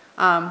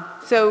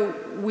 So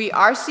we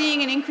are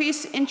seeing an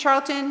increase in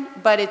Charlton,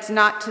 but it's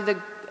not to the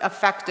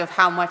effect of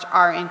how much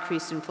our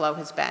increase in flow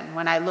has been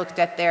when I looked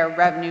at their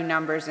revenue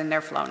numbers and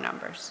their flow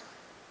numbers.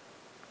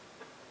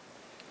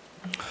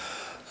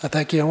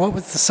 Thank you. And what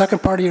was the second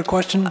part of your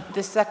question?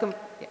 The second,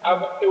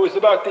 it was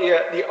about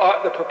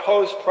the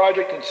proposed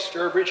project in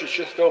Sturbridge. It's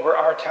just over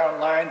our town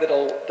line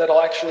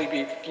that'll actually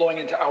be flowing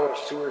into our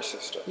sewer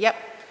system. Yep.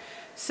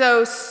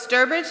 So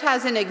Sturbridge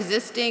has an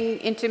existing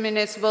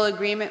intermunicipal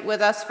agreement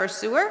with us for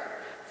sewer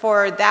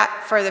for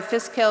the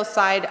Fisk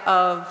side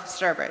of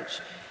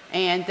Sturbridge.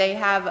 And they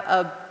have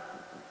a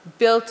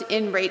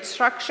built-in rate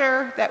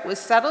structure that was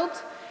settled.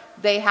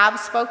 They have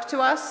spoke to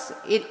us.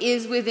 It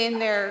is within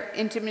their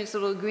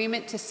intermunicipal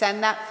agreement to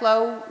send that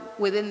flow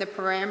within the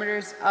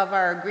parameters of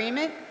our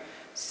agreement.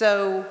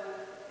 So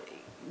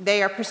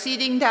they are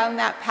proceeding down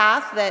that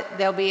path that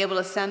they'll be able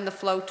to send the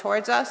flow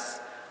towards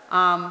us.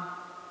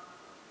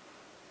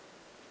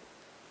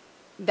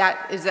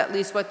 That is at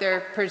least what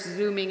they're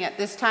presuming at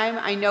this time.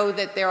 I know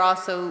that they're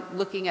also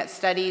looking at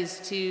studies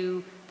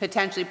to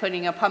potentially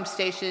putting a pump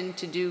station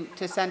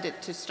to send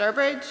it to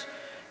Sturbridge.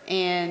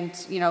 And,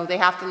 you know, they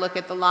have to look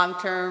at the long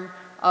term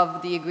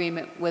of the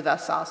agreement with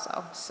us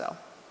also, so.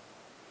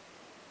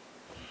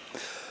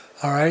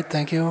 All right,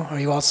 thank you. Are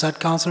you all set,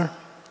 Councilor?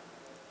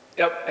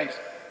 Yep, thanks.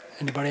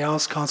 Anybody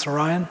else? Councilor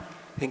Ryan?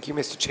 Thank you,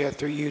 Mr. Chair.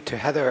 Through you to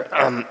Heather.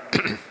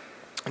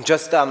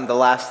 Just the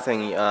last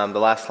thing, the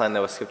last line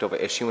that was skipped over,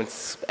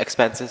 issuance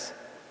expenses.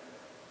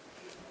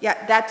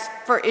 Yeah, that's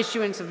for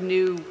issuance of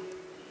new.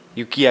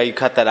 You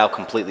cut that out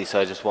completely, so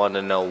I just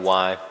wanted to know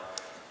why.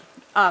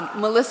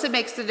 Melissa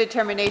makes the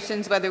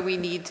determinations whether we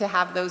need to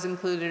have those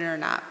included or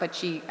not,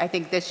 but I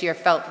think this year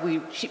felt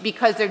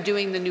because they're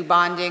doing the new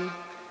bonding,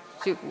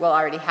 she will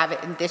already have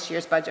it in this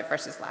year's budget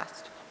versus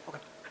last. Okay,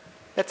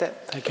 that's it.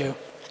 Thank you.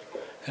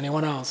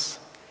 Anyone else?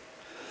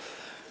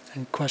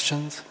 Any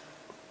questions?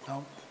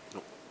 No?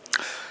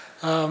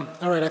 All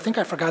right, I think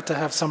I forgot to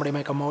have somebody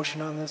make a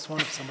motion on this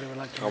one, if somebody would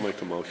like to. I'll make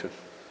the motion.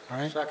 All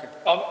right. Second.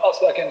 I'll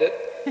second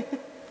it. You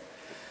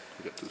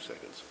got 2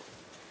 seconds.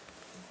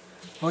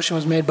 Motion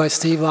was made by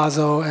Steve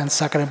Lazo and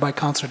seconded by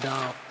Councilor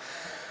Dow.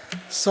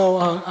 So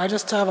I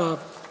just have a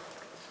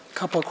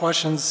couple of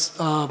questions.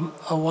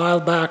 A while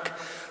back,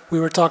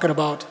 we were talking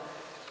about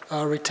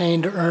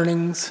retained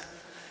earnings.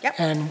 Yep.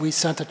 And we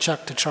sent a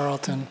check to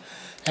Charlton.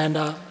 And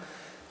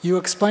you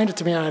explained it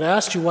to me, and I'd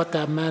asked you what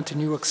that meant, and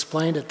you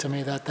explained it to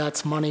me that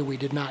that's money we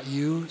did not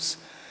use.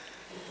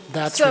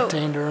 That's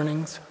retained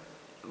earnings.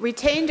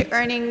 Retained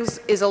earnings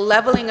is a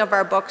leveling of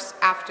our books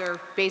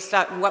based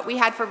on what we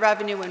had for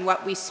revenue and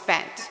what we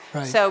spent.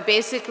 Right. So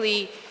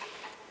basically,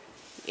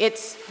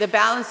 it's the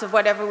balance of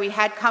whatever we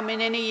had come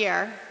in a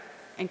year,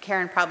 and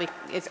Karen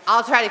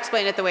I'll try to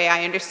explain it the way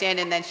I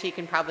understand, and then she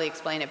can probably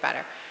explain it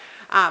better.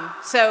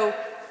 So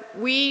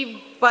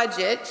we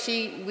budget,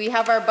 we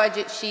have our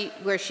budget sheet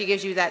where she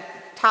gives you that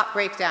top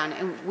breakdown,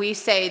 and we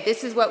say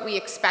this is what we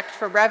expect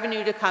for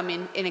revenue to come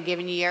in a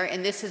given year,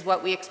 and this is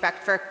what we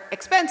expect for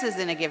expenses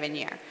in a given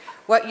year.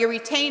 What your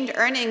retained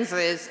earnings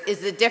is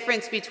the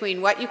difference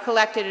between what you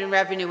collected in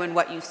revenue and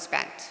what you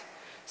spent.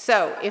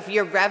 So if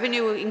your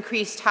revenue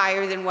increased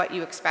higher than what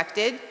you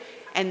expected,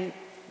 and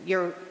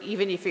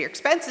even if your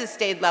expenses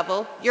stayed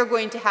level, you're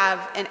going to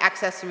have an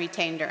excess in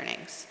retained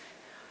earnings.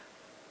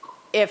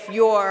 If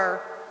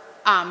your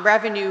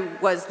revenue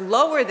was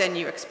lower than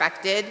you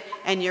expected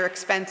and your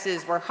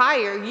expenses were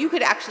higher, you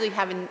could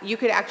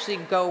actually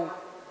go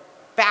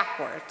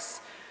backwards.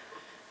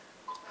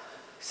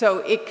 So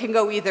it can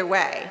go either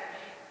way.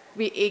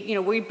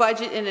 We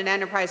budget in an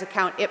enterprise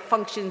account. It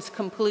functions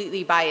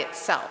completely by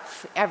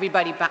itself.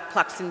 Everybody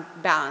plucks and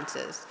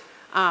balances.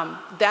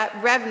 That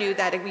revenue,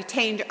 that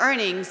retained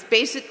earnings,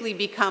 basically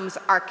becomes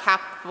our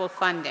capital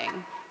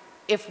funding.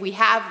 If we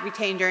have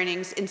retained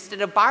earnings,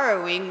 instead of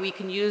borrowing, we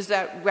can use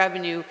that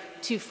revenue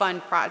to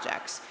fund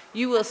projects.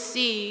 You will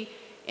see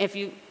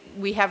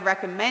we have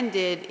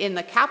recommended in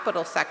the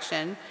capital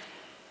section,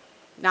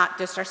 not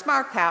just our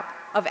smart cap,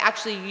 of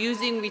actually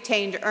using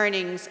retained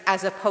earnings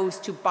as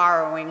opposed to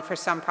borrowing for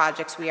some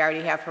projects we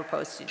already have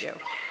proposed to do.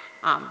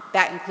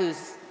 That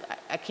includes,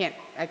 I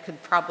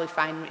could probably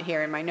find it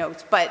here in my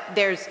notes, but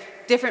there's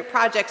different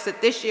projects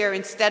that this year,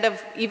 instead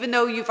of, even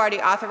though you've already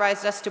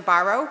authorized us to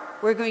borrow,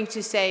 we're going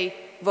to say,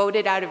 vote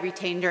it out of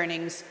retained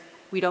earnings,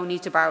 we don't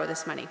need to borrow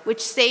this money,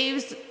 which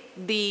saves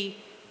the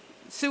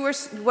sewer,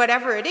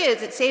 whatever it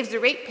is, it saves the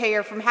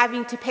ratepayer from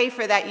having to pay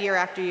for that year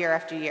after year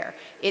after year.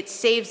 It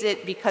saves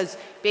it because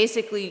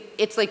basically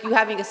it's like you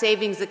having a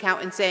savings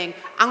account and saying,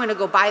 I'm going to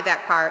go buy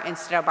that car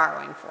instead of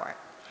borrowing for it.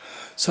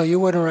 So you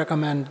wouldn't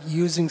recommend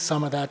using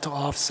some of that to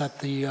offset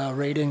the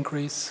rate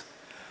increase?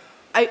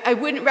 I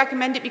wouldn't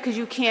recommend it because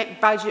you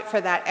can't budget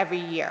for that every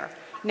year.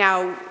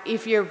 Now,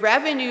 if your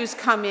revenues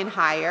come in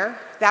higher,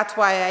 that's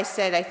why I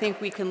said I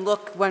think we can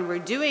look when we're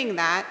doing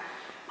that,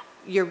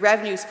 your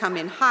revenues come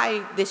in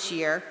high this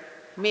year,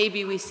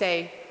 maybe we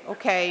say,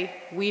 okay,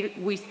 we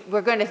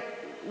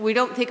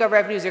don't think our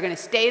revenues are going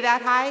to stay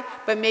that high,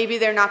 but maybe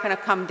they're not going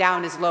to come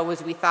down as low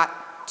as we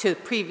thought to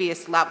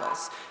previous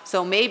levels.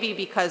 So maybe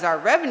because our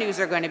revenues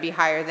are going to be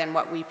higher than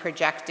what we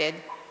projected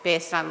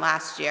based on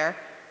last year,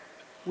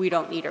 we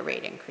don't need a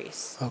rate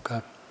increase. Okay.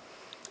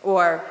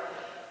 Or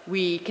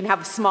we can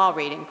have a small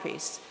rate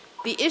increase.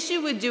 The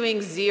issue with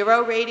doing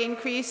zero rate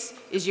increase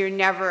is you're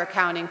never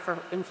accounting for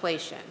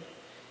inflation.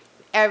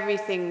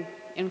 Everything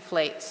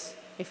inflates.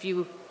 If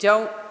you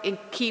don't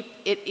keep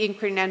it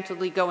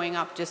incrementally going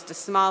up just a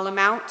small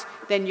amount,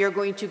 then you're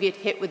going to get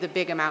hit with a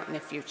big amount in the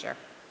future.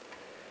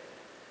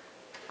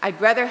 I'd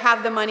rather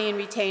have the money in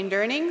retained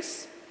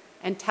earnings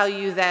and tell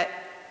you that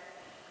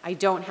I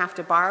don't have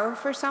to borrow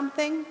for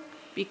something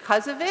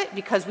because of it,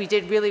 because we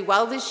did really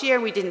well this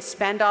year, we didn't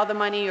spend all the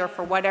money, or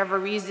for whatever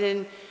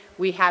reason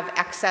we have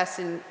excess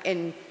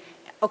in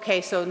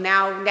okay, so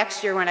now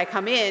next year when I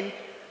come in,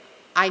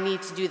 I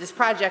need to do this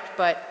project,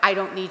 but I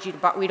don't need you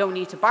to we don't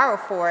need to borrow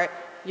for it.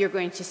 You're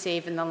going to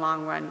save in the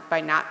long run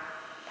by not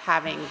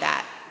having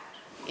that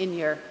in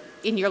your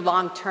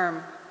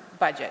long-term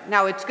budget.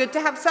 Now, it's good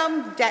to have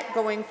some debt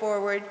going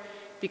forward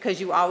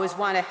because you always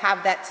want to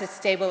have that to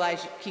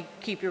stabilize,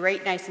 keep your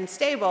rate nice and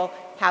stable,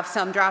 have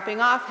some dropping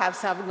off, have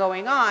some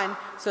going on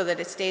so that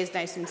it stays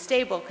nice and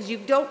stable, because you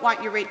don't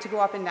want your rate to go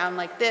up and down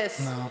like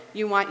this. No.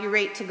 You want your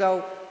rate to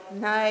go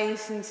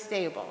nice and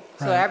stable.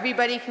 So Right.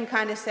 everybody can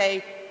kind of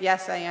say,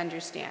 yes, I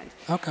understand.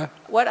 Okay.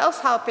 What else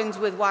happens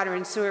with water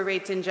and sewer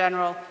rates in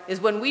general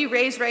is when we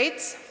raise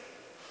rates,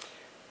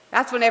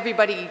 that's when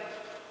everybody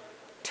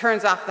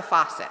turns off the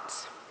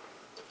faucets.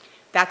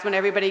 That's when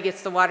everybody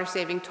gets the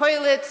water-saving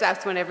toilets.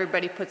 That's when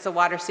everybody puts the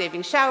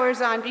water-saving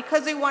showers on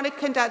because they want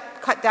to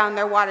cut down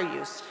their water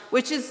use,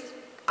 which is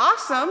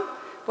awesome.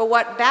 But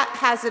what that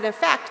has an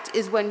effect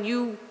is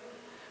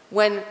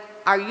when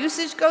our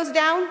usage goes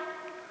down,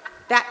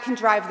 that can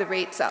drive the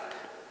rates up.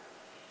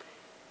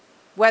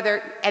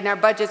 And our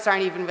budgets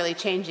aren't even really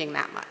changing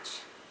that much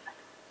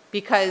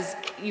because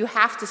you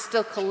have to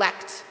still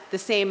collect the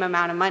same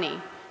amount of money.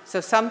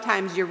 So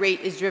sometimes your rate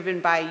is driven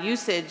by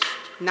usage,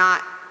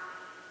 not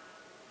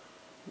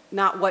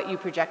what you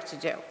project to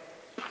do.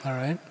 All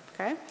right.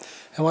 Okay?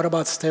 And what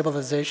about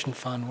stabilization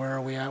fund? Where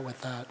are we at with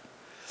that?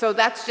 So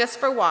that's just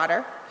for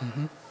water.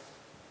 Mm-hmm.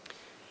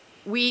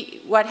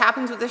 What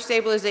happens with the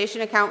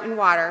stabilization account in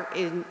water,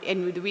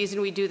 and the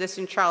reason we do this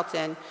in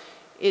Charlton,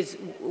 is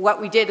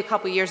what we did a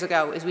couple years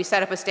ago is we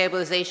set up a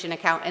stabilization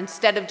account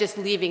instead of just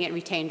leaving it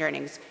retained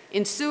earnings.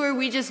 In sewer,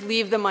 we just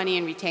leave the money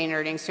in retained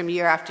earnings from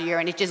year after year,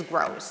 and it just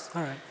grows.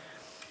 All right.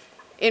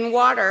 In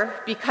water,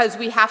 because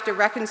we have to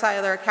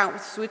reconcile our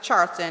accounts with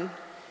Charlton,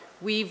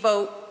 we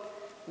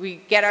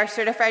get our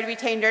certified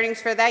retained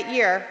earnings for that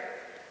year,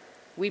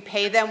 we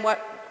pay them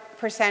what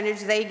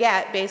percentage they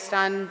get based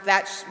on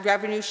that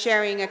revenue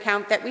sharing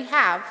account that we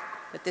have,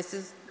 but this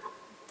is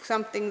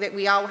something that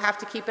we all have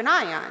to keep an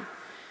eye on.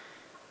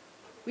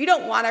 We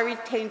don't want our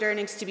retained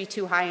earnings to be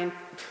too high, and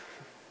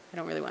I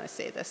don't really want to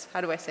say this.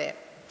 How do I say it?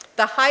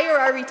 The higher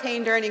our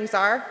retained earnings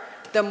are,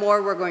 the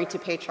more we're going to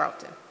pay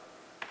Charlton.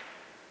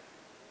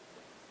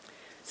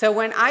 So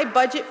when I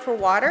budget for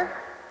water,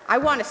 I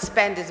want to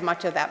spend as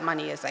much of that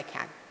money as I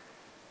can.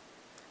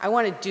 I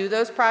want to do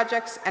those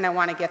projects and I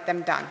want to get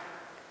them done,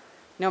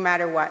 no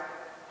matter what.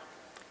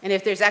 And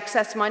if there's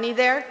excess money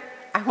there,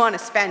 I want to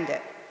spend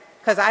it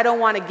because I don't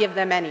want to give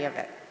them any of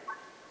it.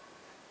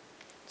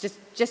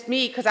 Just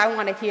me, because I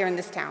want it here in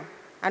this town.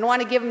 I don't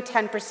want to give them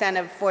 10%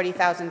 of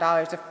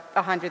 $40,000 or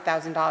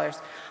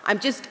 $100,000.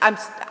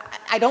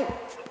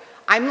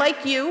 I'm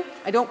like you.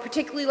 I don't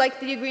particularly like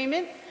the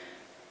agreement.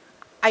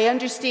 I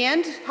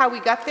understand how we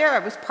got there. I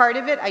was part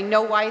of it. I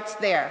know why it's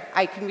there.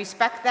 I can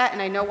respect that,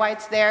 and I know why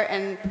it's there,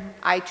 and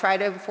I try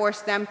to force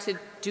them to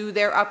do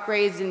their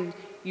upgrades, and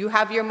you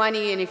have your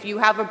money, and if you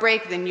have a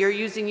break, then you're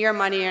using your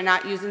money, you're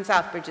not using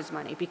Southbridge's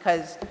money,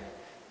 because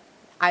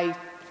I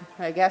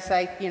guess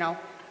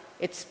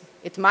it's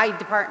my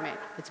department.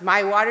 It's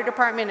my water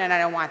department, and I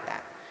don't want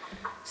that.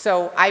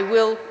 So I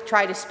will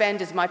try to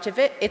spend as much of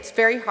it. It's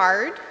very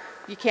hard.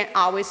 You can't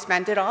always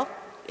spend it all.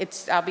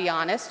 I'll be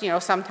honest,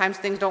 sometimes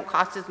things don't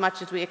cost as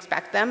much as we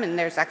expect them, and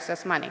there's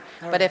excess money.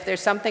 But if there's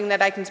something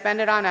that I can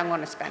spend it on, I'm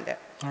going to spend it.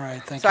 All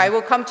right, thank So you. I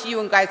will come to you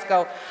and guys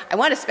go, I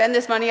want to spend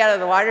this money out of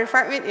the water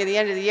department at the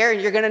end of the year,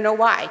 and you're going to know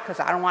why, because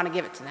I don't want to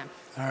give it to them.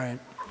 All right.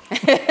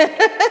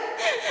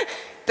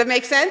 That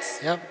make sense?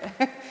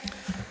 Yep.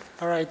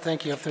 All right,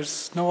 thank you. If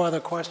there's no other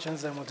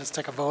questions, then we'll just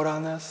take a vote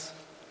on this.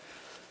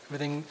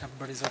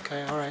 Everybody's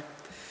okay? All right.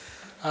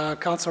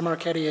 Councilor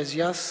Marquetti is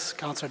yes.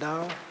 Councilor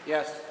Dow?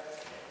 Yes.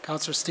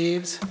 Councilor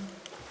Steves?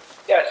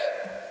 Yes.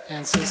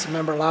 And Citizen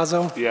Member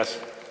Lazo? Yes.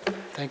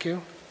 Thank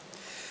you.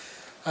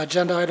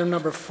 Agenda item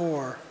number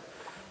 4,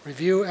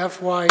 review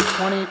FY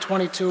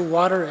 2022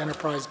 water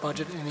enterprise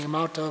budget in the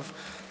amount of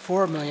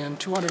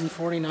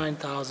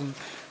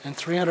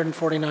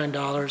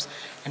 $4,249,349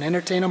 and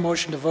entertain a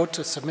motion to vote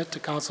to submit to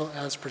council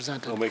as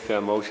presented. I'll make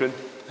that motion.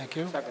 Thank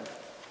you. Second.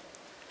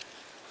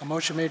 A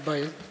motion made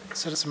by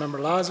Citizen Member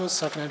Lazo,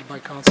 seconded by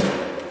Councilor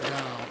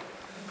Dow.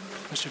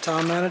 Mr.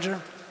 Town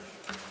Manager?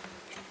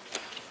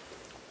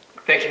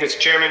 Thank you, Mr.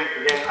 Chairman.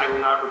 Again, I will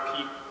not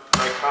repeat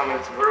my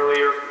comments of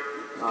earlier,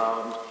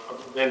 other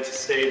than to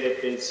say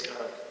that there's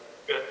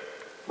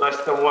less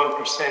than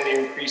 1%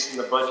 increase in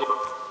the budget.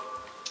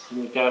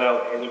 And with that,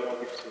 I'll hand it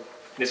over to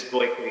Ms.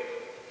 Blakely.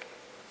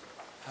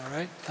 All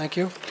right, thank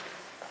you.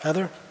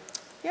 Heather?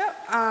 Yep.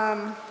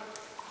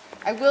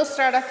 I will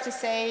start off to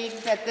say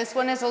that this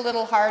one is a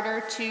little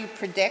harder to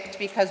predict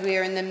because we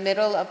are in the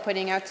middle of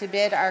putting out to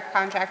bid our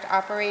contract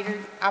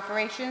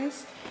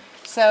operations.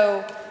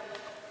 So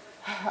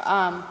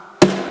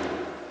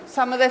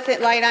some of the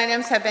line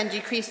items have been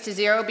decreased to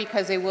 0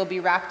 because they will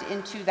be wrapped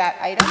into that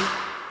item.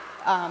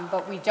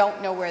 But we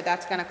don't know where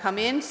that's going to come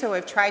in, so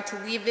I've tried to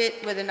leave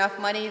it with enough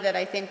money that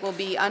I think will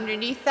be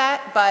underneath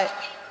that, but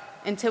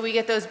until we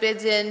get those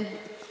bids in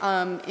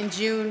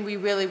June, we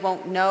really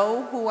won't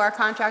know who our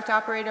contract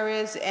operator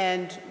is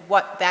and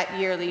what that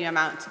yearly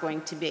amount is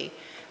going to be.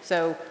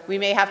 So we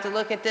may have to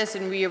look at this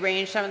and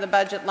rearrange some of the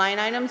budget line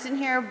items in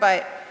here,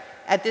 but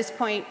at this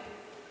point,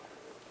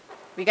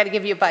 we got to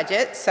give you a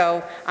budget,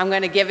 so I'm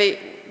going to give it,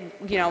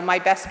 my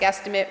best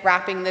guesstimate,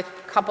 wrapping the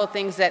couple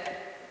things that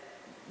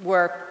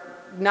were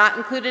not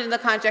included in the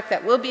contract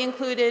that will be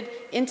included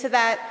into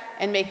that,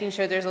 and making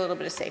sure there's a little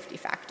bit of safety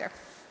factor.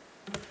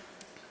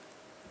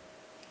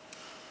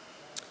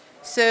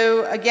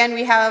 So again,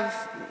 we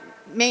have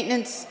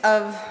maintenance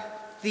of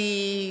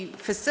the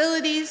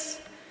facilities.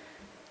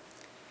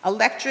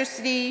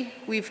 Electricity,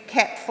 we've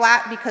kept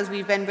flat because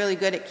we've been really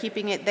good at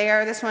keeping it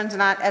there. This one's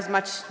not as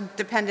much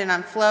dependent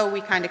on flow.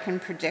 We kind of can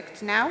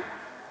predict now.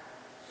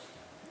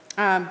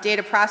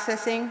 Data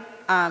processing,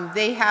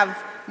 they have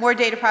more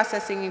data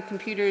processing and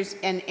computers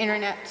and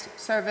internet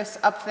service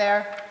up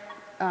there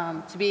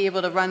to be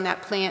able to run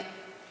that plant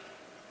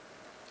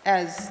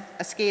as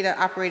a SCADA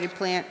operated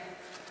plant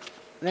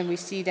than we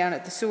see down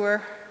at the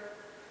sewer.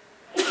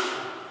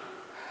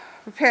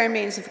 Repair and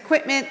maintenance of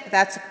equipment,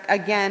 that's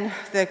again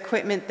the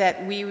equipment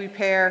that we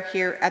repair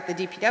here at the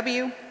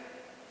DPW.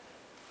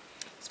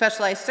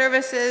 Specialized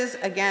services,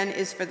 again,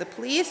 is for the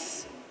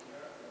police.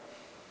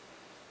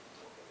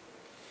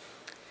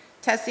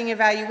 Testing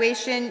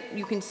evaluation,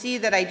 you can see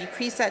that I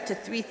decreased that to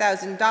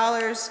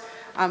 $3,000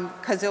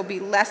 because there'll be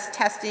less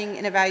testing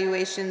and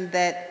evaluation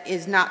that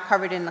is not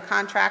covered in the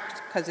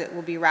contract because it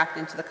will be wrapped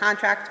into the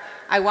contract.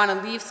 I want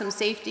to leave some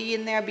safety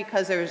in there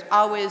because there's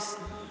always,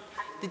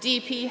 the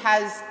DEP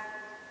has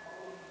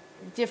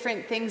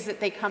different things that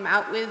they come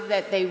out with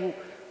that they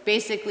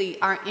basically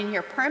aren't in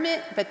your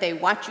permit, but they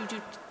want you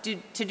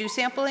to do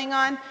sampling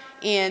on,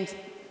 and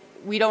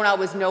we don't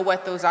always know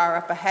what those are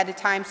up ahead of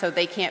time, so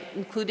they can't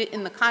include it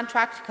in the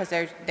contract because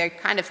they're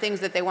kind of things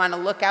that they want to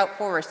look out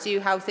for or see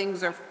how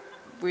things are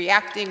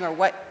reacting or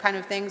what kind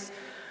of things.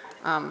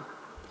 PFAS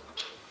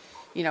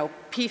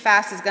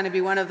is going to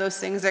be one of those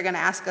things they're going to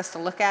ask us to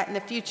look at in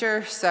the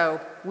future, so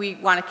we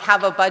want to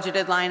have a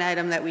budgeted line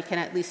item that we can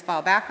at least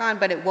fall back on,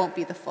 but it won't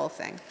be the full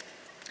thing.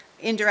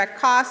 Indirect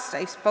costs,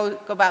 I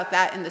spoke about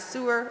that in the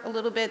sewer a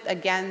little bit.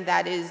 Again,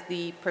 that is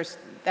the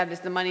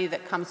money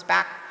that comes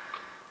back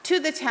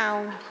to the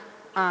town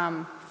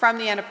from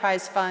the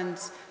enterprise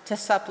funds to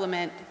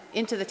supplement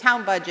into the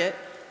town budget,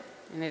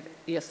 and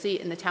you'll see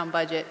it in the town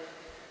budget.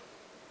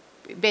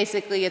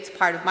 Basically, it's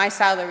part of my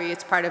salary,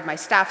 it's part of my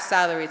staff's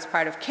salary, it's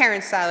part of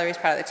Karen's salary, it's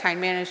part of the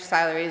town manager's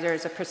salary.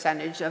 There's a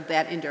percentage of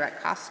that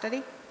indirect cost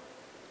study.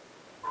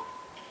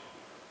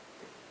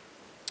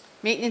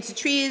 Maintenance of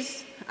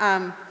trees.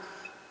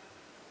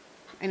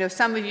 I know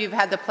some of you have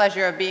had the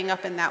pleasure of being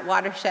up in that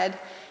watershed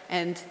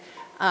and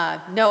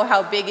know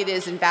how big it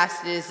is and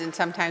vast it is, and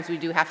sometimes we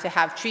do have to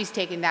have trees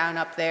taken down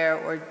up there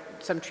or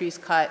some trees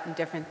cut and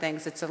different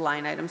things. It's a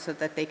line item so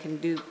that they can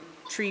do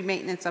tree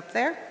maintenance up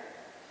there.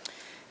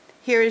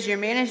 Here is your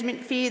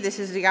management fee. This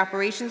is the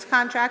operations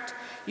contract.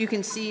 You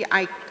can see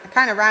I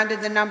kind of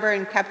rounded the number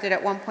and kept it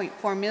at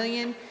 1.4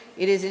 million.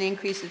 It is an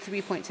increase of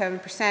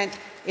 3.7%.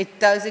 It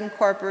does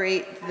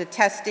incorporate the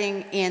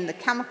testing and the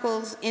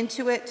chemicals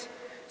into it,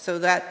 so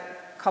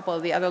that couple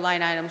of the other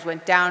line items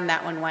went down,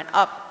 that one went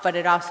up, but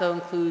it also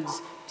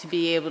includes to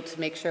be able to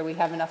make sure we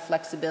have enough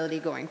flexibility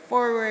going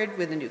forward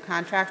with a new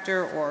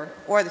contractor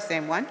or the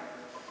same one.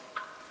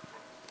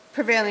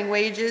 Prevailing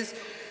wages.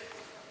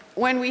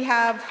 When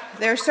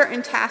there are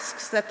certain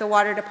tasks that the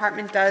water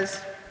department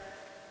does,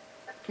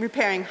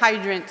 repairing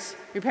hydrants,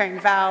 repairing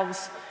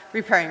valves,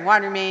 repairing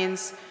water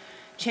mains,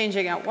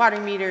 changing out water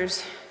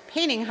meters,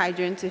 painting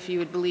hydrants, if you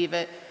would believe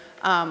it,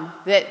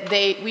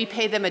 we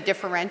pay them a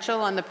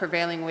differential on the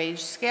prevailing wage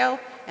scale,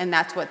 and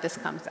that's what this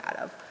comes out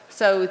of.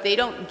 So they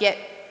don't get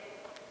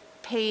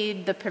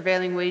paid the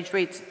prevailing wage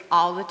rates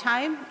all the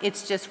time.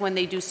 It's just when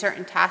they do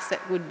certain tasks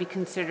that would be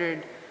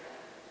considered,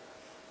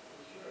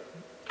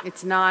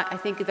 it's not, I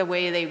think the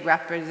way they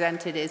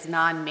represent it is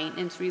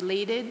non-maintenance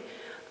related.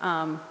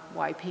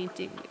 Why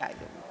painting?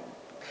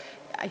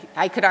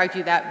 I could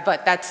argue that,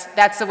 but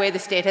that's the way the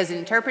state has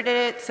interpreted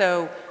it.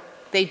 So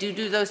they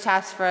do those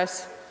tasks for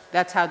us.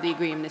 That's how the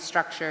agreement is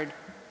structured.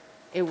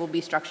 It will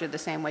be structured the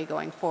same way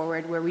going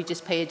forward, where we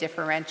just pay a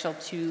differential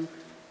to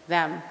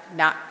them,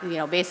 not,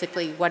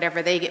 basically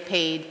whatever they get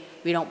paid,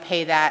 we don't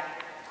pay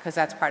that because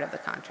that's part of the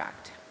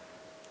contract.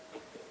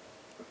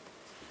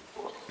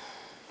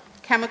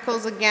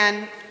 Chemicals,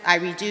 again, I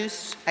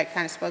reduced. I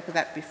kind of spoke of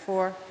that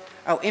before.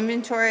 Oh,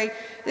 inventory.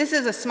 This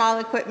is a small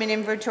equipment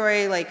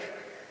inventory, like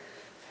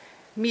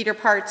meter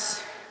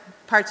parts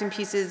and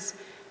pieces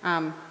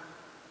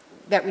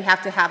that we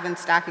have to have in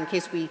stock in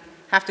case we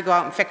have to go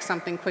out and fix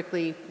something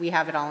quickly. We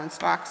have it all in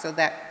stock, so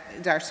that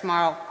is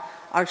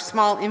our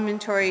small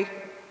inventory.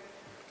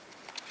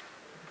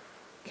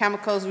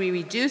 Chemicals we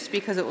reduce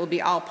because it will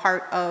be all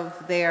part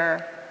of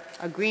their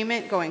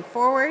agreement going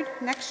forward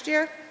next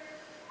year.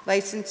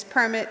 License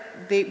permit,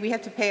 we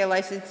have to pay a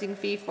licensing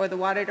fee for the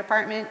water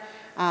department.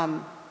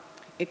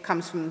 It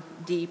comes from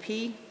DEP.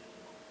 Is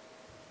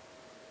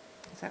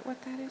that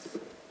what that is?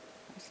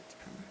 License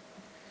permit.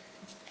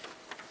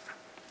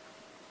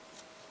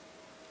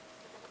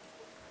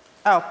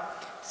 Oh,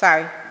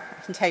 sorry.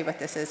 I can tell you what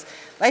this is.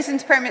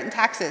 License permit and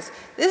taxes.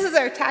 This is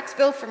our tax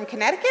bill from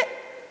Connecticut,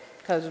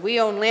 because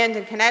we own land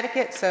in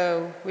Connecticut,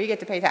 so we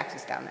get to pay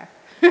taxes down there.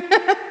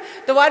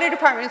 The water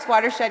department's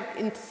watershed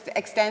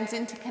extends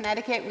into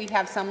Connecticut. We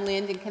have some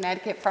land in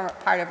Connecticut for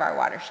part of our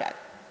watershed.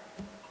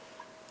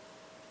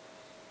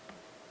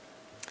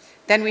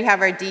 Then we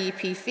have our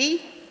DEP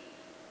fee.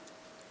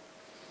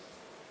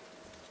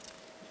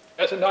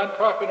 As a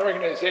nonprofit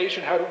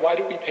organization, why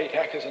do we pay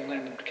taxes on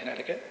land in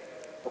Connecticut?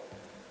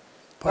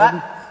 Pardon?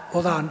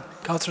 Hold on,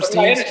 Councilor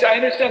Steves. I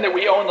understand that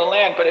we own the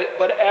land,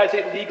 but as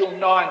a legal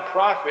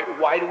nonprofit,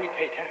 why do we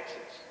pay taxes?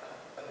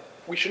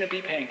 We shouldn't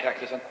be paying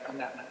taxes on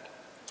that land.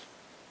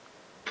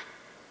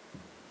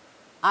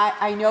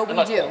 I know we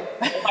do.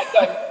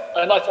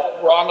 Unless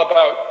I'm wrong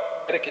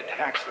about Connecticut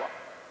tax law,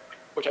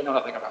 which I know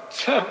nothing about.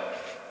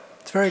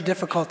 It's very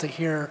difficult to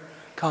hear,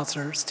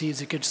 Councilor Steves.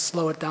 You could just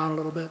slow it down a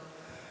little bit.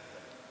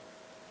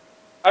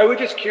 I was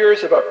just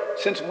curious about,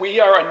 since we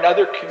are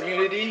another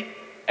community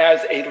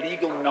as a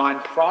legal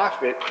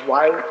nonprofit,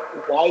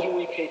 why do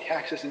we pay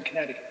taxes in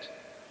Connecticut?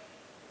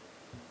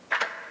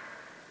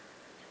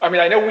 I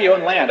mean, I know we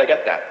own land, I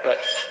get that, but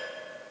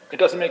it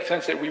doesn't make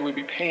sense that we would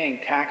be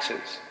paying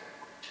taxes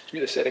to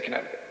the state of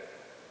Connecticut.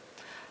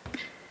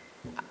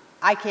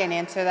 I can't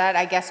answer that.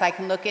 I guess I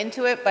can look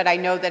into it, but I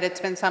know that it's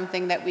been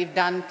something that we've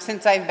done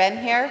since I've been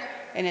here,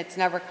 and it's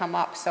never come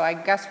up. So I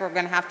guess we're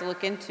going to have to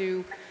look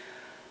into,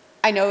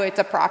 I know it's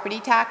a property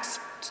tax,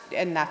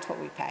 and that's what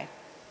we pay.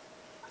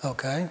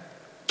 Okay.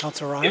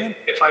 Councilor Ryan?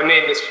 If I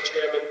may, Mr.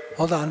 Chairman.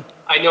 Hold on.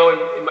 I know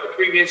in my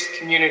previous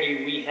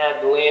community, we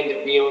had land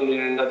that we owned in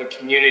another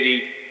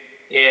community,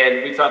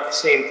 and we thought the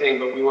same thing,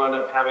 but we wound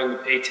up having to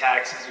pay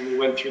taxes, and we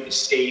went through the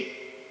state,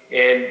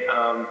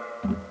 and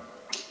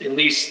at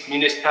least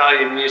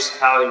municipality to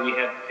municipality, we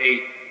had to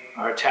pay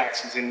our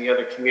taxes in the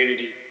other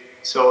community.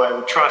 So I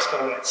would trust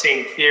on that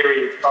same theory,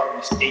 it's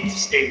probably state to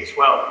state as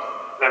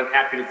well, but I'm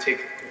happy to take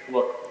a quick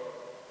look.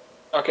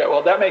 Okay,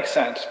 well, that makes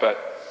sense,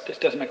 but this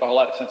doesn't make a whole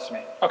lot of sense to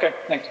me. Okay,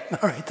 thanks.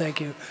 All right, thank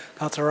you.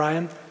 Councilor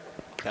Ryan?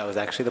 That was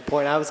actually the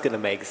point I was going to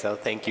make, so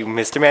thank you,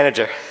 Mr.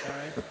 Manager. All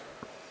right.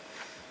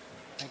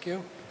 Thank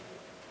you.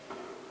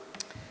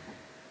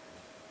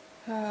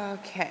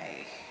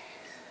 Okay.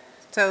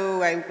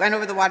 So I went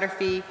over the water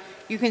fee.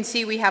 You can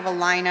see we have a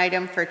line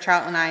item for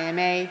Charlton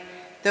IMA.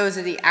 Those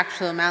are the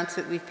actual amounts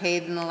that we've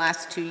paid in the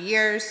last 2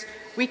 years.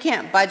 We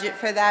can't budget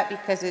for that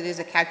because it is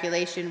a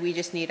calculation. We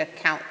just need a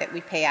count that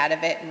we pay out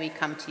of it, and we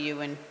come to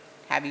you and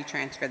have you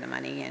transfer the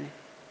money in.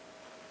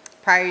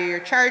 Prior year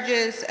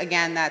charges,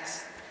 again,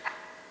 that's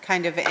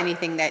kind of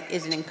anything that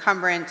is an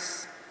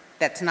encumbrance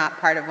that's not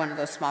part of one of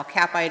those small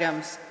cap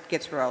items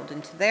gets rolled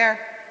into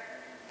there.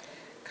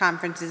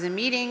 Conferences and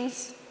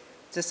meetings,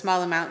 it's a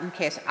small amount in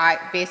case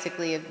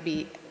basically it'd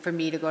be for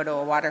me to go to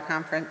a water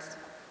conference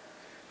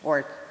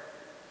or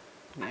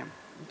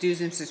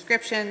dues and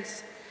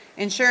subscriptions.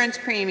 Insurance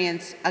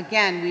premiums,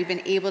 again, we've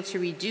been able to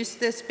reduce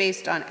this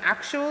based on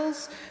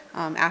actuals.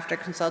 After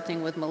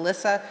consulting with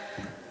Melissa,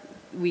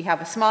 we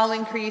have a small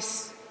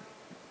increase,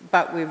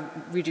 but we've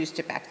reduced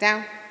it back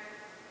down.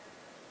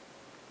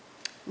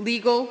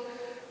 Legal,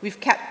 we've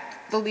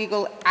kept the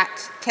legal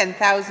at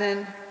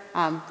 10,000,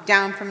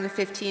 down from the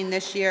 15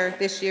 this year.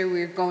 This year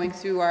we're going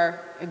through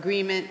our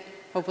agreement.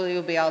 Hopefully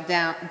it'll be all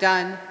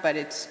done, but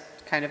it's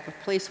kind of a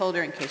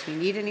placeholder in case we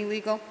need any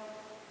legal.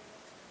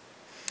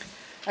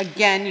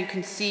 Again, you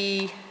can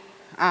see,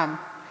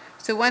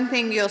 so one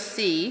thing you'll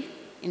see,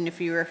 and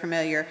if you were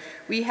familiar,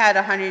 we had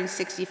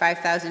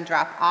 165,000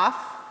 drop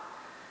off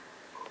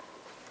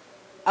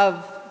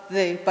of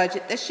the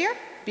budget this year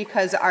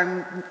because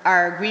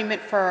our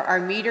agreement for our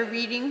meter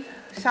reading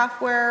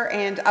software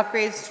and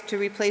upgrades to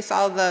replace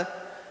all the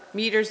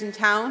meters in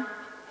town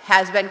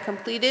has been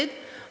completed.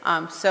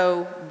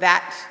 So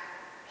that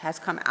has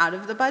come out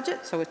of the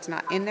budget, so it's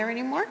not in there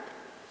anymore.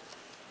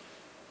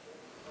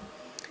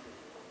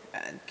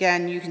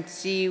 Again, you can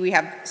see we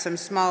have some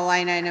small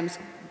line items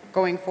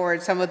going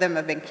forward. Some of them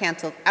have been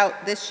canceled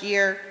out this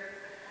year.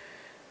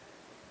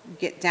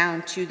 Get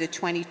down to the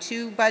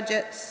 22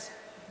 budgets.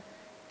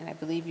 And I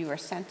believe you were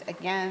sent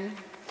again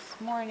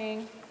this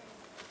morning.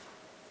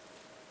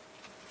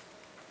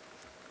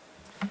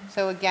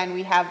 So again,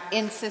 we have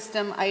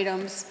in-system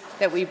items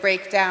that we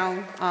break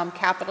down,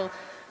 capital.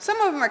 Some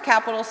of them are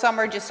capital, some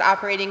are just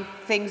operating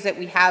things that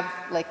we have,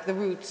 like the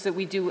routes that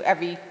we do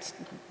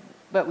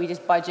but we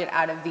just budget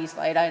out of these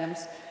light items.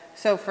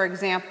 So for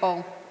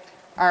example,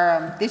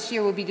 this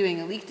year we'll be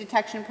doing a leak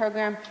detection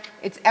program.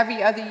 It's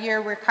every other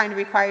year we're kind of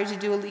required to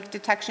do a leak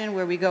detection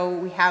where we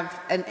have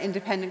an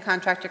independent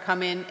contractor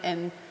come in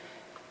and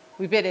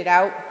we bid it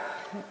out,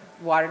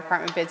 water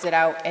department bids it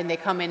out, and they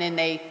come in and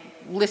they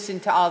listen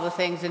to all the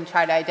things and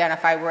try to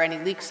identify where any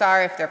leaks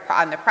are, if they're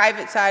on the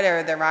private side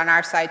or they're on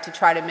our side, to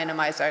try to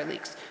minimize our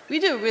leaks. We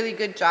do a really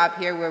good job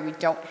here where we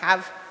don't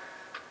have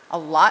a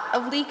lot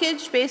of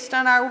leakage based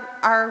on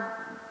our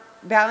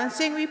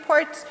balancing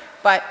reports,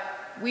 but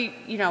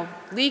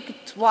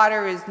leaked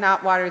water is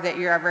not water that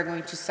you're ever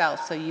going to sell,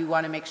 so you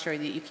want to make sure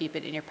that you keep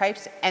it in your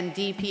pipes. And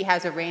DEP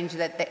has a range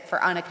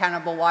for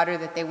unaccountable water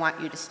that they want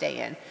you to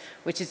stay in,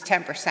 which is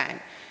 10%.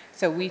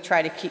 So we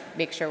try to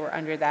make sure we're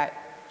under that.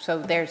 So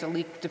there's a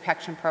leak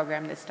detection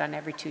program that's done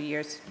every 2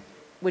 years,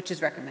 which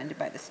is recommended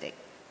by the state.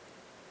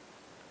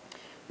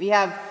 We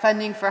have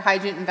funding for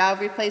hydrant and valve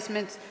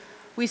replacements.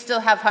 We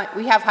have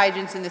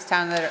hydrants in this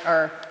town that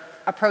are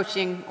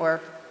approaching,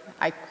 or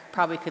I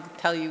probably could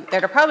tell you,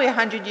 that are probably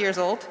 100 years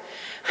old.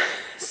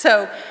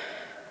 So,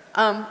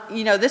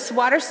 this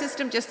water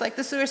system, just like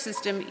the sewer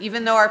system,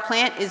 even though our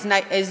plant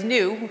is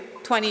new,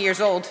 20 years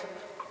old,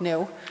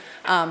 new,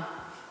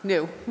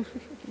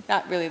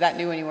 not really that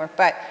new anymore,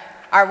 but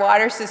our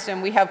water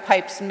system, we have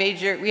pipes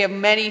we have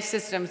many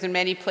systems in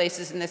many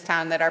places in this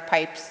town that our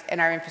pipes and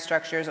our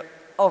infrastructure is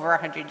over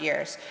 100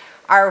 years.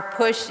 Our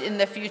push in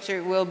the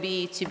future will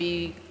be to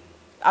be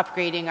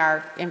upgrading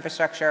our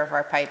infrastructure of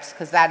our pipes,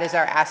 because that is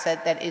our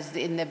asset that is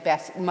in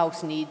the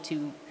most need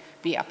to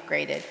be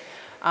upgraded.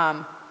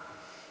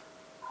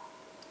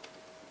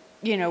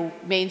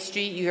 Main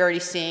Street, you're already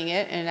seeing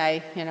it, and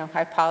I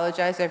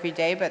apologize every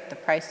day, but the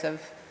price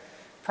of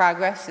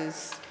progress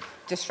is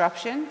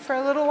disruption for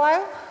a little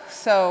while.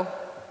 So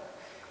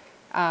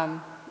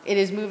it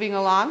is moving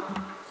along.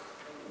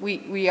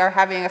 We are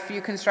having a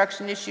few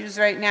construction issues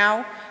right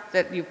now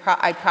that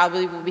I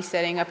probably will be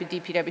setting up a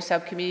DPW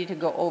subcommittee to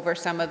go over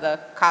some of the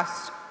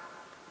costs,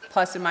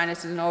 plus and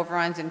minuses and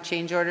overruns and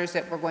change orders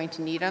that we're going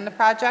to need on the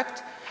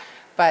project.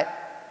 But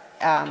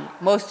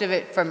most of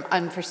it from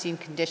unforeseen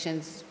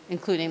conditions,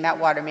 including that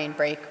water main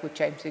break,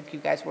 which I think you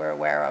guys were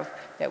aware of,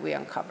 that we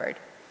uncovered.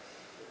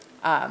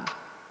 That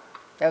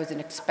was an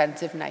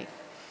expensive night.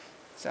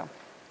 So.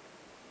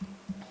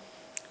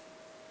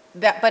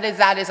 But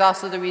that is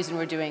also the reason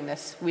we're doing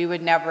this. We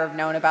would never have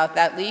known about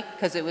that leak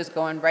because it was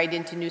going right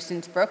into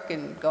Nuisance Brook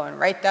and going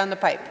right down the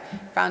pipe.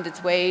 Found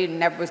its way and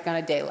never was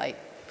going to daylight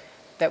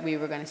that we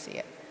were going to see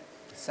it.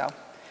 So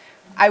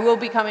I will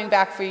be coming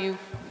back for you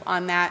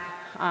on that.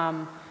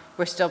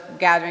 We're still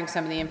gathering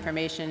some of the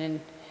information and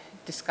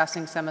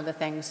discussing some of the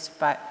things,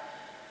 but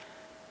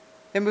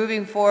they're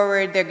moving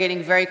forward. They're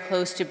getting very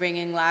close to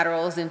bringing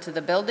laterals into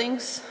the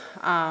buildings.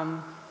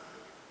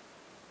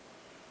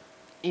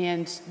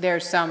 And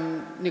there's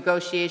some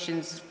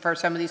negotiations for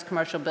some of these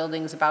commercial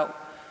buildings about,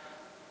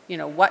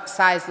 what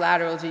size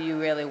lateral do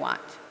you really want?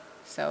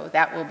 So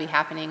that will be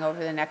happening over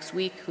the next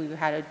week. We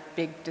had a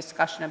big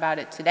discussion about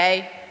it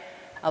today.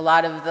 A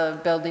lot of the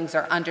buildings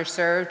are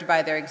underserved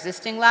by their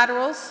existing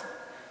laterals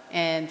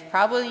and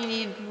probably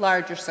need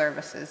larger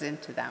services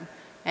into them.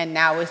 And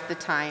now is the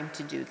time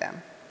to do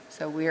them.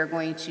 So we are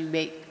going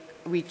to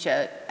reach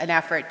an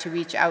effort to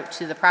reach out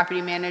to the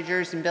property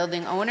managers and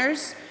building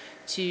owners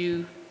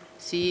to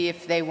see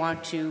if they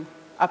want to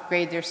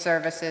upgrade their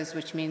services,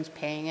 which means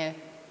paying a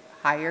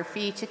higher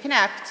fee to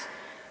connect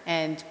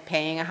and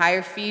paying a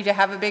higher fee to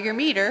have a bigger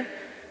meter,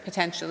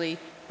 potentially.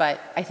 But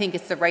I think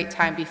it's the right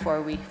time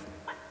before we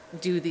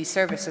do these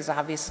services,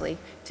 obviously,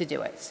 to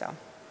do it. So.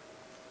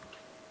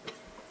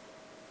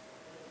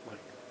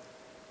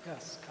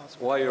 Yes,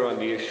 Councilman. While you're on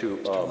the issue,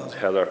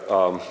 Heather,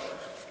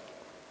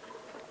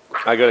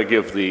 I got to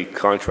give the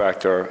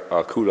contractor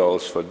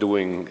kudos for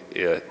doing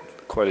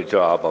quite a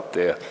job up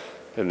there.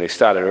 and they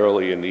started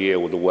early in the year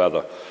with the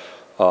weather.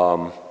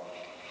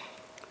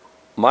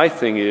 My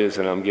thing is,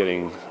 and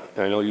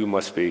I know you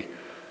must be,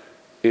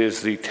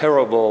 is the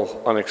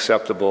terrible,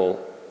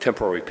 unacceptable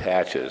temporary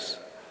patches.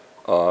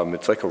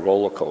 It's like a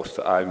roller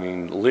coaster. I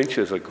mean, Lynch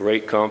is a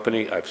great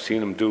company. I've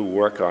seen them do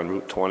work on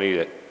Route 20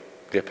 that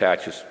their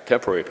patches,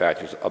 temporary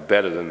patches, are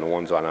better than the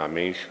ones on our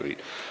Main Street.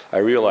 I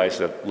realize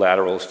that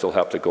laterals still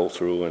have to go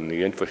through and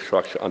the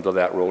infrastructure under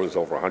that road is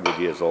over 100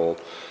 years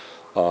old.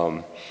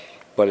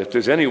 But if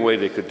there's any way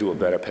they could do a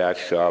better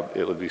patch job,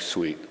 it would be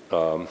sweet.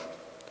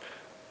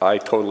 I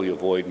totally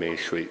avoid Main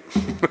Street,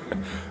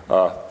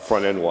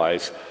 front end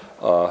wise.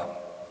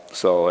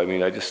 So, I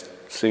mean, I just,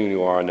 seeing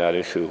you are on that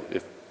issue,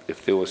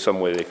 if there was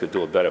some way they could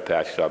do a better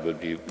patch job, it would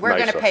be nicer. We're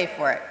going to pay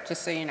for it,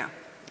 just so you know.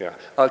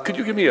 Yeah. Could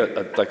you give me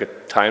like a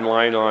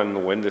timeline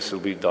on when this will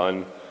be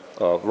done?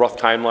 Rough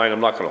timeline? I'm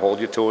not going to hold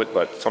you to it,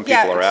 but some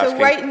people are asking.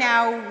 So right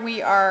now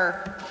we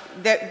are,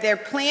 their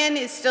plan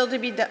is still to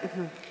be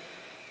done.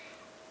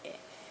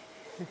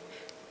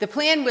 The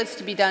plan was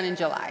to be done in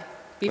July,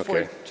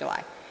 before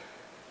July.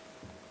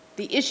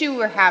 The issue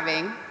we're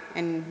having,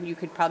 and you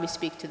could probably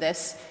speak to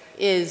this,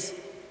 is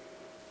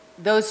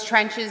those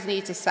trenches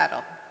need to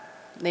settle.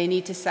 They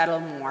need to settle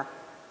more.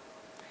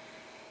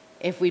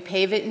 If we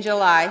pave it in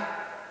July,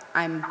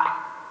 I'm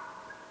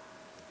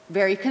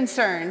very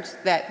concerned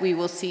that we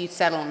will see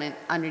settlement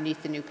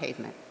underneath the new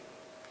pavement.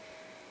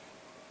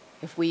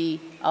 If we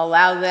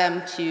allow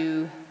them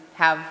to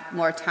have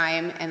more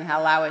time and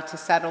allow it to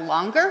settle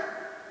longer,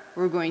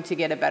 we're going to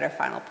get a better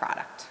final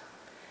product.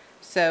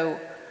 So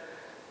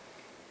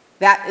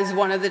that is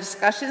one of the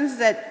discussions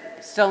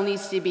that still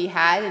needs to be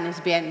had and has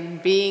been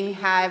being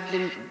had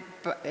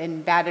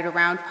and batted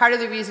around. Part of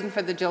the reason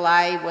for the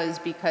July was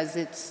because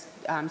it's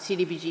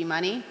CDBG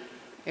money.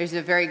 There's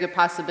a very good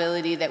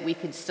possibility that we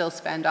could still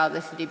spend all the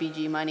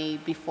CDBG money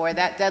before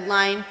that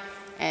deadline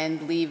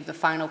and leave the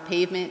final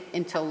pavement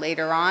until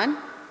later on,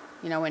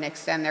 you know, and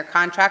extend their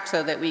contract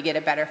so that we get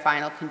a better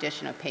final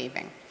condition of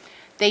paving.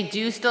 They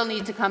do still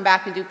need to come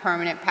back and do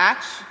permanent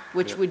patch,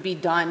 which would be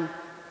done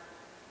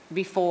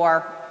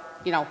before,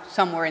 you know,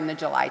 somewhere in the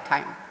July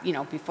time, you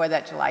know, before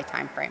that July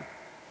time frame,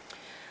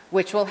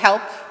 which will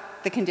help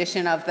the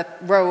condition of the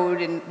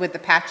road and with the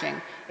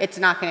patching. It's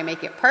not going to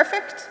make it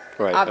perfect,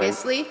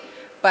 obviously,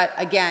 but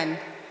again,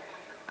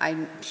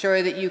 I'm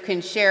sure that you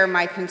can share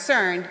my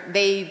concern.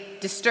 They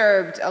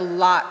disturbed a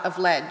lot of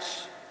ledge.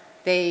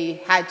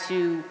 They had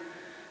to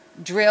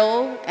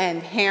drill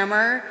and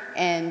hammer,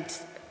 and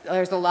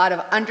there's a lot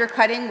of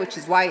undercutting, which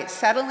is why it's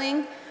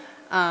settling.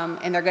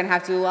 And they're going to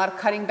have to do a lot of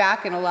cutting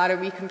back and a lot of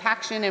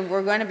recompaction, and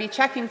we're going to be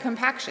checking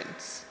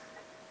compactions.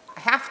 I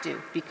have to,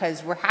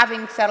 because we're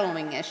having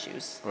settling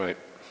issues. Right.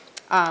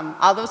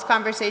 All those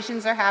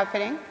conversations are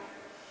happening,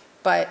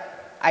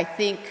 but I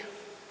think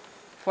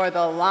for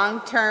the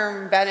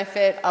long-term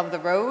benefit of the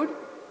road,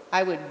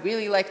 I would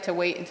really like to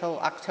wait until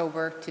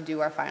October to do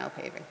our final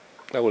paving.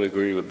 I would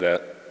agree with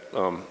that.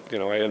 You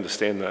know, I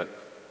understand that.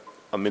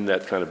 I'm in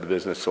that kind of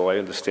business, so I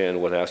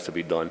understand what has to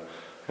be done.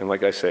 And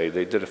like I say,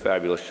 they did a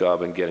fabulous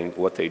job in getting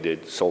what they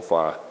did so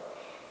far.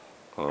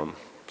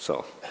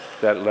 So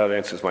that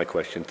answers my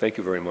question. Thank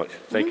you very much.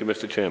 Thank you,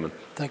 Mr. Chairman.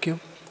 Thank you.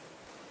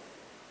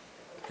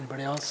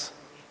 Anybody else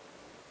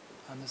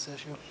on this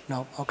issue?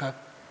 No? Okay.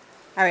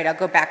 All right, I'll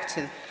go back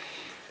to,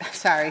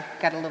 sorry,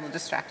 got a little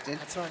distracted.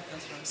 That's all right,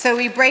 that's all right. So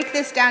we break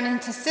this down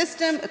into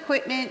system,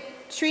 equipment,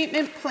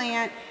 treatment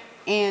plant,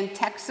 and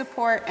tech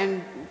support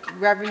and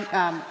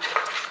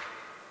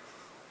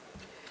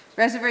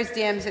reservoirs,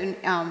 dams, and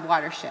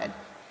watershed.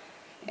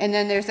 And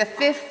then there's a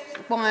fifth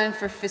one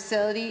for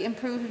facility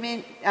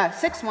improvement,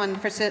 sixth one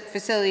for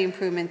facility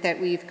improvement that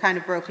we've kind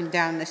of broken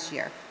down this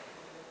year.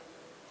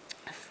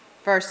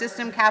 For our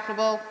system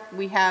capital,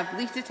 we have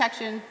leak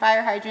detection,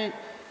 fire hydrant,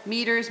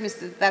 meters,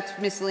 that's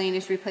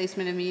miscellaneous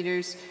replacement of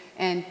meters,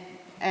 and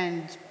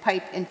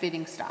pipe and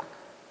fitting stock.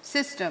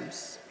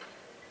 Systems,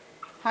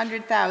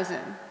 100,000.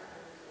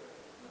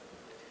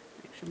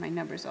 Make sure my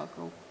numbers all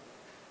go.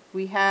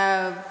 We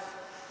have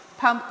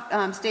pump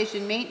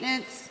station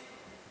maintenance,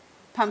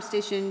 pump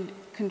station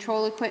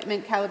control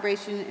equipment,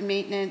 calibration and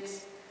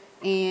maintenance,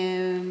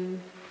 and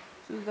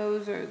so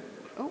those are,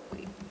 oh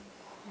wait,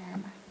 where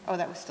am I? Oh,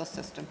 that was still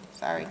system,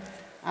 sorry.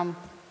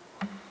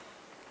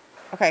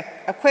 Okay,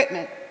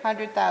 equipment,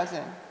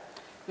 100,000.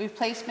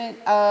 Replacement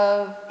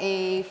of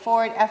a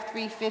Ford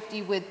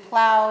F-350 with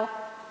plow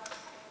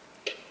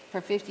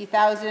for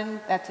 50,000.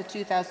 That's a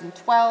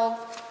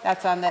 2012.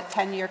 That's on that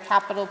 10-year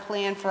capital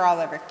plan for all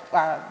of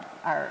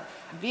our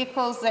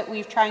vehicles that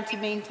we've tried to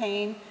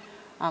maintain.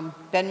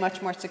 Been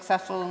much more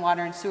successful in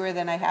water and sewer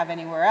than I have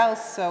anywhere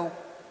else, so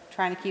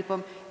trying to keep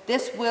them.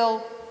 This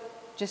will,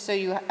 just so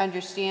you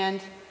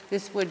understand,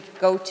 this would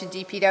go to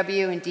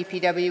DPW, and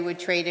DPW would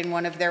trade in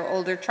one of their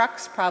older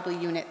trucks, probably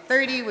Unit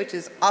 30, which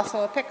is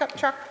also a pickup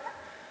truck.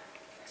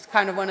 It's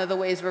kind of one of the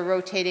ways we're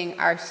rotating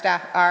our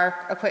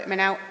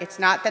equipment out. It's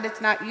not that it's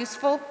not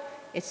useful.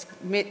 It's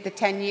the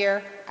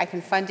 10-year. I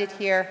can fund it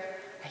here.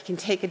 I can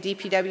take a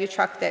DPW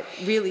truck that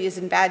really is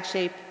in bad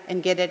shape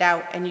and get it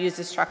out and use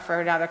this truck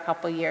for another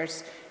couple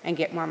years and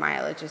get more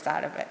mileages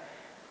out of it.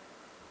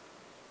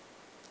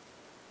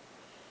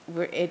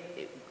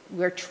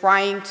 We're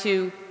trying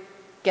to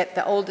get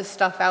the oldest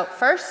stuff out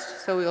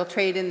first, so we will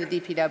trade in the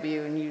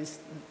DPW and use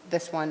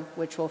this one,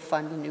 which will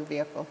fund a new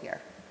vehicle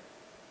here.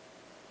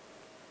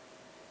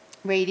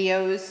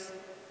 Radios.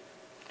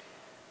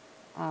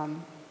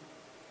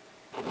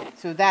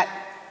 So that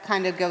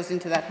kind of goes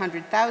into that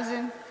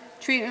 100,000.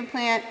 Treatment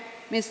plant,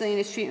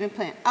 miscellaneous treatment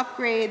plant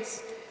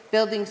upgrades,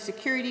 building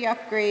security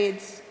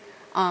upgrades,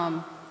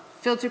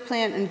 filter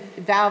plant and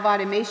valve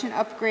automation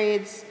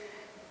upgrades.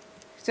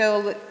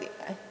 So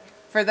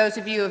for those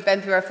of you who have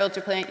been through our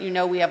filter plant, you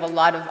know we have a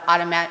lot of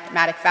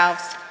automatic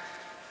valves.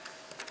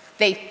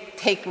 They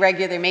take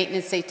regular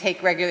maintenance, they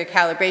take regular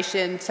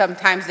calibration.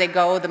 Sometimes they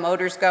go, the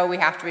motors go, we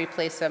have to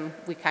replace them.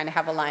 We kind of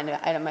have a line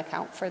item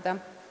account for them.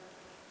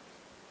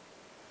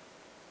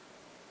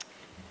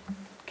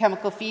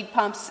 Chemical feed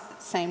pumps,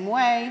 same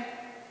way.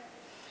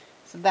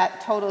 So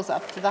that totals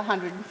up to the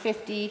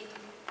 150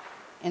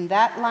 in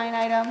that line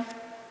item.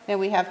 Then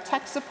we have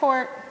tech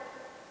support,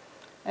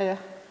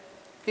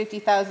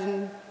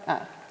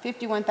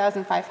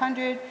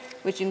 51,500,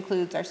 which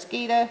includes our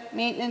SCADA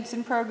maintenance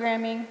and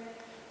programming,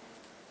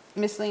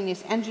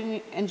 miscellaneous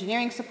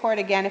engineering support,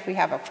 again, if we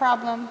have a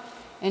problem,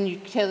 and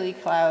utility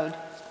cloud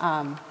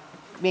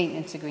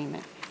maintenance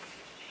agreement.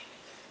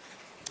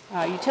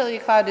 Utility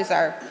Cloud is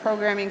our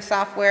programming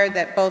software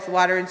that both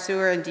Water and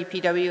Sewer and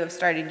DPW have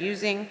started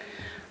using.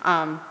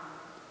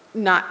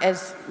 Not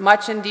as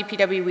much in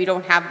DPW, we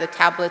don't have the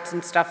tablets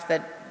and stuff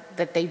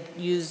that they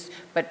use,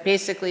 but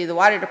basically the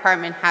Water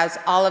Department has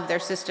all of their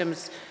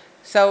systems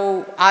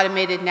so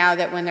automated now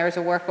that when there's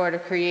a work order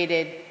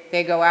created,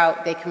 they go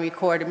out, they can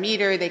record a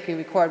meter, they can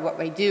record what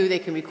we do, they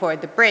can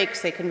record the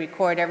breaks, they can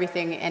record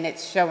everything, and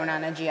it's shown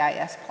on a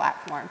GIS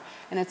platform.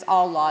 And it's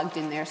all logged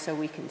in there so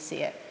we can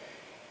see it.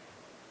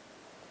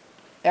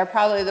 They're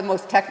probably the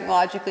most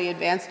technologically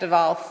advanced of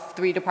all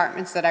 3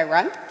 departments that I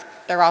run.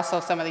 They're also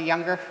some of the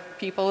younger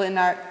people in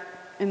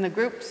the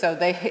group, so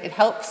it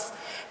helps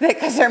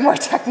because they're more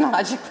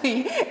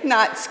technologically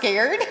not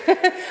scared.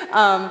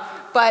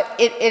 But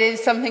it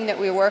is something that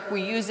we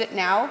use it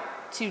now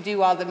to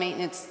do all the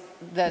maintenance.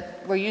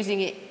 We're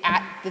using it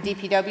at the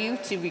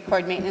DPW to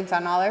record maintenance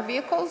on all our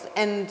vehicles,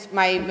 and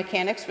my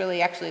mechanics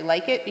really actually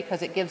like it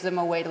because it gives them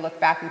a way to look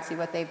back and see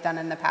what they've done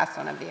in the past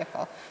on a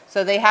vehicle.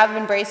 So they have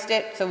embraced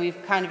it, so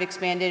we've kind of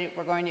expanded it.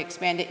 We're going to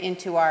expand it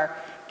into our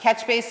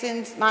catch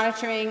basins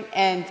monitoring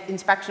and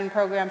inspection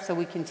program so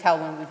we can tell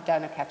when we've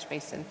done a catch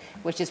basin,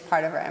 which is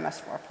part of our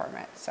MS4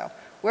 permit. So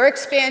we're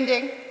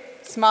expanding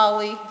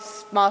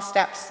small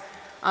steps.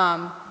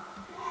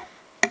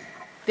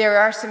 There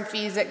are some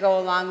fees that go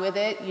along with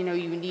it. You know,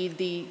 you need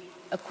the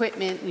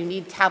equipment, you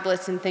need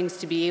tablets and things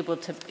to be able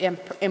to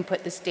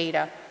input this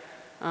data.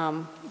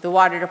 The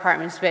Water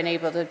Department's been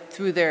able to,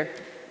 through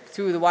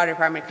the Water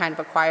Department, kind of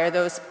acquire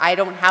those. I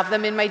don't have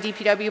them in my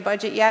DPW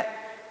budget yet.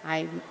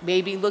 I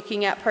may be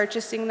looking at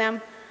purchasing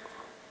them,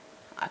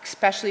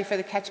 especially for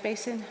the catch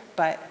basin,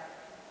 but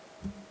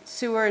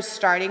Sewer is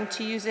starting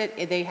to use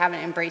it. They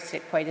haven't embraced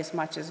it quite as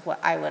much as what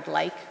I would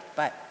like,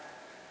 but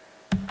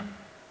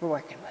we're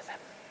working with them.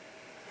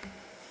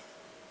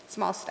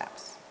 Small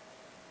steps.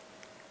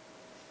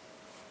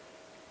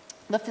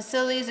 The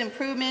facilities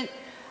improvement,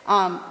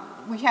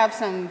 we have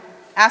some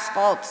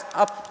asphalt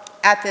up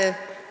at the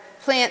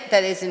plant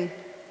that is in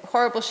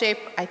horrible shape.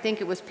 I think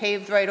it was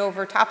paved right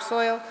over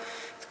topsoil.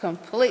 It's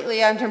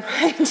completely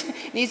undermined.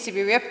 It needs to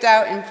be ripped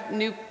out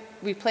and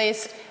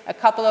replaced. A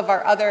couple of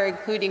our other,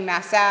 including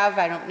Mass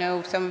Ave, I don't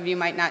know, some of you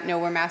might not know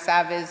where Mass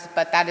Ave is,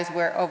 but that is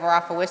where over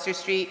off of Worcester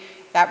Street.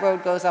 That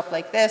road goes up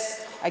like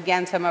this.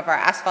 Again, some of our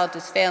asphalt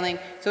is failing.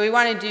 So we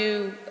want to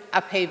do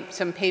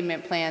some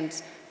pavement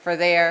plans for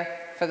the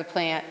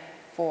plant,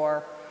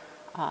 for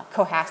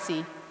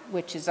Cohasset,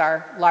 which is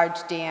our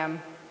large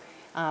dam.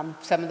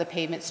 Some of the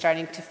pavement's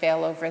starting to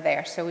fail over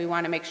there. So we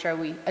want to make sure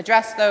we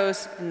address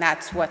those, and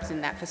that's what's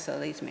in that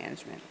facilities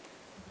management,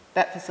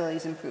 that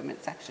facilities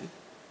improvement section.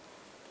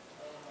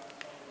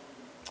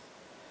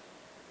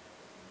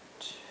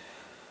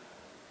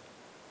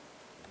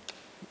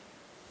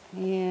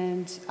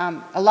 And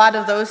a lot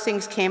of those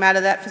things came out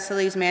of that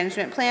facilities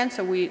management plan,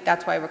 so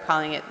that's why we're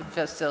calling it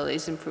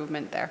facilities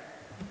improvement there.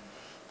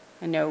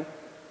 I know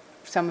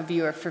some of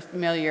you are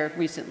familiar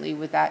recently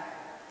with that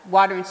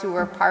water and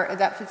sewer part of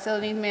that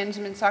facility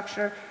management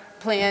structure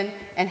plan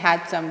and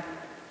had some,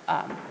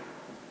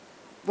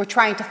 we're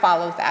trying to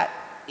follow that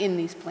in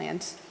these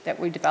plans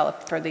that we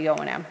developed for the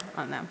O&M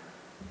on them.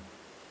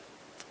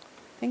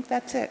 I think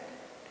that's it.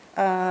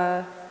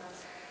 Then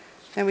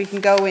we can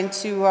go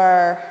into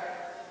our,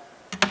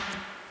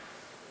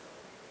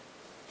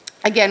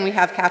 again, we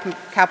have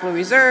capital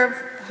reserve,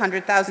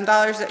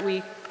 $100,000 that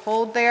we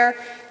hold there,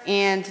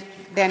 and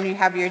then you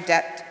have your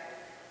debt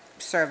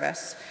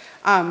service.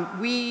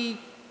 We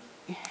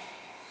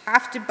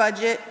have to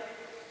budget.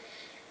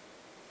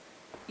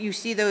 You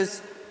see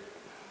those,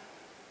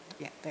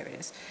 yeah, there it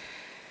is.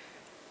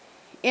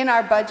 In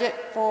our budget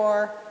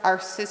for our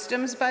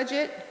systems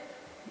budget,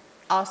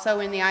 also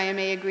in the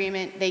IMA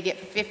agreement, they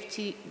get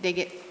 10%,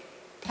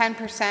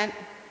 I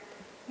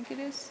think it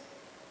is.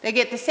 They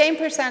get the same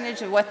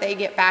percentage of what they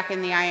get back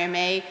in the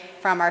IMA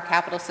from our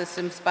capital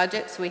systems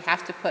budget, so we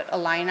have to put a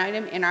line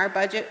item in our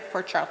budget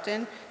for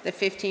Charlton. The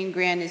 15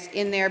 grand is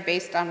in there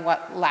based on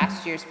what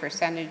last year's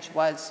percentage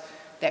was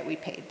that we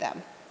paid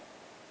them,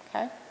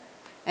 okay?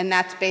 And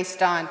that's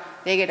based on,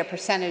 they get a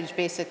percentage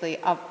basically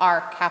of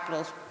our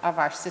capital, of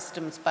our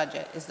systems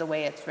budget is the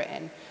way it's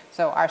written.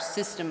 So our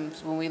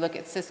systems, when we look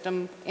at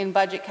system in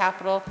budget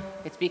capital,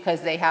 it's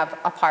because they have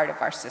a part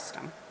of our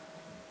system.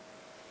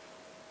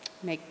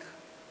 Make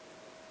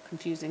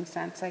confusing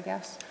sense, I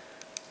guess.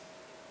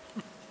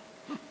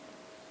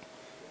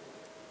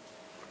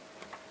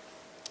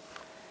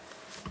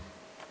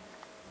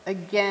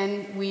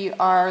 Again, we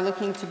are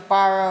looking to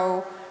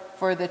borrow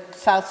for the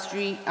South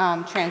Street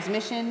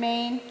transmission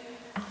main,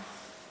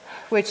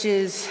 which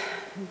is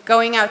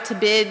going out to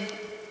bid,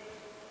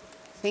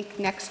 I think,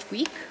 next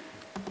week.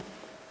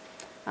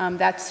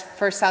 That's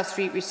for South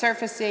Street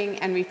resurfacing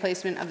and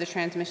replacement of the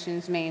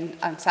transmissions main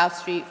on South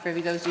Street. For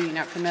those of you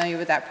not familiar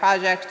with that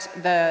project,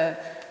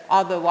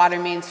 all the water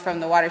mains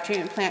from the water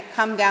treatment plant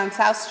come down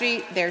South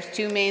Street. There's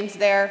two mains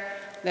there.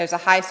 There's a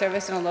high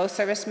service and a low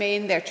service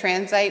main. They're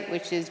transite,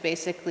 which is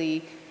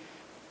basically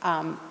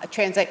a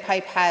transite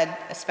pipe had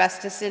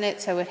asbestos in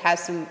it, so it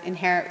has some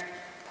inherent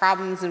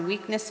problems and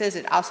weaknesses.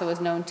 It also is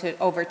known to,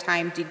 over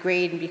time,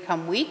 degrade and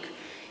become weak.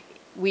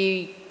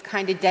 We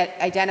kind of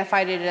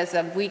identified it as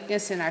a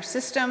weakness in our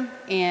system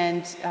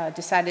and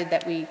decided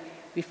that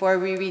before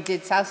we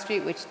redid South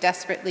Street, which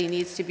desperately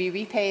needs to be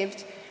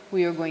repaved,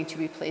 we were going to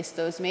replace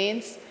those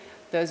mains.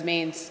 Those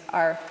mains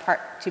are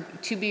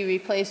to be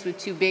replaced with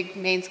two big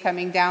mains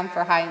coming down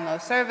for high and low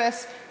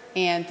service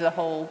and the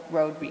whole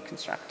road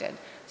reconstructed.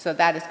 So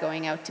that is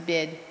going out to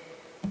bid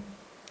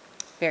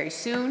very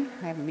soon.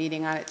 I have a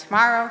meeting on it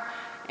tomorrow,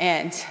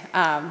 and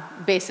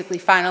basically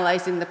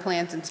finalizing the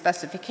plans and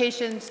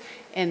specifications,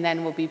 and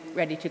then we'll be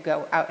ready to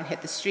go out and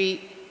hit the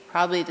street,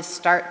 probably to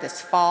start this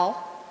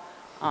fall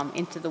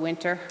into the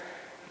winter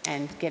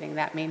and getting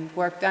that main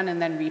work done, and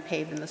then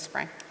repave in the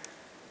spring.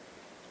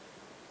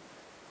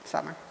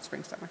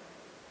 Spring, summer.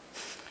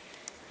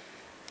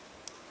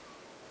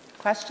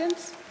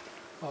 Questions?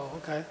 Oh,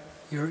 okay.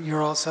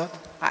 You're all set?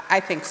 I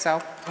think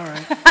so. All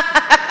right.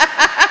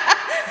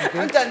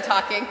 I'm done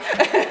talking.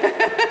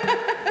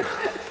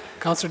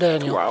 Councilor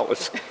Daniel. Wow,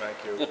 Thank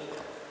you.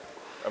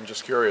 I'm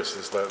just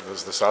curious,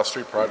 does the South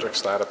Street project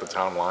start at the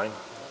town line?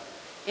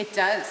 It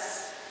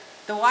does.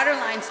 The water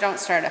lines don't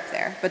start up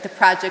there, but the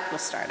project will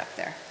start up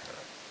there.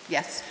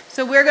 Yes.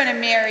 So we're going to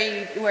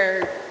marry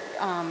where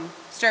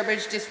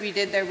Sturbridge just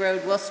redid their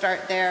road. We'll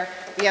start there.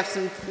 We have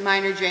some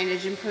minor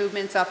drainage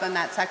improvements up on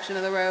that section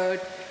of the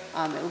road.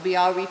 It will be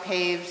all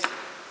repaved.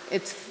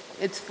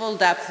 It's full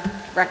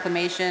depth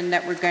reclamation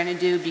that we're going to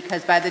do,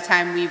 because by the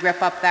time we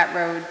rip up that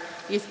road,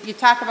 you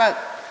talk about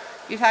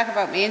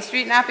Main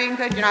Street not being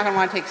good, you're not going to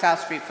want to take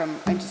South Street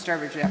into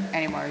Sturbridge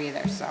anymore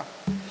either. So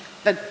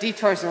the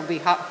detours will be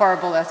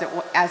horrible as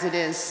it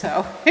is.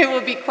 So it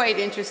will be quite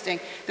interesting.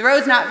 The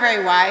road's not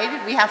very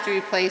wide. We have to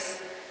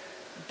replace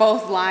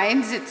both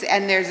lines,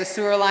 and there's a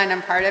sewer line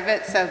on part of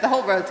it, so the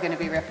whole road's going to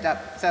be ripped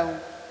up. So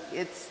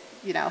it's,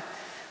 I'm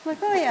like,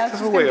 oh yeah,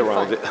 there's a way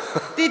around it.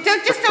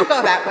 Just don't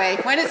go that way.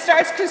 When it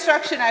starts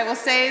construction, I will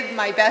say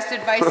my best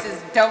advice is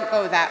don't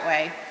go that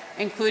way,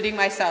 including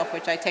myself,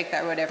 which I take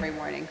that road every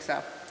morning.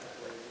 So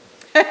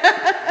it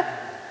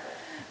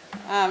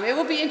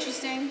will be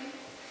interesting,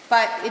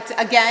 but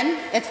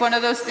it's one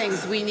of those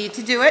things. We need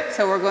to do it,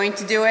 so we're going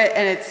to do it,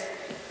 and it's,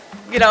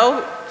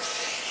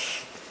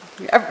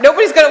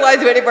 nobody's going to want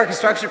to do any more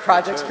construction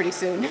projects pretty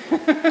soon.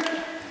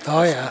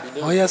 Oh, yeah.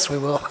 Oh, yes, we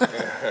will.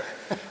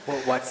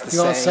 Well, what's the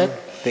You all saying? set,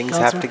 Things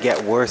Counselor? have to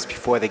get worse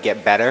before they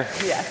get better.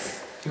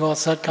 Yes. You all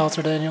set,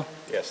 Councilor Daniel?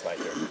 Yes, thank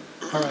you.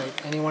 All right.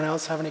 Anyone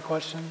else have any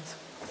questions?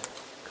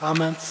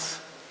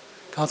 Comments?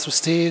 Councilor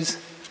Steves?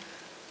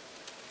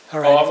 All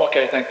right. Oh, I'm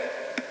okay, thanks.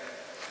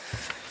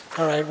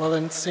 All right. Well,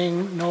 then,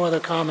 seeing no other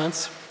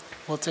comments,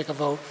 we'll take a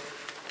vote.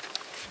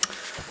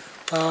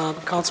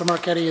 Councilor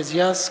Marquetti is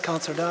yes.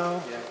 Councilor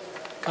Dow? Yes.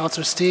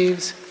 Councilor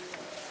Steves?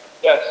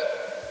 Yes.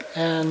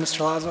 And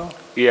Mr. Lazo?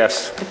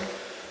 Yes.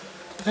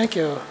 Thank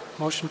you.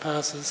 Motion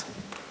passes.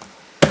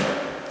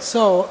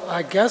 So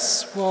I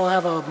guess we'll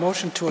have a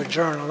motion to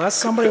adjourn, unless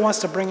somebody wants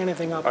to bring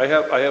anything up. I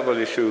have an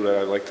issue that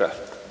I'd like to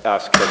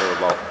ask Heather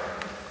about.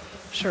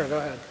 Sure, go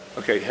ahead.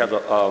 Okay,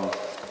 Heather,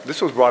 this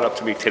was brought up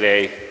to me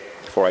today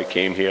before I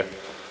came here.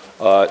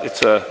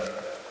 It's a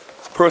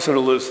person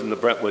who lives in the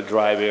Brentwood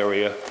Drive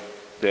area.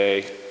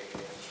 They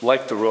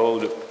liked the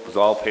road. It was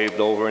all paved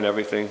over and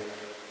everything.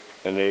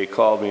 And they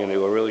called me and they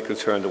were really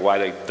concerned of why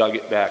they dug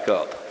it back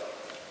up.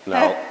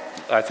 Now,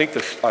 I think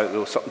there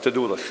was something to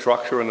do with the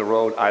structure in the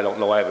road. I don't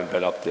know. I haven't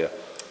been up there.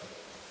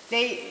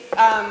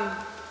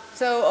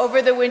 So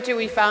over the winter,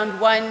 we found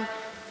one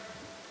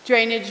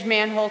drainage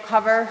manhole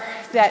cover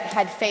that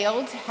had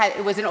failed.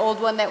 It was an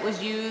old one that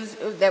was used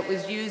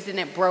and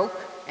it broke,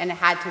 and it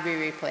had to be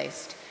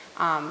replaced.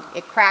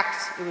 It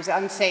cracked, it was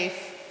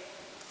unsafe,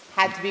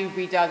 had to be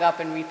redug up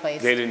and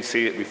replaced. They didn't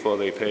see it before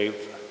they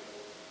paved?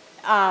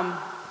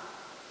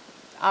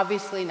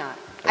 Obviously not.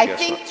 I I guess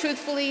think not.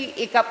 truthfully,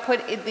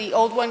 the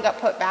old one got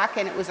put back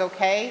and it was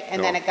okay,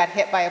 and then No. it got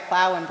hit by a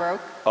plow and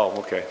broke. Oh,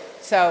 okay.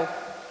 So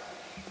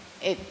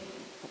it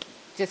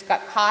just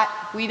got caught.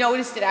 We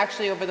noticed it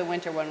actually over the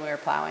winter when we were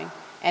plowing,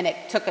 and it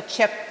took a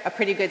chip, a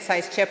pretty good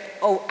sized chip,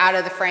 out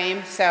of the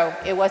frame, so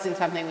it wasn't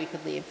something we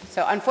could leave.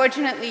 So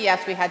unfortunately,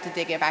 yes, we had to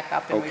dig it back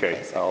up and Okay,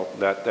 replace it.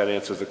 that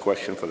answers the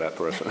question for that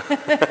person.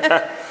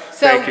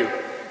 So Thank you.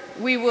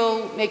 we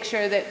will make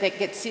sure that that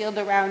gets sealed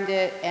around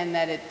it and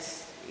that it's,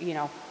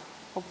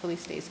 hopefully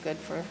stays good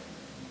for,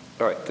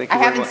 All right, thank you I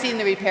very haven't much. seen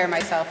the repair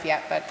myself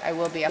yet, but I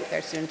will be up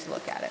there soon to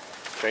look at it.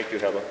 Thank you,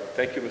 Heather.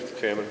 Thank you, Mr.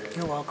 Chairman.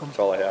 You're welcome. That's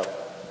all I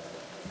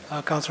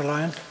have. Councilor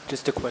Lyon?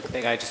 Just a quick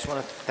thing. I just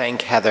want to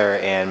thank Heather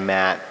and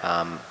Matt.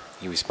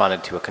 You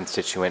responded to a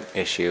constituent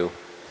issue.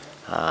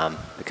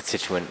 The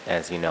constituent,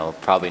 as you know,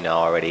 probably know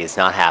already, is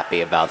not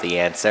happy about the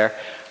answer.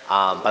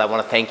 But I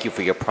want to thank you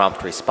for your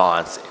prompt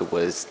response. It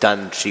was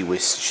done. She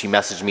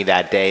messaged me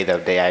that day, the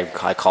day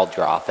I called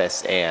your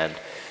office, and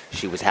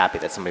she was happy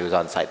that somebody was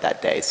on site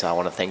that day. So I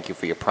want to thank you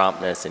for your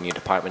promptness and your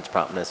department's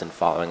promptness in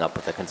following up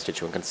with a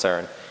constituent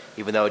concern.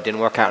 Even though it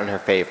didn't work out in her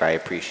favor, I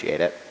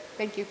appreciate it.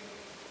 Thank you.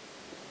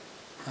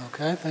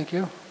 Okay, thank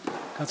you.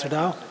 Councilor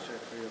Dow?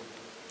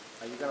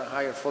 Are you gonna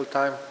hire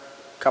full-time,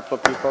 couple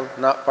of people,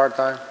 not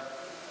part-time?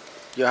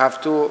 You have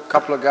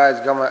couple of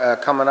guys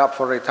coming up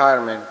for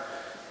retirement.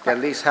 You at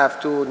least have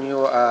 2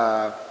 new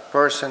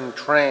person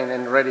trained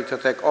and ready to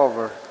take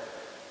over.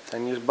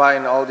 And you're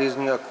buying all these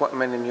new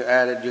equipment and you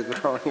added, you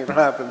don't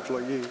have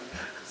employees.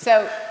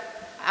 So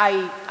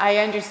I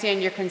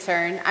understand your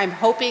concern. I'm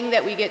hoping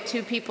that we get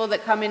 2 people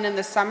that come in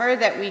the summer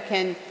that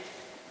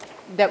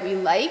we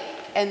like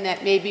and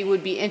that maybe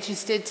would be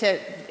interested to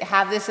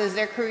have this as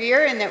their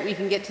career, and that we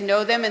can get to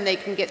know them and they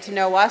can get to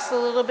know us a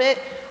little bit.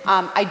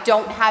 I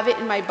don't have it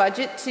in my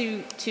budget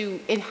to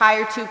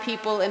hire 2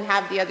 people and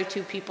have the other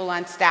 2 people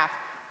on staff.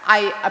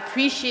 I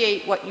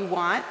appreciate what you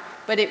want,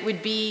 but it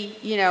would be,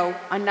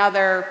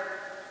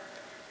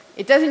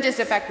 it doesn't just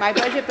affect my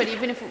budget, but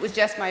even if it was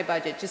just my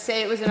budget, just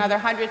say it was another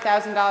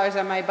 $100,000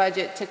 on my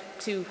budget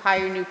to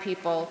hire new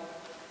people,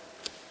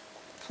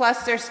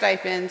 plus their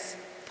stipends,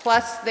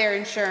 plus their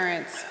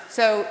insurance.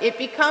 So it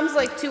becomes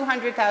like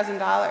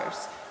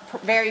 $200,000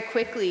 very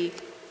quickly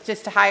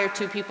just to hire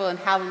 2 people and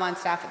have them on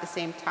staff at the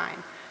same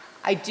time.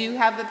 I do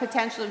have the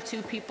potential of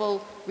 2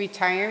 people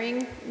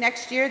retiring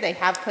next year. They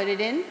have put it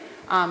in.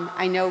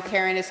 I know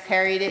Karen has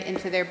carried it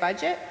into their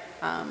budget.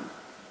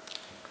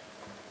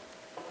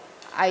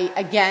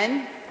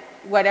 Again,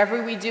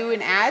 whatever we do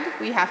and add,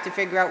 we have to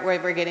figure out where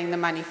we're getting the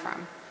money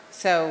from.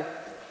 So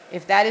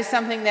if that is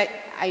something that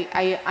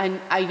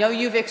I know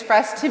you've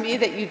expressed to me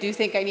that you do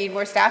think I need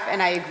more staff,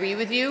 and I agree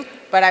with you,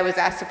 but I was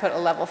asked to put a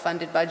level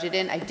funded budget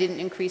in. I didn't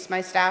increase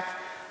my staff.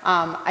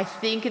 I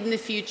think in the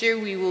future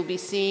we will be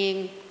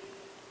seeing,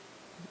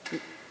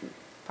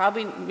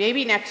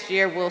 maybe next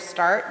year we'll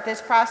start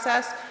this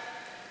process.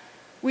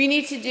 We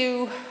need to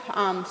do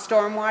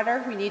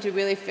stormwater. We need to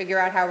really figure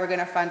out how we're going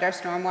to fund our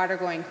stormwater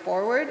going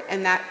forward,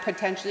 and that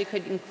potentially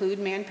could include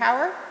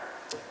manpower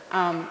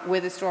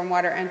with a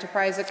stormwater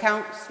enterprise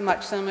account,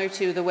 much similar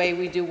to the way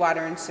we do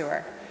water and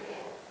sewer.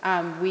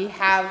 We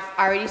have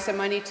already some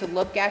money to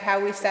look at how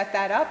we set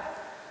that up,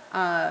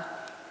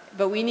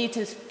 but we need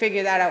to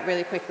figure that out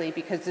really quickly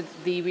because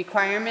the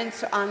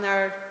requirements on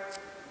our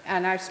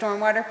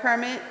stormwater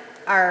permit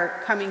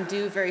are coming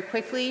due very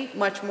quickly,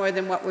 much more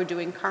than what we're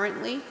doing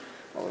currently.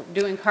 What we're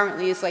doing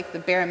currently is like the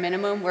bare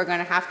minimum. We're going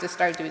to have to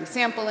start doing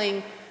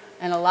sampling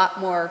and a lot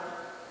more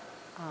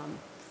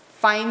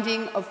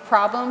finding of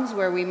problems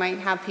where we might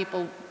have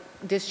people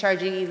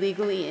discharging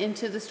illegally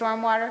into the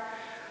stormwater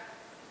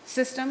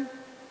system,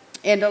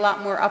 and a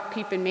lot more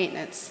upkeep and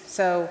maintenance.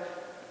 So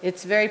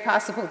it's very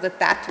possible that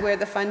that's where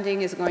the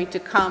funding is going to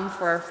come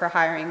for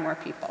hiring more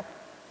people.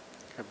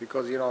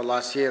 Because,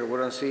 last year we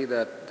don't see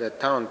that the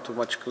town too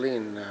much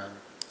clean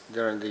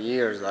during the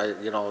years.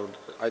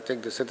 I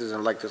think the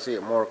citizens like to see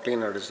it more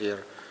cleaner this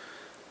year.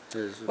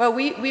 Well,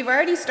 we've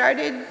already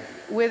started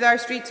with our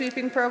street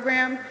sweeping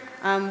program.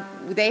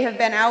 They have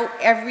been out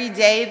every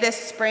day this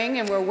spring,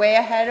 and we're way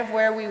ahead of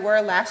where we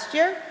were last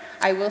year.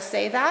 I will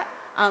say that.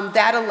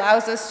 That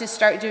allows us to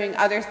start doing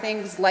other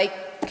things like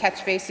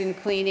catch basin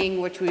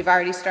cleaning, which we've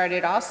already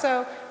started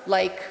also,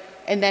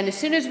 and then as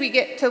soon as we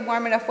get to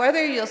warm enough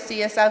weather, you'll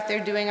see us out there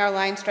doing our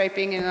line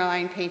striping and our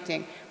line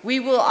painting.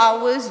 We will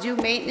always do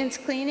maintenance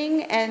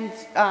cleaning and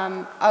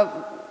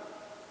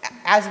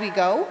as we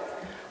go.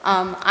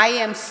 I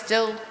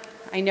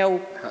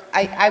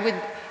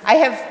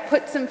have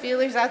put some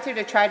feelers out there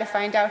to try to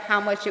find out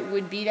how much it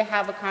would be to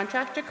have a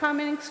contractor come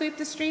in and sweep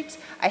the streets.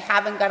 I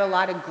haven't got a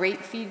lot of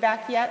great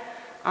feedback yet.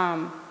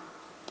 I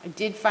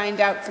did find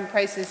out some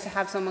prices to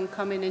have someone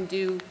come in and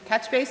do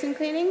catch basin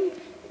cleaning.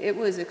 It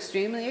was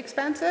extremely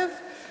expensive,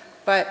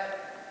 but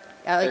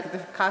Like the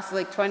cost of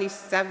like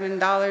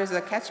 $27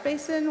 a catch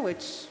basin,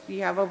 which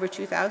you have over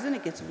 2,000,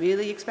 it gets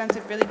really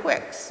expensive really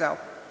quick, so.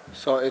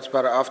 So it's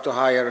better off to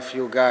hire a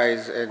few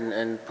guys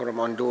and put them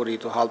on duty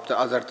to help the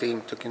other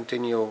team to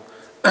continue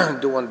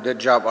doing the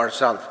job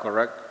ourselves,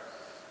 correct?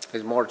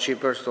 It's more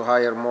cheaper to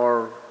hire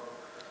more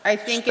I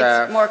think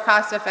staff. it's more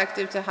cost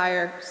effective to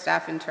hire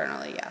staff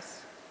internally,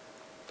 yes.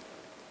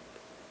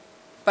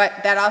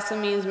 But that also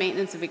means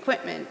maintenance of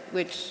equipment,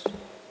 which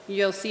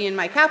you'll see in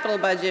my capital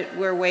budget,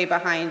 we're way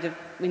behind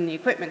in the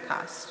equipment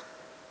cost.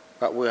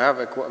 But we have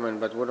equipment,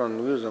 but we don't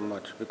use them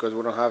much because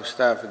we don't have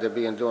staff. They're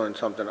being doing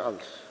something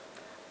else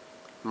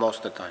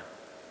most of the time.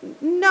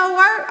 No,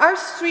 our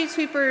street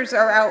sweepers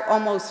are out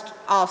almost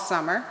all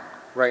summer.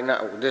 Right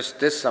now,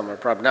 this summer,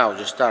 probably now,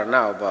 just start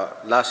now,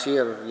 but last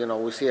year, you know,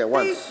 we see it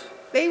once.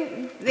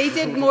 They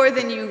did more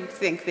than you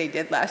think they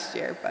did last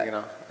year, but. You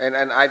know, and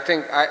I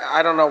think,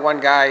 I don't know, one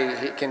guy,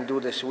 he can do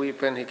the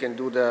sweeping, he can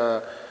do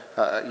the,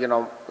 you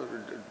know,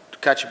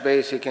 catch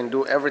base, he can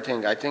do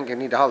everything. I think he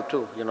need help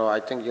too, you know, I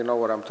think you know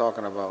what I'm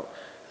talking about.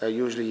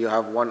 Usually you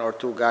have one or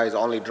two guys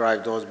only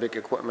drive those big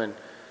equipment.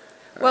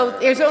 Well,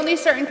 there's only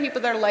certain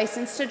people that are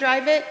licensed to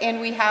drive it, and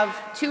we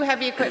have 2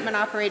 heavy equipment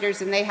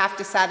operators, and they have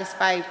to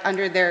satisfy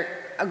under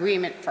their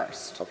agreement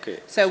first. Okay.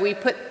 So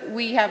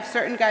we have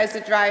certain guys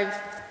that drive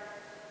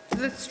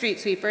the street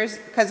sweepers,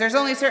 because there's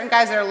only certain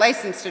guys that are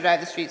licensed to drive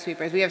the street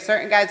sweepers. We have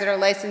certain guys that are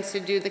licensed to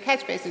do the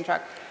catch basin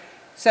truck.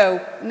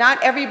 So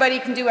not everybody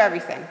can do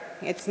everything.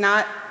 It's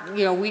not,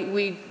 you know,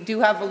 we do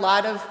have a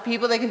lot of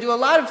people that can do a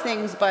lot of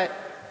things, but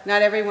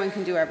not everyone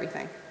can do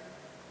everything.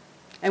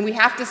 And we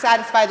have to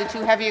satisfy the 2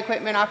 heavy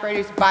equipment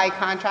operators by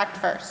contract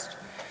first.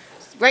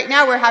 Right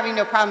now, we're having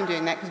no problem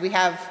doing that because we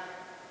have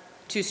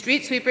 2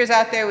 street sweepers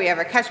out there, we have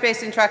a catch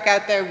basin truck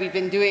out there, we've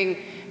been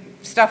doing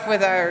stuff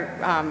with our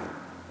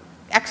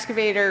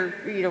excavator,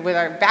 you know, with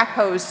our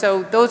backhoes,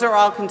 so those are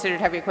all considered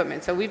heavy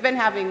equipment. So we've been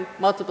having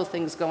multiple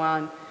things go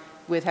on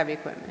with heavy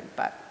equipment,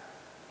 but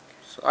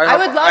So I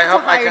would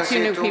love to hire can 2 see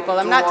new two- people.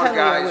 I'm two not more telling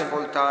you I guys wouldn't.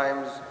 full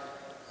times.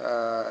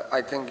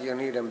 I think you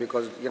need them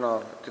because, you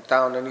know, the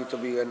town, they need to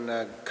be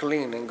in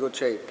clean, in good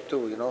shape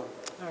too, you know?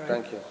 All right.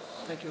 Thank you.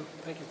 Thank you,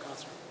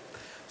 Counselor.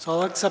 So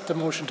I'll accept a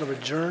motion to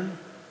adjourn.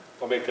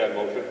 I'll make that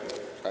motion.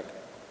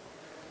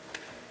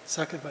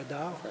 Second by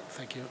Dow.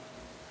 Thank you.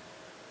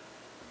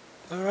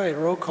 All right,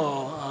 roll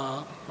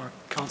call.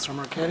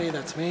 Counselor Marquetti,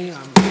 that's me.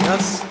 I'm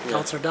yes.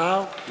 Counselor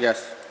Dow.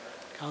 Yes.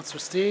 Counselor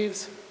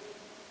Steves.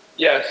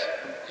 Yes.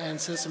 And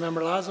System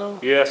Member Lazo.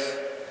 Yes.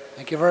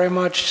 Thank you very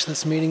much.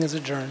 This meeting is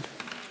adjourned.